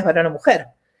decir si eras varón o mujer.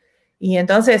 Y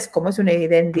entonces, como es una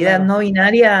identidad no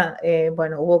binaria,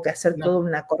 hubo que hacer toda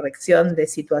una corrección de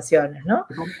situaciones, ¿no?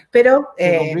 Pero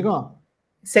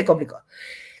se complicó.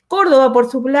 Córdoba, por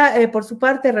su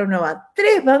parte, renueva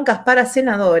 3 bancas para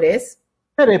senadores.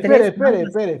 Espere.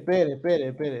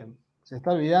 Se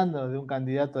está olvidando de un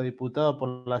candidato a diputado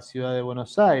por la ciudad de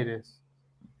Buenos Aires,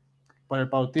 por el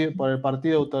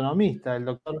Partido Autonomista, el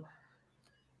doctor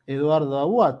Eduardo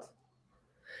Aguat.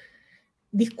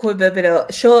 Disculpe, pero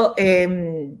yo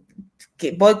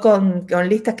voy con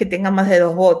listas que tengan más de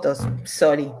 2 votos.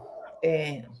 Sorry.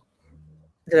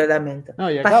 Lo lamento.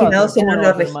 Página 12 no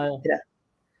lo registra.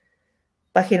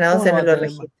 Página 12 no lo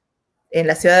registra. En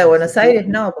la ciudad de Buenos Aires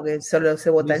no, porque solo se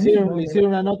vota en mismo. Le hicieron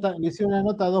una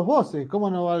nota a 2 voces. ¿Cómo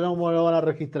no lo van a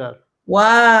registrar?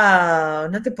 ¡Wow!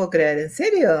 No te puedo creer. ¿En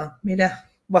serio? Mirá,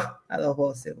 a 2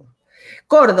 voces.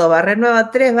 Córdoba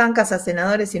renueva 3 bancas a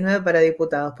senadores y 9 para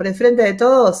diputados. Por el Frente de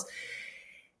Todos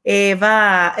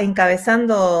va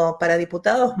encabezando para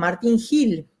diputados Martín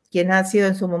Gil, quien ha sido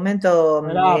en su momento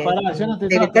yo no te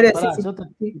estoy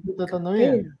tratando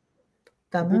bien.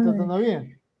 Estoy tratando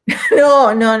bien.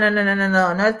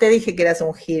 No te dije que eras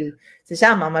un Gil. Se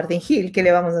llama Martín Gil, ¿qué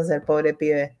le vamos a hacer, pobre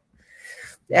pibe?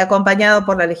 Acompañado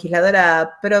por la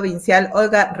legisladora provincial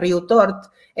Olga Riutort,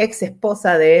 ex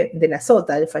esposa de la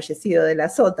Sota, del fallecido de la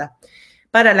Sota.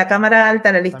 Para la Cámara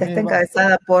Alta, la lista está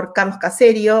encabezada por Carlos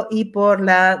Caserio y por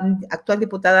la actual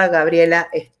diputada Gabriela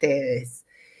Esteves.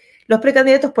 Los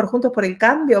precandidatos por Juntos por el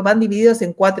Cambio van divididos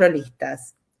en 4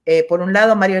 listas. Por un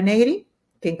lado, Mario Negri,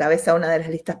 que encabeza una de las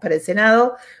listas para el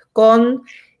Senado, con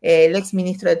el ex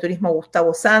ministro de Turismo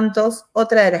Gustavo Santos.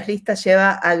 Otra de las listas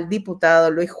lleva al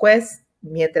diputado Luis Juez,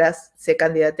 mientras se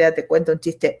candidatea te cuenta un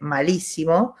chiste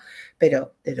malísimo,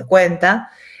 pero te lo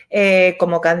cuenta,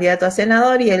 como candidato a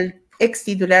senador, y el ex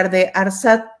titular de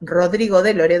ARSAT, Rodrigo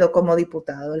de Loredo, como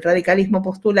diputado. El radicalismo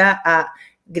postula a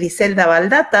Griselda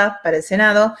Baldata para el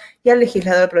Senado y al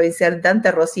legislador provincial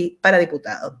Dante Rossi para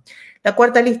diputado. La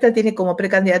cuarta lista tiene como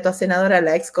precandidato a senadora a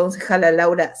la ex concejala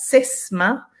Laura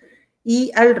𝐀𝐚𝐨𝐬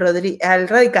y al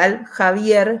radical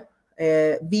Javier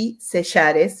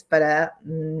𝐀𝐻𝐿 para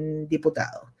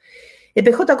diputado. El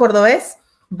PJ cordobés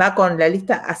va con la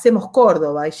lista Hacemos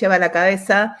Córdoba y lleva a la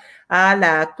cabeza a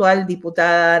la actual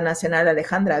diputada nacional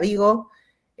Alejandra Vigo,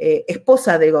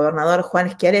 esposa del gobernador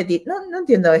Juan Schiaretti. No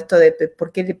entiendo esto de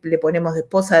por qué le ponemos de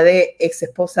esposa de, ex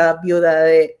esposa, viuda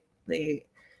de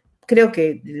creo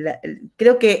que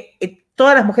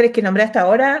todas las mujeres que nombré hasta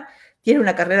ahora tienen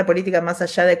una carrera política más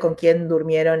allá de con quién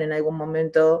durmieron en algún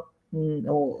momento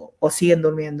o siguen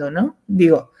durmiendo, ¿no?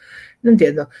 Digo, no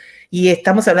entiendo. Y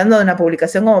estamos hablando de una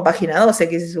publicación como Página 12,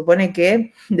 que se supone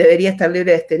que debería estar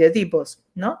libre de estereotipos,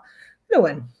 ¿no? Pero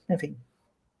bueno, en fin.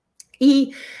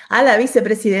 Y a la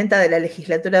vicepresidenta de la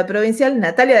legislatura provincial,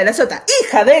 Natalia de la Sota,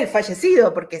 hija del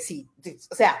fallecido, porque sí,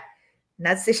 o sea,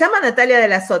 se llama Natalia de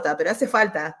la Sota, pero hace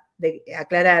falta de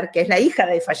aclarar que es la hija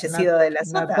del fallecido de la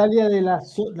Sota. Natalia de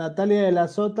la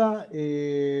Sota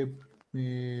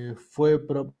fue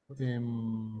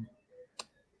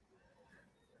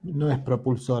no es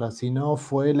propulsora, sino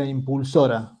fue la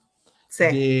impulsora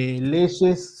de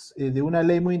leyes, de una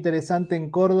ley muy interesante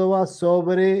en Córdoba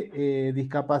sobre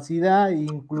discapacidad e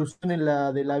inclusión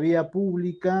de la vía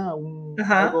pública,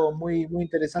 algo muy, muy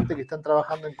interesante que están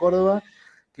trabajando en Córdoba,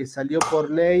 que salió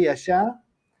por ley allá.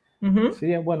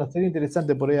 Sería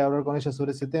interesante por ahí hablar con ella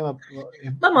sobre ese tema.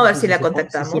 Vamos a ver si la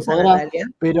contactamos. Si podrá,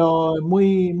 pero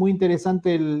muy, muy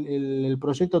interesante el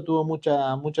proyecto, tuvo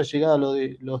mucha llegada,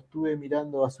 lo estuve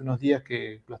mirando hace unos días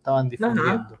que lo estaban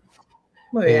difundiendo.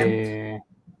 Muy bien.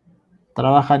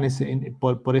 Trabaja en ese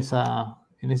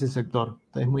sector,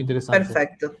 es muy interesante.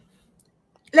 Perfecto.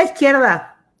 La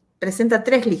izquierda presenta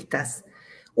 3 listas.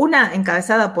 Una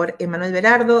encabezada por Emanuel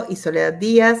Berardo y Soledad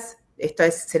Díaz, esto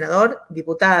es senador,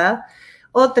 diputada,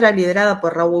 otra liderada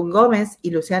por Raúl Gómez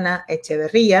y Luciana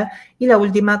Echeverría, y la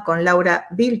última con Laura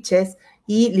Vilches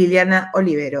y Liliana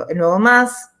Olivero. El Nuevo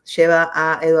Más lleva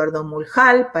a Eduardo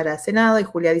Muljal para Senado y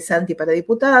Julia Di Santi para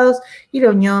diputados, y la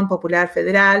Unión Popular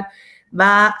Federal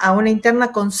va a una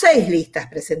interna con 6 listas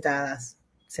presentadas.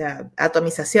 O sea,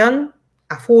 atomización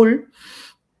a full.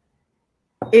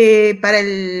 Para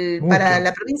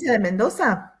la provincia de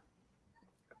Mendoza,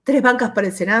 3 bancas para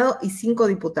el Senado y 5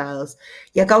 diputados.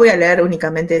 Y acá voy a leer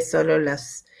únicamente solo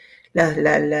las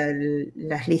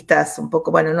listas un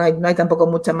poco, bueno, no hay tampoco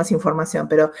mucha más información,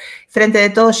 pero Frente de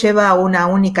Todos lleva una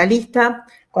única lista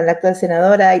con la actual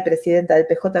senadora y presidenta del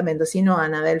PJ mendocino,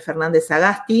 Anabel Fernández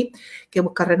Sagasti, que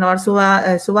busca renovar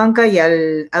su banca, y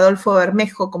al Adolfo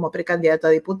Bermejo como precandidato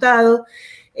a diputado.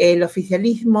 El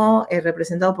oficialismo,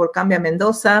 representado por Cambia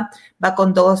Mendoza, va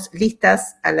con 2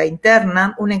 listas a la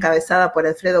interna, una encabezada por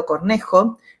Alfredo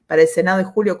Cornejo para el Senado y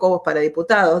Julio Cobos para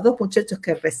diputados, 2 muchachos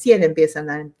que recién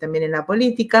empiezan también en la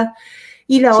política,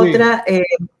 y la otra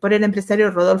por el empresario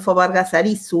Rodolfo Vargas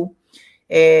Arizu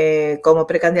como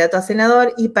precandidato a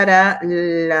senador, y para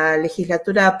la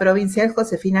legislatura provincial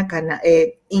Josefina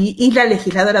y la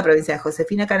legisladora provincial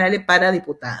Josefina Canale para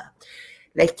diputada.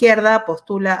 La izquierda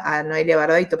postula a Noelia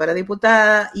Barbaito para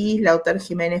diputada y Lautaro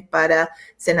Jiménez para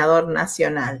senador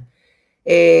nacional.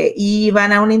 Y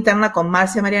van a una interna con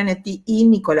Marcia Marianetti y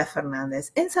Nicolás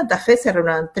Fernández. En Santa Fe se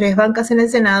reúnen 3 bancas en el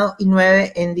Senado y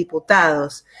 9 en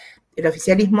diputados. El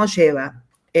oficialismo lleva,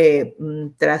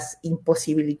 tras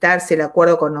imposibilitarse el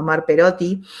acuerdo con Omar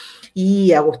Perotti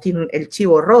y Agustín El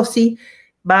Chivo Rossi,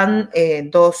 van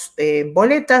 2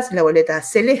 boletas. La boleta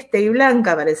celeste y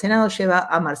blanca para el Senado lleva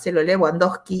a Marcelo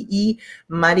Lewandowski y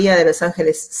María de los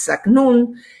Ángeles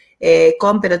Sacnún,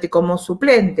 con Perotti como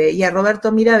suplente, y a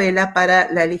Roberto Mirabella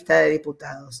para la lista de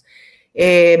diputados.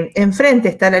 Enfrente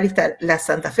está la lista La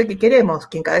Santa Fe que queremos,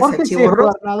 que encabeza el Chivo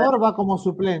Rossi. El gobernador va como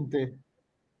suplente.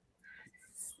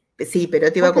 Sí,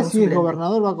 Perotti va como suplente. El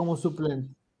gobernador va como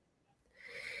suplente.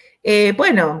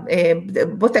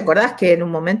 Vos te acordás que en un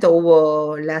momento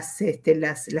hubo las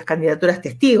candidaturas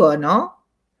testigo, ¿no?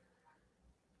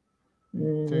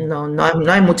 Sí.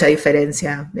 No hay mucha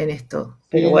diferencia en esto,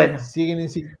 pero bueno. Siguen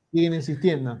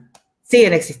insistiendo.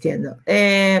 Siguen existiendo.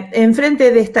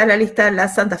 Enfrente de esta la lista La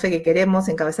Santa Fe que queremos,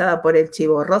 encabezada por el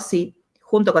Chivo Rossi,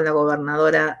 junto con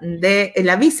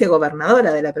la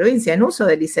vicegobernadora de la provincia en uso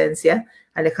de licencia,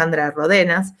 Alejandra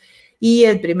Rodenas, y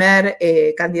el primer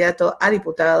candidato a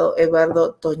diputado,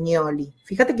 Eduardo Toñoli.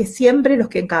 Fíjate que siempre los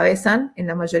que encabezan, en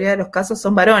la mayoría de los casos,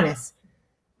 son varones.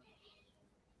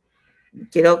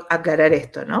 quiero aclarar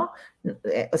esto, ¿no?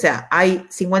 O sea, hay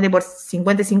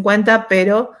 50 y 50,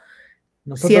 pero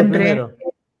Nosotros siempre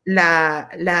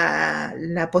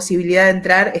la posibilidad de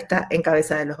entrar está en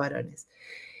cabeza de los varones.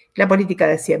 La política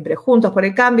de siempre. Juntos por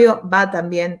el Cambio va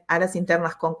también a las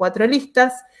internas con 4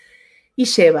 listas y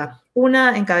lleva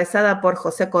una encabezada por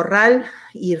José Corral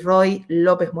y Roy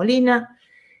López Molina,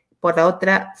 por la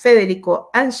otra Federico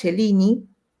Angelini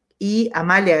y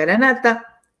Amalia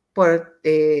Granata, con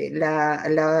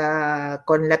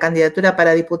la candidatura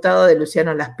para diputado de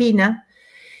Luciano Laspina.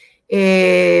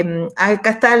 Acá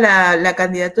está la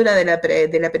candidatura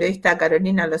de la periodista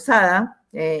Carolina Lozada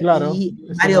y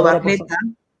Mario Barletta.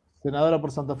 Senadora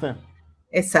por Santa Fe.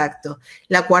 Exacto.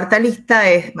 La cuarta lista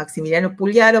es Maximiliano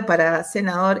Pugliaro para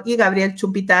senador y Gabriel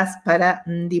Chupitas para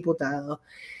diputado.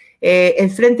 El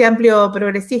Frente Amplio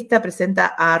Progresista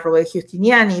presenta a Robert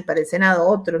Giustiniani para el Senado,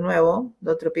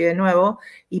 otro pibe nuevo,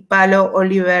 y Palo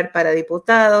Oliver para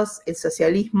diputados. El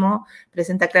socialismo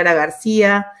presenta a Clara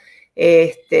García.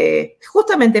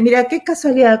 Justamente, mira, qué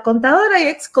casualidad, contadora y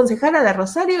ex concejala de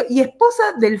Rosario y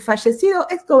esposa del fallecido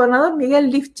ex gobernador Miguel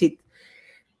Lifchit.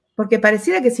 Porque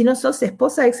pareciera que si no sos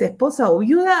esposa, ex esposa o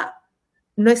viuda,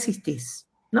 no existís,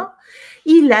 ¿no?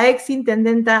 Y la ex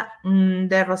intendenta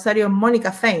de Rosario,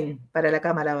 Mónica Fein, para la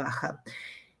Cámara Baja.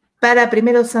 Para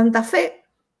Primero Santa Fe,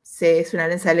 es una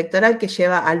alianza electoral que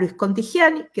lleva a Luis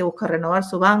Contigiani, que busca renovar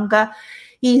su banca,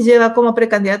 y lleva como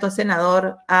precandidato a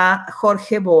senador a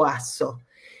Jorge Boazo.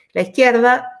 La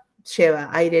izquierda lleva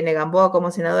a Irene Gamboa como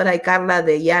senadora y Carla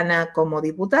de Llana como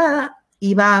diputada,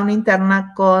 y va a una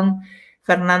interna con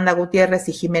Fernanda Gutiérrez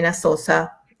y Jimena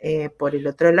Sosa. Por el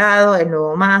otro lado, el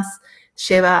Nuevo Más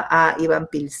lleva a Iván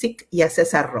Pilsic y a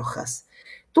César Rojas.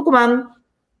 Tucumán,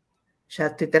 ya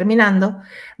estoy terminando,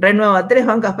 renueva 3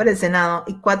 bancas para el Senado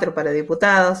y 4 para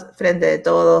diputados. Frente de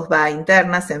Todos va a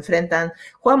internas, se enfrentan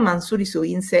Juan Mansur y su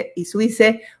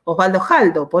vice Osvaldo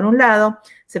Jaldo. Por un lado,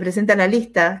 se presenta la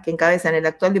lista que encabezan el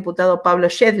actual diputado Pablo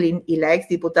Shedlin y la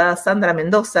exdiputada Sandra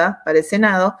Mendoza para el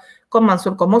Senado, con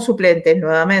Mansur como suplente.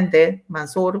 Nuevamente,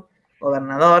 Mansur,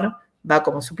 gobernador, va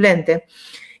como suplente.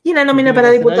 Y en la nómina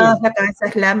para diputados, la cabeza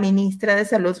es la ministra de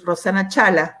Salud, Rosana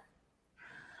Chala.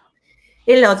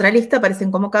 En la otra lista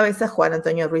aparecen como cabeza Juan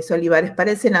Antonio Ruiz Olivares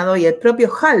para el Senado y el propio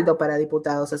Jaldo para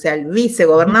diputados, o sea, el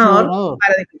vicegobernador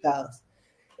para diputados.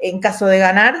 En caso de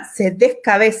ganar, se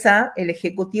descabeza el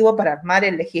Ejecutivo para armar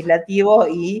el Legislativo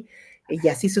y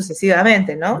así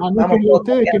sucesivamente, ¿no? Vamos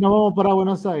ustedes que nos vamos para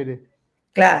Buenos Aires.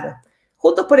 Claro.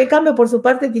 Juntos por el Cambio, por su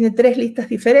parte, tiene 3 listas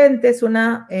diferentes,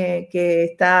 una que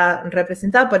está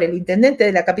representada por el intendente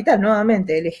de la capital,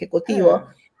 nuevamente, el Ejecutivo,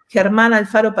 Germán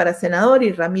Alfaro para senador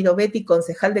y Ramiro Betti,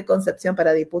 concejal de Concepción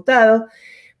para diputado.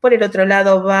 Por el otro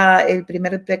lado va el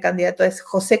primer precandidato es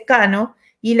José Cano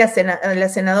y la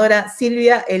senadora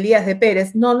Silvia Elías de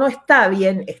Pérez. No está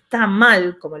bien, está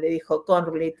mal, como le dijo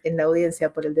Cornblit en la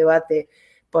audiencia por el debate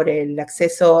por el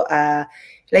acceso a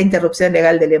la interrupción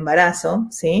legal del embarazo,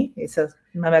 ¿sí? Eso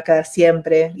me va a quedar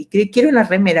siempre. Y quiero una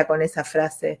remera con esa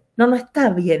frase. No está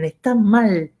bien, está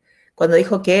mal. Cuando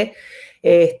dijo que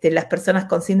las personas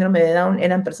con síndrome de Down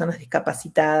eran personas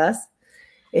discapacitadas,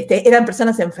 eran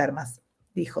personas enfermas,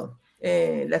 dijo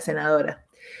la senadora.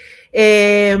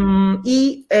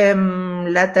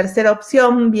 La tercera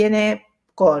opción viene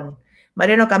con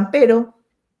Mariano Campero,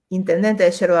 intendente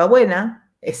de Yerba Buena,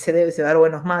 ese debe llevar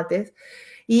buenos mates,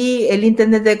 y el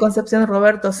intendente de Concepción,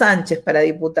 Roberto Sánchez, para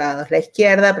diputados. La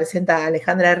izquierda presenta a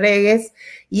Alejandra Regues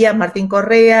y a Martín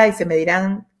Correa, y se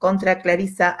medirán contra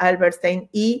Clarisa Alberstein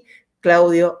y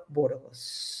Claudio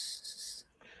Burgos.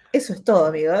 Eso es todo,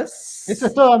 amigos. Eso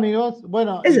es todo, amigos.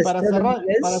 Bueno, y para cerrar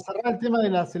el tema de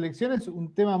las elecciones,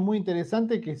 un tema muy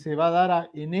interesante que se va a dar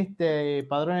en este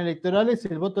padrón electoral es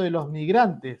el voto de los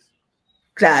migrantes.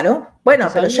 Claro, bueno,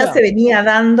 pero ya se venía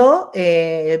dando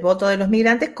el voto de los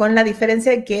migrantes, con la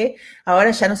diferencia de que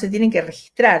ahora ya no se tienen que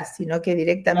registrar, sino que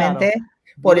directamente,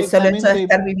 por el solo hecho de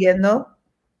estar viviendo.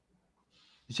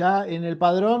 Ya en el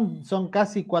padrón son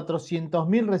casi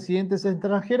 400.000 residentes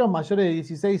extranjeros mayores de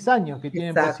 16 años que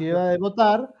tienen posibilidad de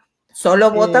votar.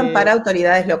 Solo votan para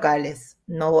autoridades locales,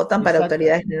 no votan para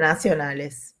autoridades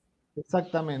nacionales.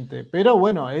 Exactamente, pero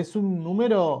bueno, es un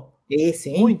número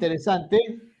muy interesante.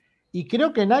 Y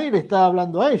creo que nadie le está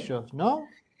hablando a ellos, ¿no?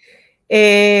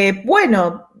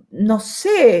 Bueno, no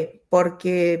sé,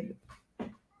 porque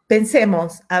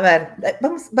pensemos, a ver,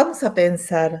 vamos a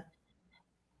pensar.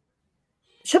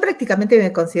 Yo prácticamente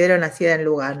me considero nacida en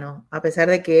Lugano, a pesar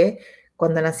de que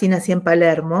cuando nací en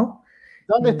Palermo.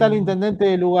 ¿Dónde está el intendente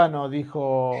de Lugano?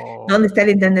 Dijo. ¿Dónde está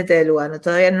el intendente de Lugano?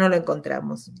 Todavía no lo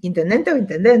encontramos. ¿Intendente o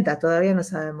intendenta? Todavía no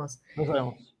sabemos. No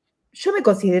sabemos. yo me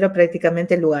considero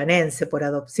prácticamente luganense por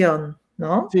adopción,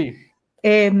 ¿no? Sí.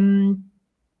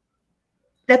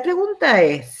 La pregunta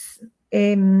es,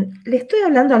 le estoy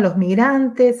hablando a los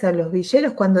migrantes, a los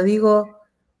villeros, cuando digo,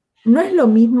 no es lo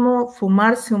mismo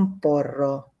fumarse un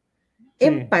porro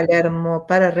en Palermo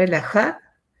para relajar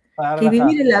que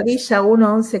vivir en la Villa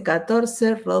 1, 11,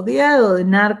 14 rodeado de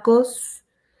narcos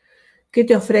que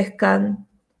te ofrezcan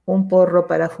un porro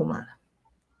para fumar.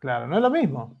 Claro, no es lo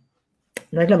mismo.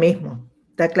 No es lo mismo.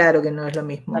 Está claro que no es lo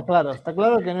mismo. Está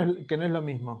claro que no es lo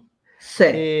mismo.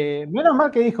 Sí. Menos mal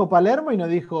que dijo Palermo y no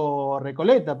dijo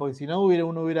Recoleta, porque si no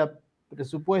uno hubiera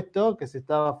presupuesto que se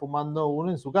estaba fumando uno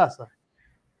en su casa.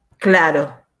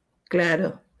 Claro,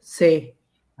 sí.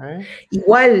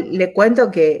 Igual le cuento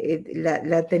que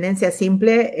la tenencia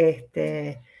simple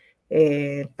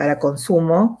para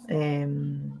consumo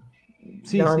no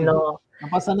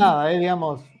pasa nada,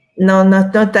 digamos. No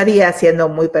estaría siendo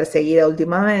muy perseguida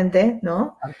últimamente,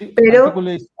 ¿no? Pero, artículo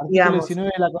digamos,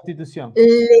 19 de la Constitución.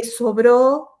 Le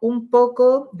sobró un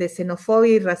poco de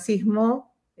xenofobia y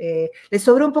racismo, le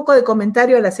sobró un poco de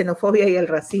comentario a la xenofobia y el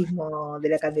racismo de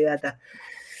la candidata.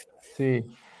 Sí,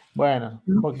 bueno,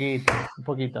 un poquito.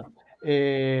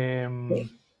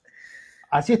 Sí.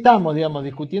 Así estamos, digamos,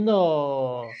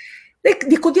 discutiendo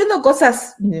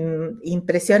cosas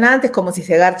impresionantes, como si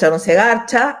se garcha o no se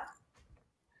garcha,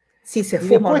 si se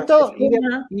fuma o no se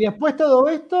fuma. Y después todo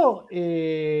esto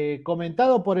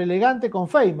comentado por Elegante con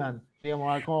Feynman,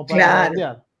 digamos, como para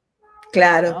redondear.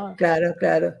 Claro.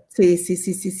 Sí.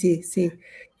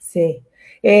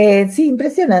 Sí,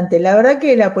 impresionante. La verdad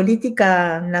que la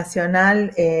política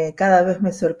nacional cada vez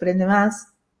me sorprende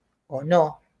más, o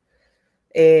no.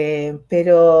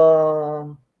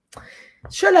 Pero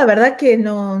yo la verdad que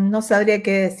no sabría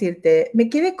qué decirte. Me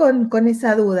quedé con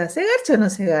esa duda. ¿Se garcha o no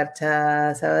se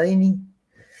garcha, Sabadini?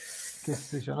 Qué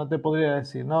sé yo, no te podría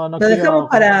decir. Lo dejamos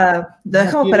para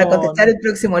contestar el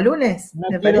próximo lunes. No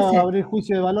quiero abrir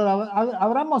juicio de valor.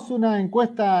 Abramos una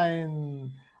encuesta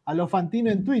a los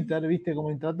Fantino en Twitter, ¿viste? Como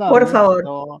intratable. Por favor.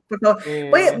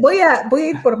 Voy a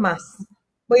ir por más.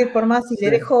 Y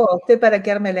le dejo a usted para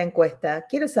que arme la encuesta.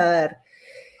 Quiero saber,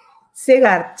 ¿se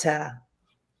garcha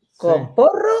con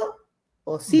porro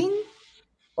o sin?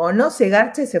 ¿O no se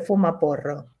garcha y se fuma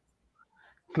porro?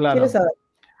 Claro. Quiero saber.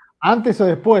 ¿Antes o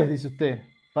después, dice usted?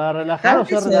 ¿Para relajar o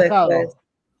ser relajado? Después.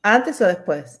 Antes o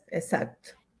después,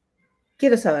 exacto.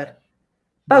 Quiero saber.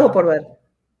 Pago por ver.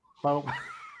 Pago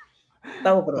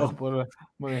por ver.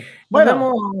 Muy bien. Bueno,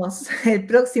 nos vemos el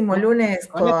próximo lunes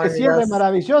con este cierre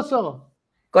maravilloso.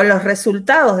 Con los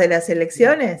resultados de las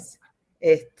elecciones.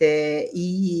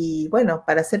 Y bueno,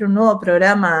 para hacer un nuevo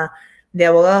programa de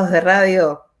Abogados de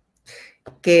Radio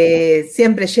que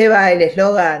siempre lleva el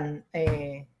eslogan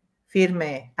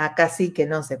firme, acá sí que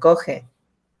no se coge.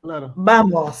 Claro.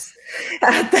 Vamos,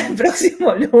 hasta el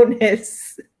próximo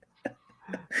lunes.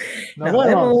 Nos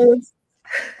vemos.